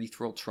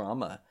urethral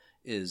trauma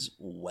is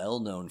well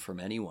known from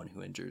anyone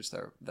who injures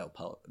their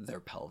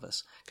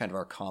pelvis. Kind of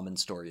our common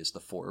story is the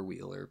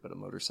 4-wheeler, but a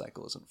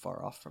motorcycle isn't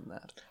far off from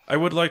that. I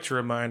would like to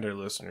remind our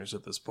listeners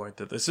at this point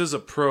that this is a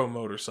pro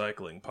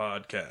motorcycling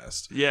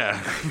podcast.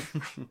 Yeah.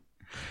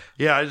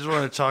 Yeah, I just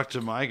want to talk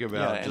to Mike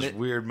about just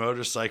weird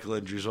motorcycle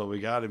injuries while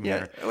we got him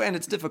here. And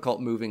it's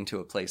difficult moving to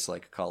a place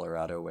like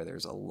Colorado where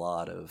there's a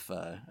lot of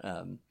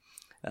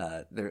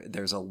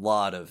there's a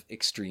lot of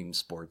extreme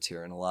sports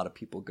here, and a lot of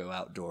people go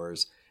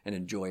outdoors and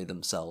enjoy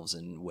themselves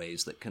in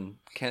ways that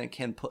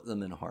can put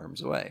them in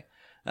harm's way.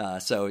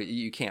 So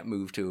you can't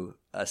move to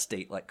a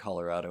state like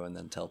Colorado and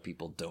then tell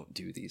people don't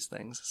do these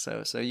things.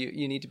 So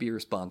you need to be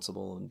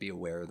responsible and be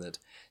aware that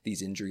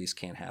these injuries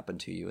can happen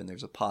to you, and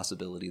there's a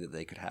possibility that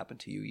they could happen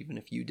to you even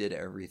if you did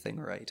everything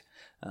right.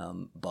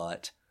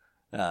 But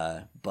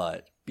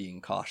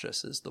being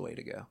cautious is the way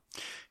to go.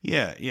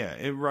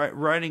 Yeah.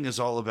 Riding is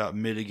all about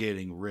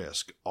mitigating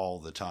risk all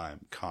the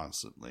time,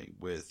 constantly,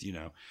 with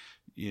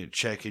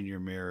checking your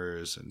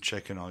mirrors and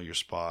checking all your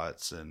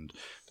spots, and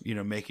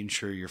making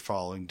sure you're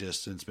following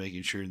distance,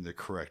 making sure you're in the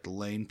correct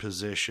lane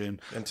position,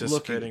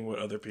 anticipating what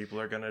other people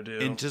are going to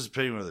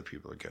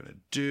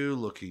do,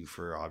 looking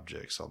for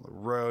objects on the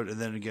road, and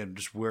then again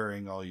just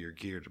wearing all your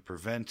gear to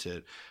prevent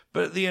it.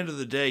 But at the end of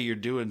the day, you're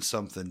doing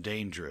something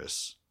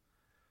dangerous.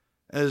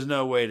 There's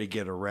no way to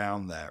get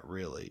around that,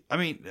 really. I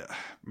mean,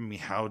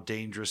 how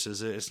dangerous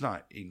is it? It's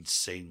not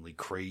insanely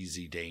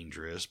crazy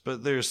dangerous,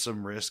 but there's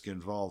some risk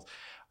involved.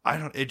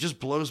 It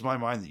just blows my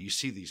mind that you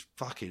see these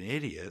fucking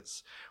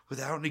idiots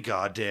without any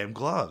goddamn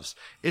gloves.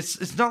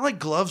 It's not like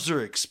gloves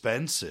are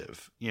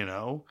expensive,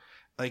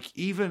 Like,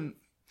 even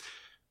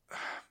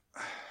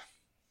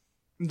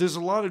there's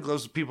a lot of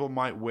gloves that people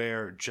might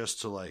wear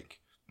just to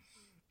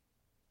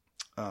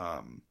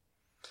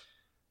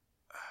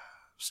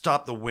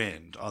stop the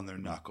wind on their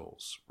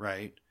knuckles,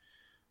 right?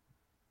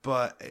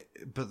 But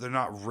they're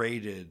not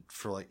rated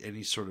for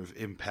any sort of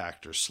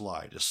impact or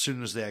slide. As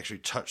soon as they actually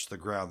touch the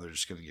ground, they're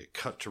just going to get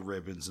cut to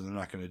ribbons, and they're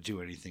not going to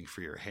do anything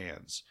for your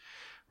hands,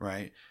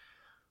 right?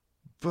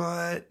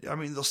 But I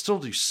mean, they'll still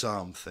do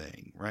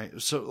something, right?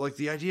 So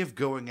the idea of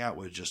going out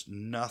with just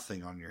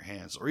nothing on your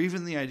hands, or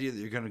even the idea that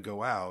you're going to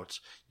go out,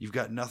 you've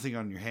got nothing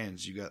on your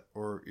hands, you've got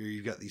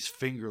these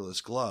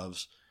fingerless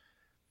gloves.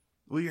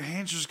 Well, your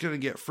hands are just going to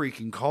get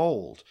freaking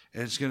cold,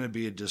 and it's going to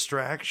be a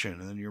distraction,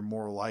 and then you're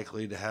more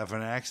likely to have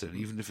an accident,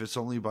 even if it's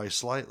only by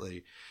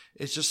slightly.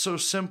 It's just so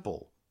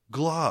simple.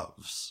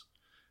 Gloves.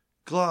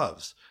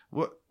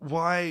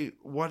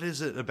 What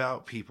is it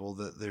about people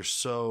that they're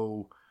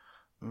so,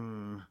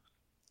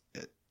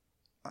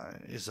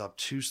 is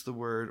obtuse the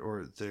word,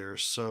 or they're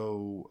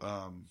so,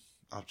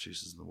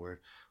 obtuse isn't the word.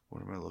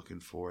 What am I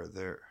looking for?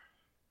 They're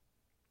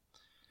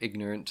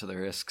ignorant to the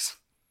risks.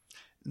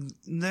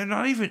 They're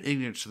not even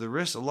ignorant to the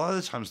risks. A lot of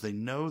the times they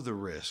know the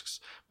risks,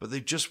 but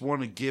they just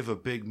want to give a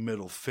big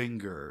middle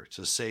finger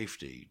to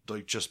safety,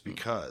 just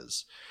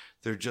because.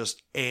 They're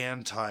just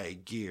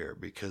anti-gear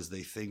because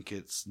they think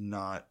it's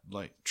not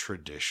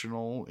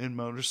traditional in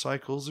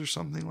motorcycles or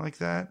something like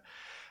that.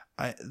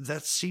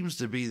 That seems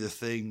to be the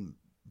thing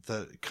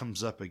that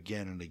comes up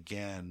again and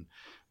again.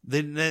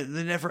 They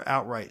never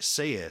outright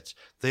say it.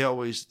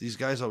 These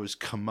guys always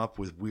come up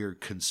with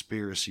weird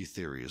conspiracy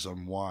theories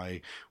on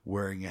why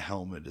wearing a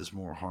helmet is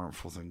more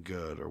harmful than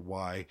good, or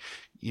why,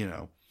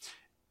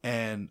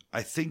 and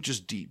I think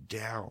just deep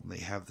down they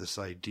have this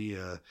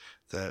idea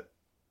that,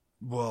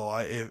 well,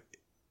 I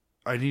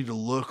need to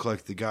look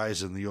like the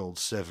guys in the old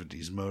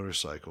 70s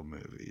motorcycle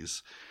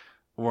movies,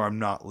 or I'm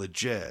not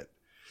legit.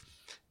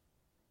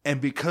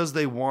 And because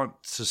they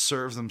want to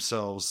serve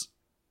themselves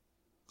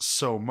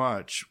so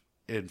much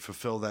and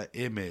fulfill that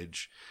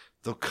image,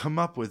 they'll come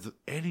up with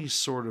any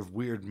sort of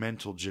weird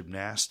mental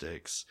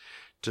gymnastics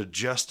to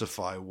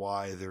justify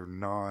why they're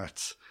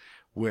not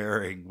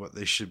wearing what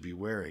they should be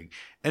wearing.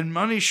 And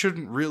money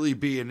shouldn't really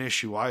be an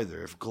issue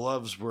either. If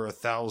gloves were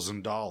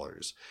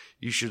 $1,000,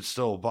 you should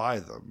still buy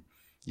them.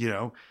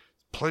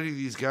 Plenty of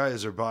these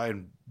guys are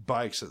buying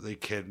bikes that they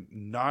can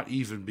not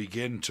even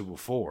begin to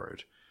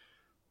afford.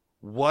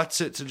 What's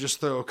it to just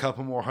throw a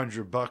couple more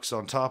 $100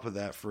 on top of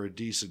that for a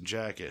decent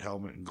jacket,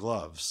 helmet, and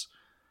gloves?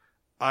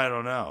 I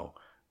don't know.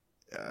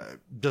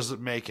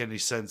 Doesn't make any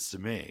sense to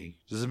me.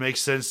 Does it make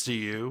sense to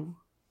you?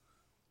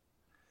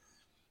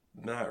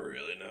 Not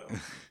really, no.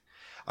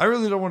 I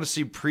really don't want to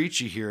see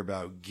preachy here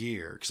about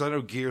gear, because I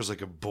know gear is a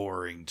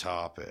boring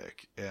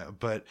topic.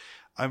 But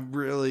I'm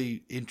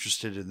really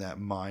interested in that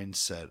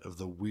mindset of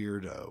the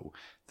weirdo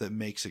that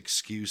makes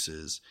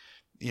excuses.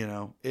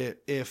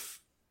 If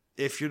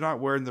you're not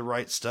wearing the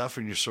right stuff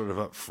and you're sort of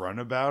upfront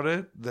about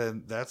it,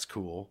 then that's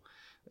cool.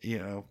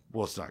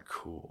 Well, it's not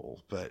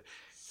cool, but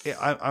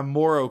I'm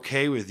more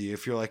okay with you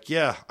if you're like,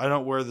 yeah, I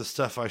don't wear the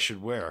stuff I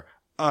should wear.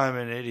 I'm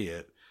an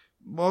idiot.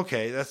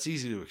 okay, that's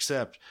easy to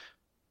accept.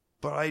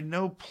 But I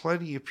know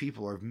plenty of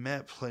people, or I've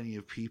met plenty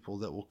of people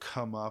that will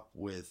come up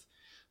with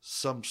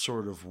some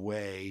sort of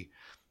way,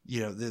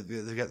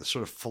 they've got the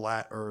sort of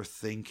flat earth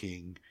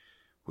thinking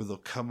where they'll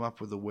come up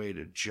with a way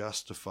to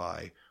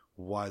justify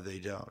why they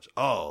don't.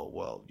 Oh,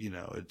 well,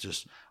 it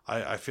just,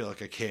 I feel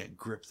like I can't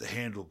grip the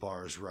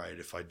handlebars right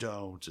if I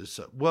don't.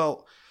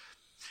 Well,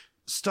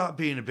 stop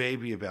being a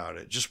baby about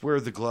it. Just wear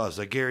the gloves.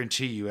 I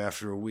guarantee you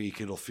after a week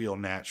it'll feel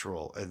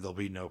natural and there'll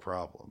be no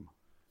problem.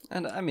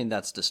 And I mean,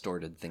 that's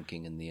distorted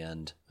thinking in the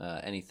end.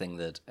 Anything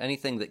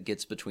that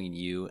gets between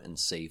you and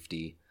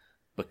safety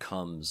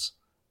becomes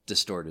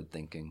distorted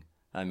thinking.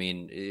 I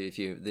mean, if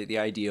the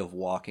idea of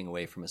walking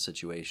away from a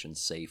situation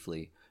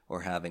safely,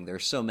 or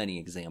there's so many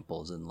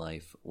examples in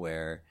life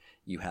where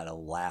you had a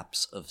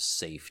lapse of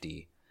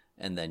safety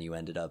and then you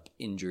ended up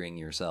injuring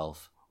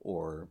yourself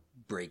or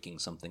breaking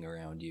something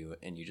around you,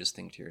 and you just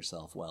think to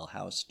yourself, well,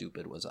 how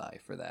stupid was I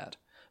for that?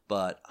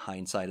 But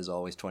hindsight is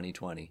always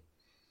 20/20.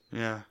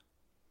 Yeah.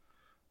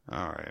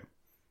 All right.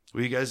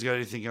 Well, you guys got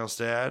anything else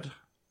to add?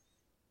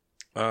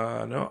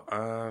 No,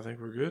 I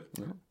think we're good.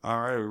 Yeah. All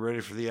right. Are we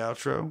ready for the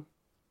outro?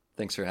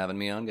 Thanks for having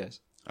me on,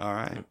 guys. All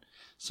right.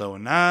 So,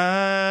 and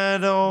I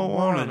don't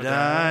want to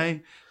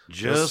die,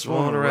 just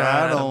want to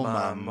ride on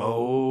my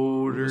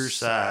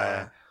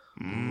motorcycle.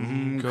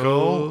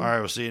 Cool. All right.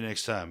 We'll see you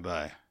next time.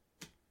 Bye.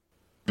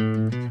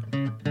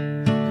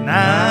 And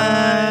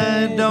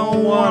I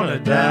don't want to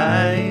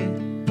die,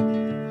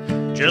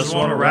 just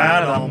want to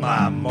ride on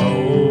my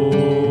motorcycle.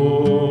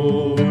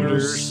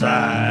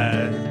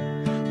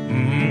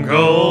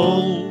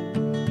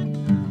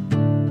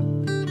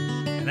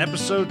 And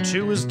episode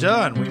 2 is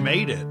done. We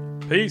made it.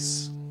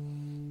 Peace.